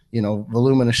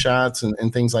 voluminous shots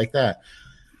and things like that.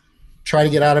 Try to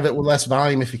get out of it with less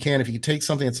volume if you can. If you can take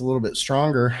something that's a little bit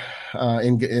stronger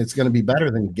and it's going to be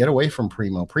better, then get away from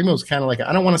Primo. Primo is kind of like,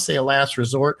 I don't want to say a last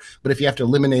resort, but if you have to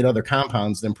eliminate other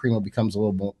compounds, then Primo becomes a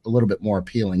little bit more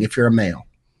appealing if you're a male.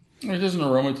 It doesn't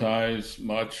aromatize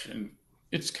much, and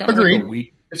it's kind of like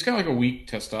a weak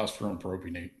testosterone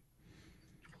propionate.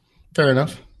 Fair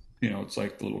enough. It's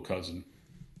like the little cousin.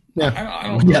 Yeah, I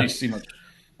don't really see much.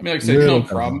 I mean, like I said,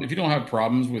 if you don't have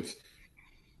problems with,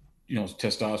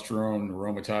 testosterone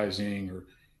aromatizing, or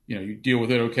you deal with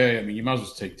it okay. I mean, you might as well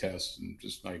just take tests and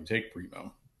just not even take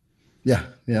Primo. Yeah.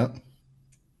 I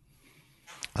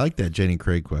like that Jenny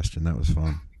Craig question. That was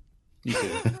fun. You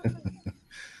too.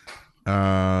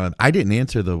 I didn't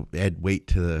answer the add weight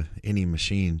to any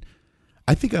machine.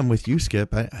 I think I'm with you,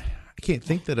 Skip. I can't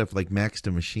think that I've maxed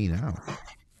a machine out.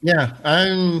 Yeah,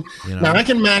 now I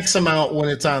can max them out when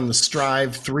it's on the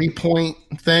Strive 3-point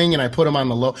thing, and I put them on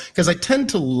the low, because I tend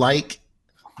to like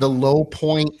the low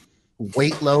point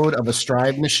weight load of a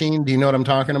Strive machine. Do you know what I'm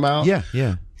talking about? Yeah.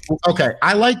 Okay,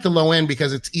 I like the low end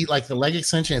because it's like the leg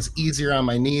extension. It's easier on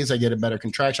my knees. I get a better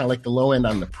contraction. I like the low end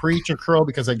on the preacher curl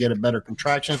because I get a better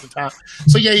contraction at the top.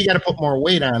 So yeah, you got to put more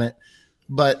weight on it.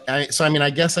 But I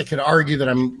guess I could argue that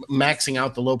I'm maxing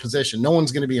out the low position. No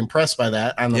one's going to be impressed by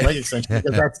that on the leg extension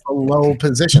because that's the low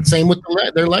position. Same with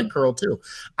their leg curl too.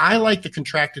 I like the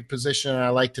contracted position, and I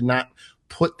like to not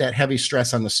put that heavy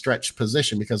stress on the stretched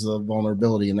position because of the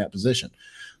vulnerability in that position.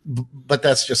 But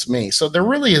that's just me. So there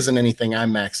really isn't anything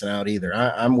I'm maxing out either.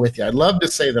 I'm with you. I'd love to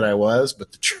say that I was,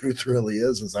 but the truth really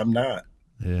is I'm not.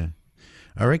 Yeah.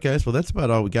 All right, guys. Well, that's about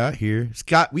all we got here.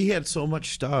 Scott, we had so much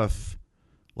stuff.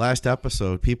 Last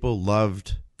episode, people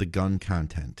loved the gun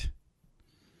content.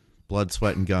 Blood,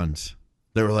 sweat, and guns.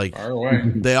 They were like,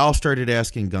 they all started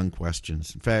asking gun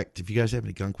questions. In fact, if you guys have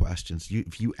any gun questions,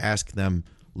 if you ask them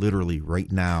literally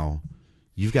right now,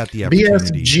 you've got the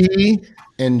opportunity. BSG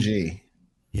and G.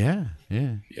 Yeah.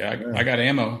 I got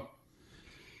ammo.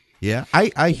 Yeah,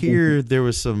 I hear there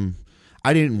was some.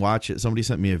 I didn't watch it. Somebody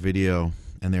sent me a video,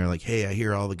 and they were like, "Hey, I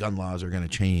hear all the gun laws are going to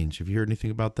change." Have you heard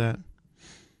anything about that?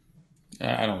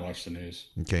 I don't watch the news.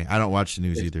 Okay, I don't watch the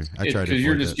news either. I try to. Because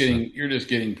you're just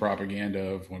getting propaganda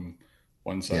of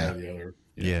one side or the other.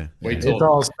 Yeah. It's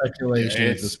all speculation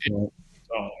at this point.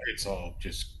 It's all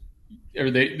just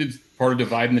it's part of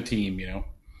dividing the team. Yep.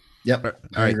 All right.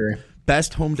 I agree.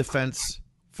 Best home defense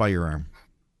firearm.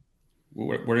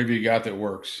 Whatever you got that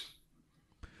works.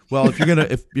 Well, if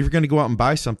you're gonna go out and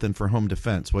buy something for home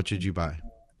defense, what should you buy?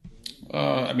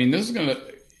 This is gonna.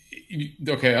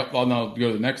 Okay, I'll now go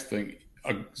to the next thing.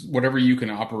 Whatever you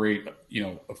can operate,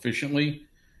 efficiently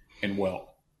and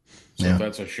well. So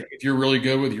if you're really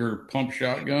good with your pump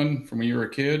shotgun from when you were a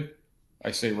kid,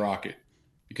 I say rock it.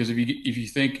 Because if you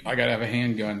think I got to have a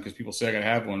handgun because people say I got to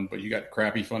have one, but you got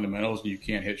crappy fundamentals and you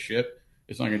can't hit shit,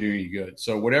 it's not going to do any good.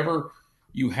 So whatever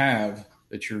you have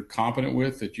that you're competent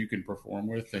with, that you can perform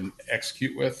with and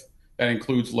execute with, that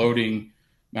includes loading,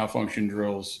 malfunction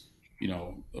drills,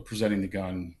 presenting the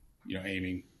gun,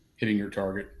 aiming, hitting your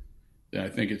target. Then I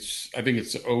think it's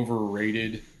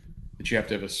overrated that you have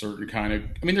to have a certain kind of.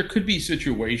 I mean, there could be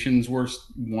situations where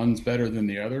one's better than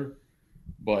the other,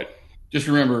 but just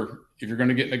remember, if you're going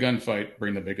to get in a gunfight,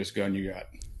 bring the biggest gun you got.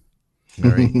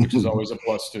 All right. Which is always a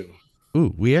plus too.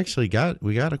 Ooh, we got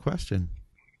a question.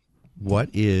 What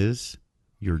is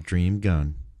your dream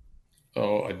gun?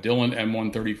 Oh, a Dillon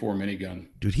M134 minigun.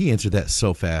 Dude, he answered that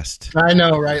so fast. I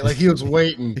know, right? Like he was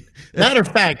waiting. Matter of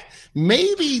fact,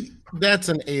 maybe that's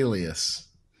an alias.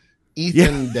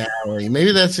 Ethan Dowling.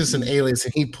 Maybe that's just an alias,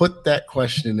 and he put that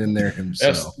question in there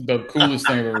himself. That's the coolest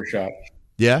thing I've ever shot.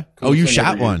 Yeah? You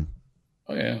shot one?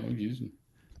 Oh, yeah. I've used them.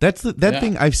 That's that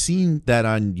thing. I've seen that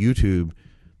on YouTube.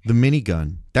 the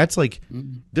minigun. That's like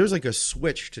there's like a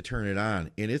switch to turn it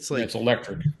on, and it's like it's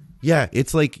electric. Yeah,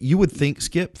 it's like you would think,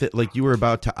 Skip, that like you were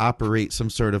about to operate some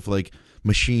sort of like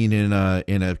machine in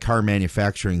a car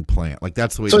manufacturing plant. Like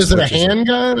that's the way. So is it a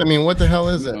handgun? I mean, what the hell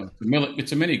is it?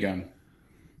 It's a minigun.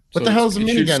 What the hell is a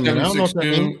minigun? I don't know what that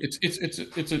means.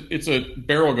 It's a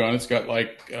barrel gun. It's got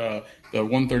like the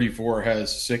 134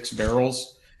 has 6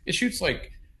 barrels. It shoots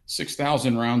like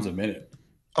 6,000 rounds a minute.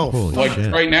 Oh, like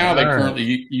shit. Right now, they currently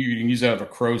you can use that of a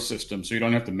Crow system, so you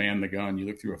don't have to man the gun. You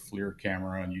look through a FLIR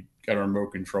camera, and you got a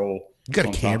remote control. You got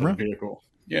a camera? Vehicle.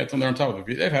 Yeah, they're on top of the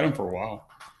vehicle. They've had them for a while.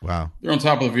 Wow. They're on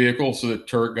top of the vehicle, so the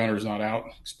turret gunner's not out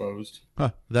exposed.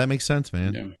 Huh, that makes sense,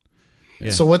 man.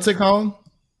 Yeah. So what's it called?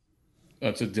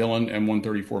 That's a Dillon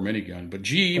M134 minigun, but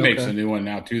GE makes a new one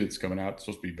now too that's coming out. It's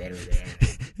supposed to be better.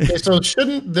 Okay, so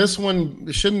shouldn't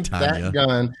that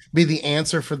gun be the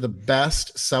answer for the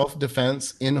best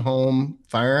self-defense in-home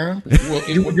firearm? Well,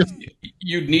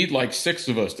 you'd need like 6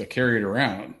 of us to carry it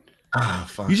around.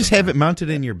 Fuck. You just have it mounted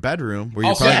in your bedroom where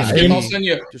you're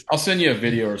I'll send you a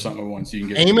video or something once you can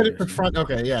get aim it at the front.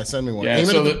 Okay, yeah, send me one. Yeah, aim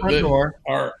so it at the front door.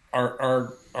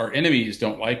 Our enemies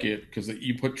don't like it because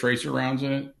you put tracer rounds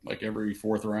in it, like every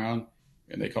 4th round,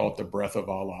 and they call it the breath of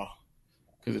Allah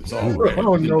because it's all red.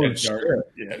 Oh no! Shit.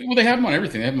 Yeah, well, they have them on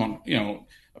everything. They have them on,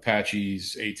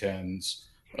 Apaches, A10s.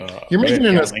 You're making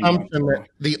an assumption that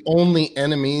the only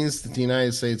enemies that the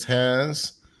United States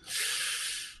has.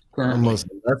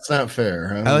 That's not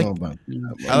fair. I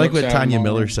like what Tanya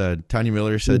Miller said. Tanya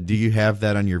Miller said, "Do you have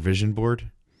that on your vision board?"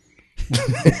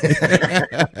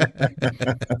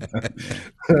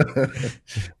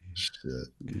 Shit.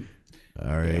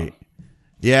 All right.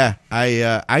 Yeah,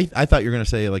 I thought you were gonna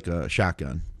say like a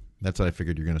shotgun. That's what I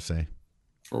figured you're gonna say.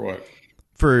 For what?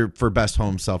 For best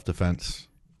home self defense.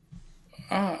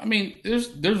 I mean,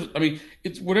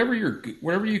 it's whatever you can,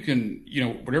 whatever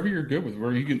you're good with,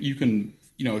 where you can,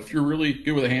 if you're really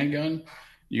good with a handgun,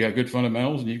 you got good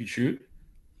fundamentals and you can shoot.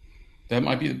 That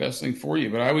might be the best thing for you.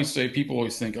 But I always say, people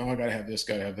always think, oh, I got to have this,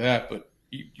 got to have that. But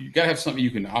you got to have something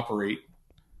you can operate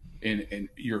and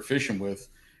you're efficient with,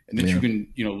 and that you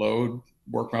can, load,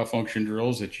 work malfunction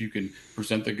drills, that you can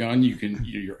present the gun,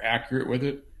 you're accurate with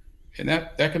it. And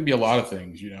that can be a lot of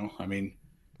things, I mean,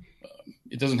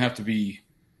 it doesn't have to be,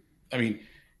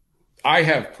 I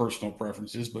have personal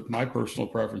preferences, but my personal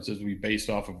preferences will be based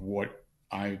off of what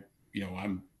I'm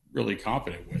really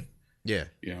confident with. Yeah.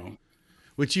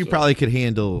 Which you probably could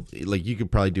handle, like you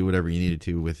could probably do whatever you needed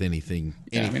to with anything.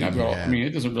 Yeah,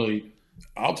 it doesn't really,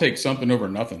 I'll take something over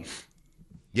nothing.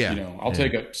 Yeah. I'll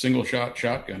take a single shot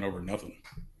shotgun over nothing.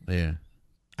 Yeah.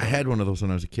 I had one of those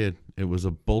when I was a kid. It was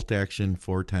a bolt action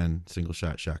 410 single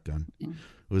shot shotgun. It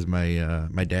was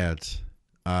my dad's.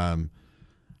 How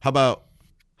about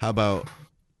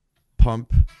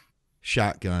pump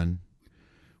shotgun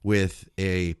with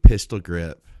a pistol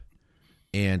grip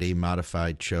and a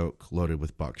modified choke loaded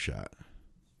with buckshot?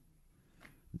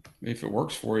 If it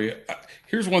works for you.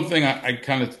 Here's one thing I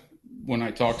kind of, when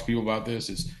I talk to people about this,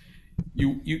 is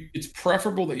it's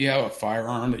preferable that you have a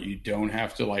firearm that you don't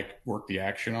have to like work the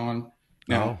action on.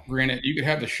 Now, granted, you could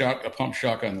have a pump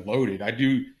shotgun loaded. I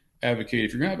do advocate,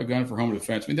 if you're going to have a gun for home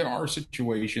defense, there are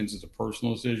situations, it's a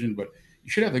personal decision, but you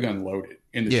should have the gun loaded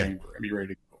in the chamber and be ready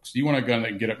to go. So you want a gun that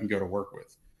can get up and go to work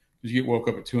with. Because you get woke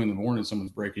up at 2 a.m,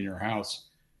 someone's breaking your house.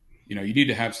 You need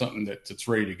to have something that's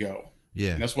ready to go.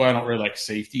 Yeah. And that's why I don't really like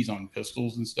safeties on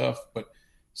pistols and stuff. But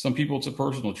some people, it's a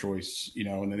personal choice,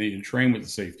 and they need to train with the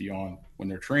safety on when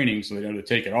they're training, so they know to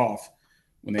take it off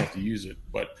when they have to use it.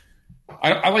 But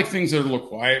I like things that look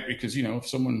quiet because, if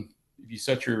you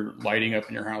set your lighting up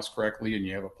in your house correctly and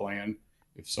you have a plan,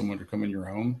 if someone to come in your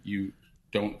home, you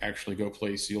don't actually go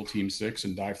play SEAL Team 6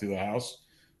 and dive through the house.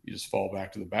 You just fall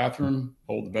back to the bathroom,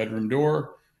 hold the bedroom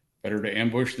door. Better to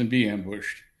ambush than be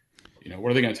ambushed. What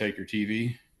are they going to take, your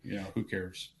TV? Who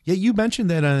cares? Yeah, you mentioned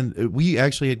that we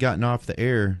actually had gotten off the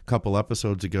air a couple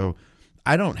episodes ago.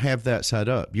 I don't have that set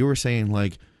up. You were saying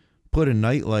like put a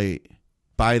nightlight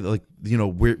by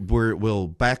where it will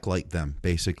backlight them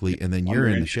basically, and then you're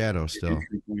in the shadow still.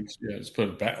 Yeah, just put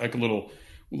it back like a little,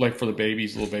 like for the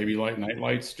babies, little baby night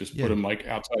lights. Just put them like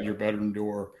outside your bedroom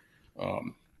door,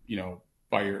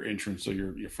 by your entrance of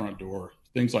your front door,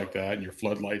 things like that, and your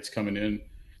floodlights coming in.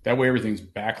 That way, everything's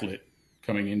backlit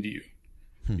coming into you.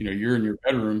 You're in your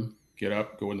bedroom. Get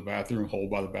up, go in the bathroom, hold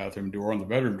by the bathroom door. On the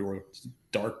bedroom door, it's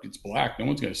dark, it's black. No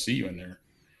one's going to see you in there.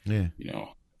 Yeah.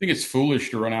 I think it's foolish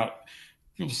to run out.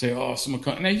 People say, "Oh, someone."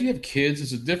 Now, if you have kids,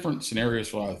 it's a different scenario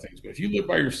for a lot of things. But if you live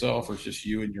by yourself, or it's just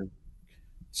you and your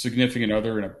significant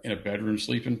other in a bedroom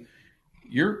sleeping,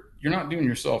 you're not doing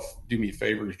yourself. Do me a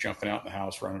favor, just jumping out in the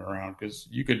house, running around, because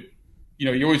you could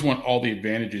you always want all the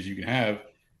advantages you can have.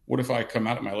 What if I come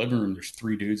out of my living room, there's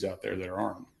 3 dudes out there that are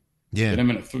armed? Yeah. Then I'm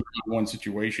in a 3-on-1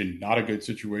 situation, not a good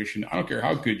situation. I don't care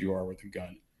how good you are with a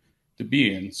gun to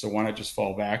be in. So why not just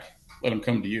fall back? Let them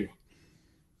come to you.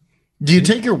 Do you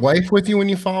take your wife with you when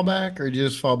you fall back, or do you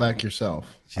just fall back yourself?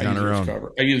 She's on her own.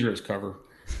 Cover. I use her as cover.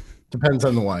 Depends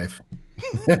on the wife.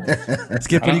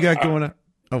 Skip, what do you got going on?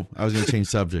 Oh, I was going to change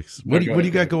subjects. What do you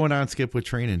got going on, Skip, with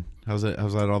training? How's that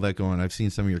all that going? I've seen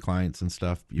some of your clients and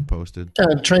stuff you posted.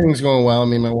 Training's going well. I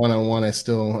mean, my one-on-one,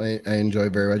 I enjoy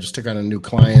very well. I just took on a new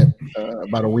client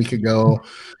about a week ago.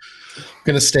 I'm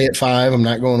going to stay at 5. I'm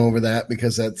not going over that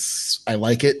because I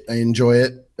like it. I enjoy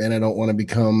it. And I don't want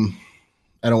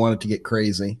it to get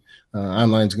crazy.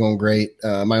 Online's going great.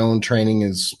 My own training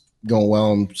is going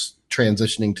well. I'm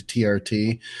transitioning to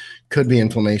TRT. Could be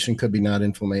inflammation, could be not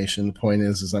inflammation. The point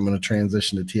is I'm going to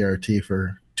transition to TRT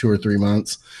for 2 or 3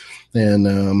 months,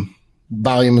 and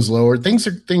volume is lower. Things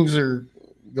are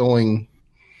going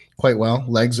quite well.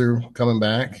 Legs are coming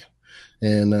back,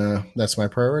 and that's my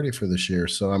priority for this year.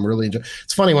 So I'm really enjoying.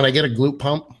 It's funny when I get a glute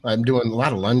pump. I'm doing a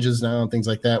lot of lunges now and things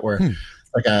like that. Where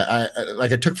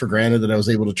like I took for granted that I was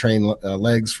able to train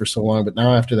legs for so long, but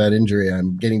now after that injury,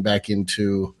 I'm getting back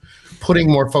into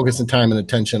putting more focus and time and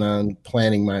attention on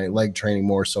planning my leg training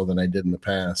more so than I did in the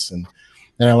past. And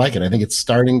I like it. I think it's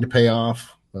starting to pay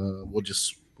off. We'll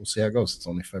see how it goes. It's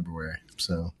only February.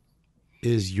 So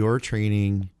is your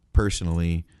training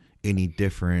personally any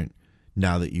different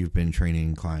now that you've been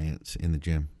training clients in the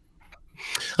gym?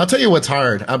 I'll tell you what's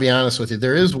hard. I'll be honest with you.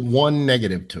 There is one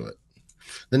negative to it.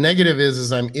 The negative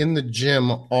is I'm in the gym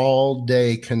all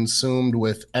day, consumed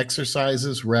with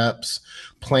exercises, reps,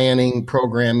 planning,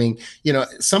 programming.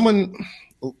 Someone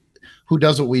who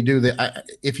does what we do,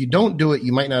 if you don't do it,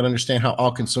 you might not understand how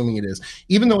all-consuming it is.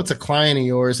 Even though it's a client of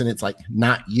yours and it's like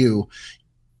not you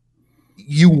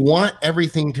want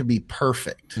everything to be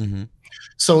perfect. Mm-hmm.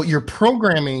 So you're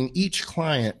programming each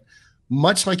client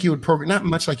much like you would program, not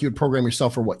much like you would program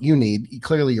yourself for what you need.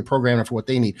 Clearly you're programming for what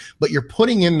they need, but you're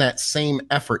putting in that same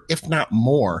effort, if not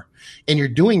more. And you're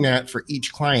doing that for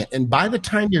each client. And by the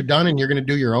time you're done and you're going to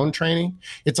do your own training,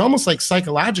 it's almost like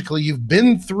psychologically you've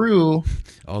been through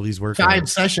all these workouts. 5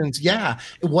 sessions. Yeah.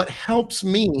 What helps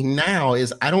me now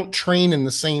is I don't train in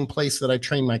the same place that I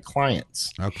train my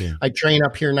clients. Okay. I train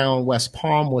up here now in West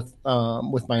Palm with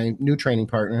my new training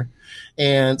partner.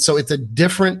 And so it's a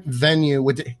different venue.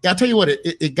 I'll tell you what,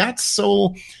 it got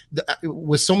so,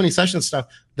 with so many session stuff,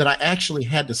 that I actually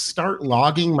had to start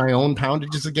logging my own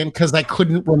poundages again because I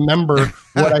couldn't remember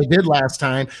what I did last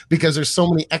time because there's so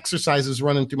many exercises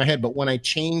running through my head. But when I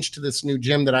changed to this new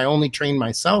gym that I only train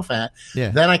myself at,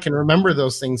 then I can remember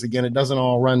those things again. It doesn't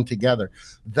all run together.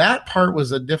 That part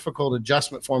was a difficult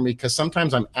adjustment for me because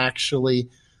sometimes I'm actually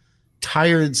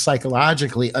tired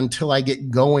psychologically until I get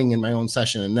going in my own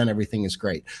session, and then everything is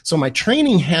great. So my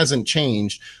training hasn't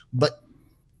changed, but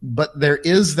there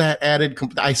is that added.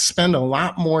 I spend a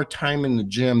lot more time in the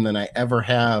gym than I ever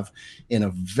have in a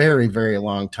very, very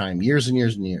long time, years and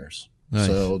years and years. Nice.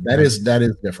 So that is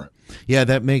different. Yeah,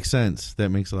 that makes sense. That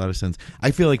makes a lot of sense.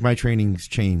 I feel like my training's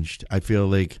changed. I feel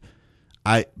like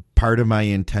part of my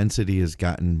intensity has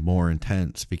gotten more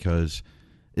intense because,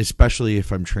 especially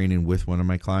if I'm training with one of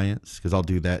my clients, because I'll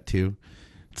do that too.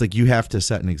 It's like you have to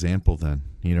set an example then.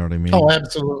 You know what I mean? Oh,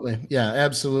 absolutely. Yeah,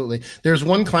 absolutely. There's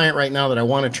one client right now that I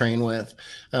want to train with,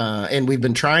 and we've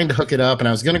been trying to hook it up, and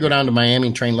I was going to go down to Miami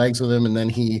and train legs with him, and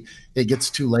then it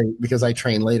gets too late because I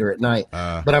train later at night.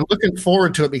 But I'm looking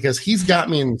forward to it because he's got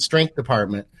me in the strength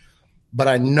department, but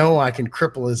I know I can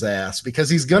cripple his ass because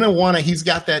he's going to want to – he's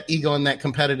got that ego and that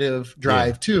competitive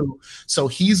drive too, so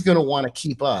he's going to want to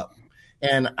keep up.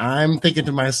 And I'm thinking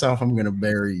to myself, I'm going to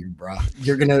bury you, bro.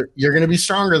 You're going to be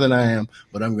stronger than I am,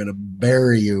 but I'm going to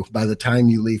bury you by the time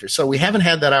you leave here. So we haven't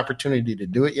had that opportunity to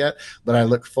do it yet, but I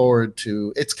look forward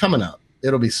to it's coming up.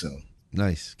 It'll be soon.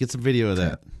 Nice. Get some video of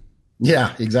that.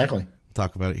 Yeah, exactly.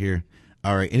 Talk about it here.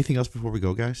 All right. Anything else before we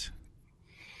go, guys?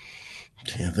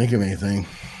 Can't think of anything.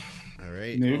 All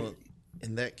right. Nope. Well,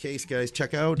 in that case, guys,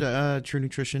 check out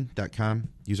truenutrition.com.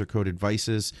 Use our code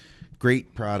ADVICES.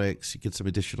 Great products. You get some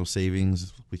additional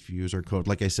savings if you use our code.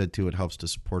 Like I said, too, it helps to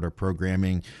support our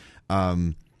programming.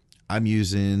 I'm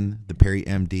using the Perry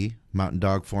MD Mountain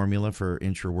Dog formula for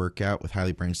intra-workout with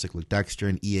highly branched cyclic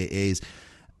dextrin, EAAs.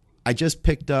 I just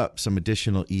picked up some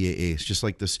additional EAAs, just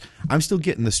like this. I'm still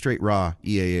getting the straight raw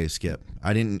EAA, Skip.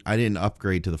 I didn't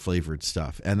upgrade to the flavored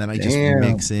stuff. And then I just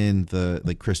mix in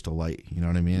the Crystal Light. You know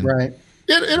what I mean? Right.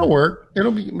 It'll work.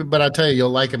 It'll be, but I tell you, you'll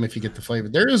like them if you get the flavor.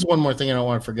 There is one more thing I don't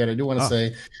want to forget. I do want to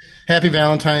say happy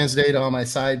Valentine's Day to all my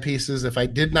side pieces. If I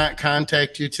did not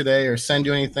contact you today or send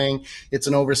you anything, it's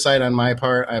an oversight on my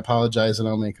part. I apologize, and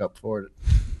I'll make up for it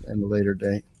in a later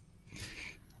date.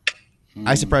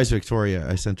 I surprised Victoria.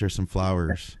 I sent her some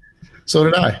flowers. So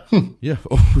did I. Yeah.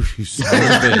 Oh, you son of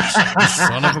a bitch. You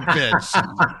son of a bitch.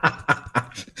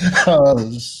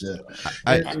 Oh, shit.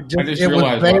 I just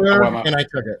realized why and I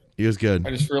took it. It was good.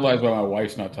 I just realized why my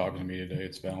wife's not talking to me today.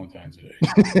 It's Valentine's Day.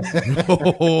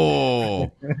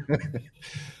 Oh.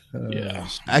 Yeah.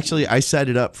 Actually, I set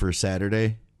it up for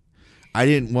Saturday. I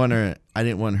didn't want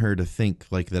her to think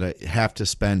like that I have to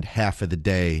spend half of the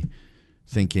day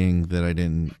thinking that I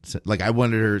didn't, like, I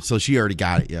wanted her, so she already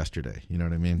got it yesterday. You know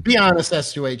what I mean? Be honest,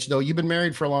 S2H, though. You've been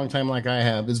married for a long time like I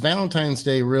have. Is Valentine's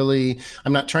Day really,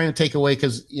 I'm not trying to take away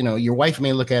because, you know, your wife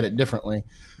may look at it differently.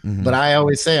 Mm-hmm. But I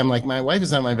always say, I'm like, my wife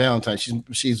is not my Valentine.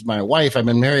 She's my wife. I've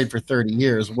been married for 30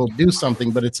 years. We'll do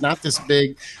something, but it's not this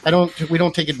big. We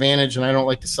don't take advantage, and I don't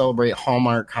like to celebrate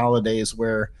Hallmark holidays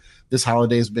where this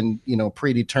holiday has been, you know,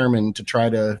 predetermined to try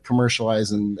to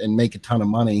commercialize and make a ton of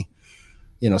money.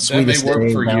 You know, sweetest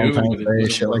day, Valentine's Day,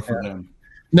 shit like that.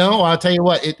 No, I'll tell you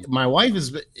what. My wife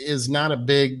is not a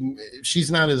big. She's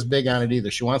not as big on it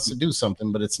either. She wants to do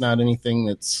something, but it's not anything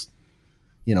that's,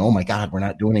 you know, oh my God, we're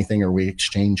not doing anything, or we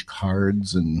exchange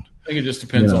cards and. I think it just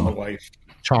depends on the wife.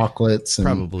 Chocolates, and,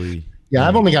 probably. Yeah,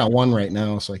 I've only got one right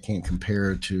now, so I can't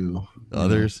compare it to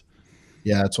others.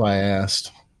 Yeah, that's why I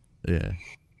asked. Yeah.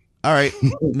 All right.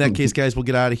 In that case, guys, we'll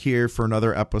get out of here for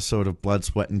another episode of Blood,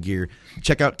 Sweat, and Gear.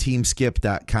 Check out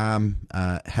teamskip.com.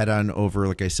 Head on over,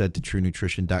 like I said, to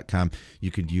truenutrition.com.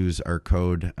 You could use our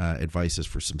code advices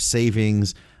for some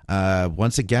savings.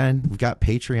 Once again, we've got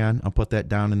Patreon. I'll put that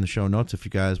down in the show notes if you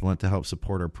guys want to help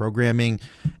support our programming.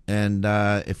 And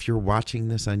if you're watching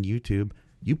this on YouTube,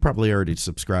 you probably already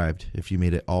subscribed if you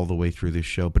made it all the way through this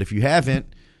show. But if you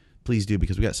haven't, please do,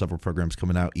 because we got several programs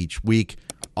coming out each week.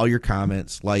 All your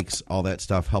comments, likes, all that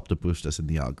stuff help to boost us in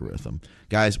the algorithm.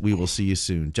 Guys, we will see you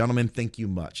soon. Gentlemen, thank you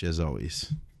much, as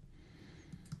always.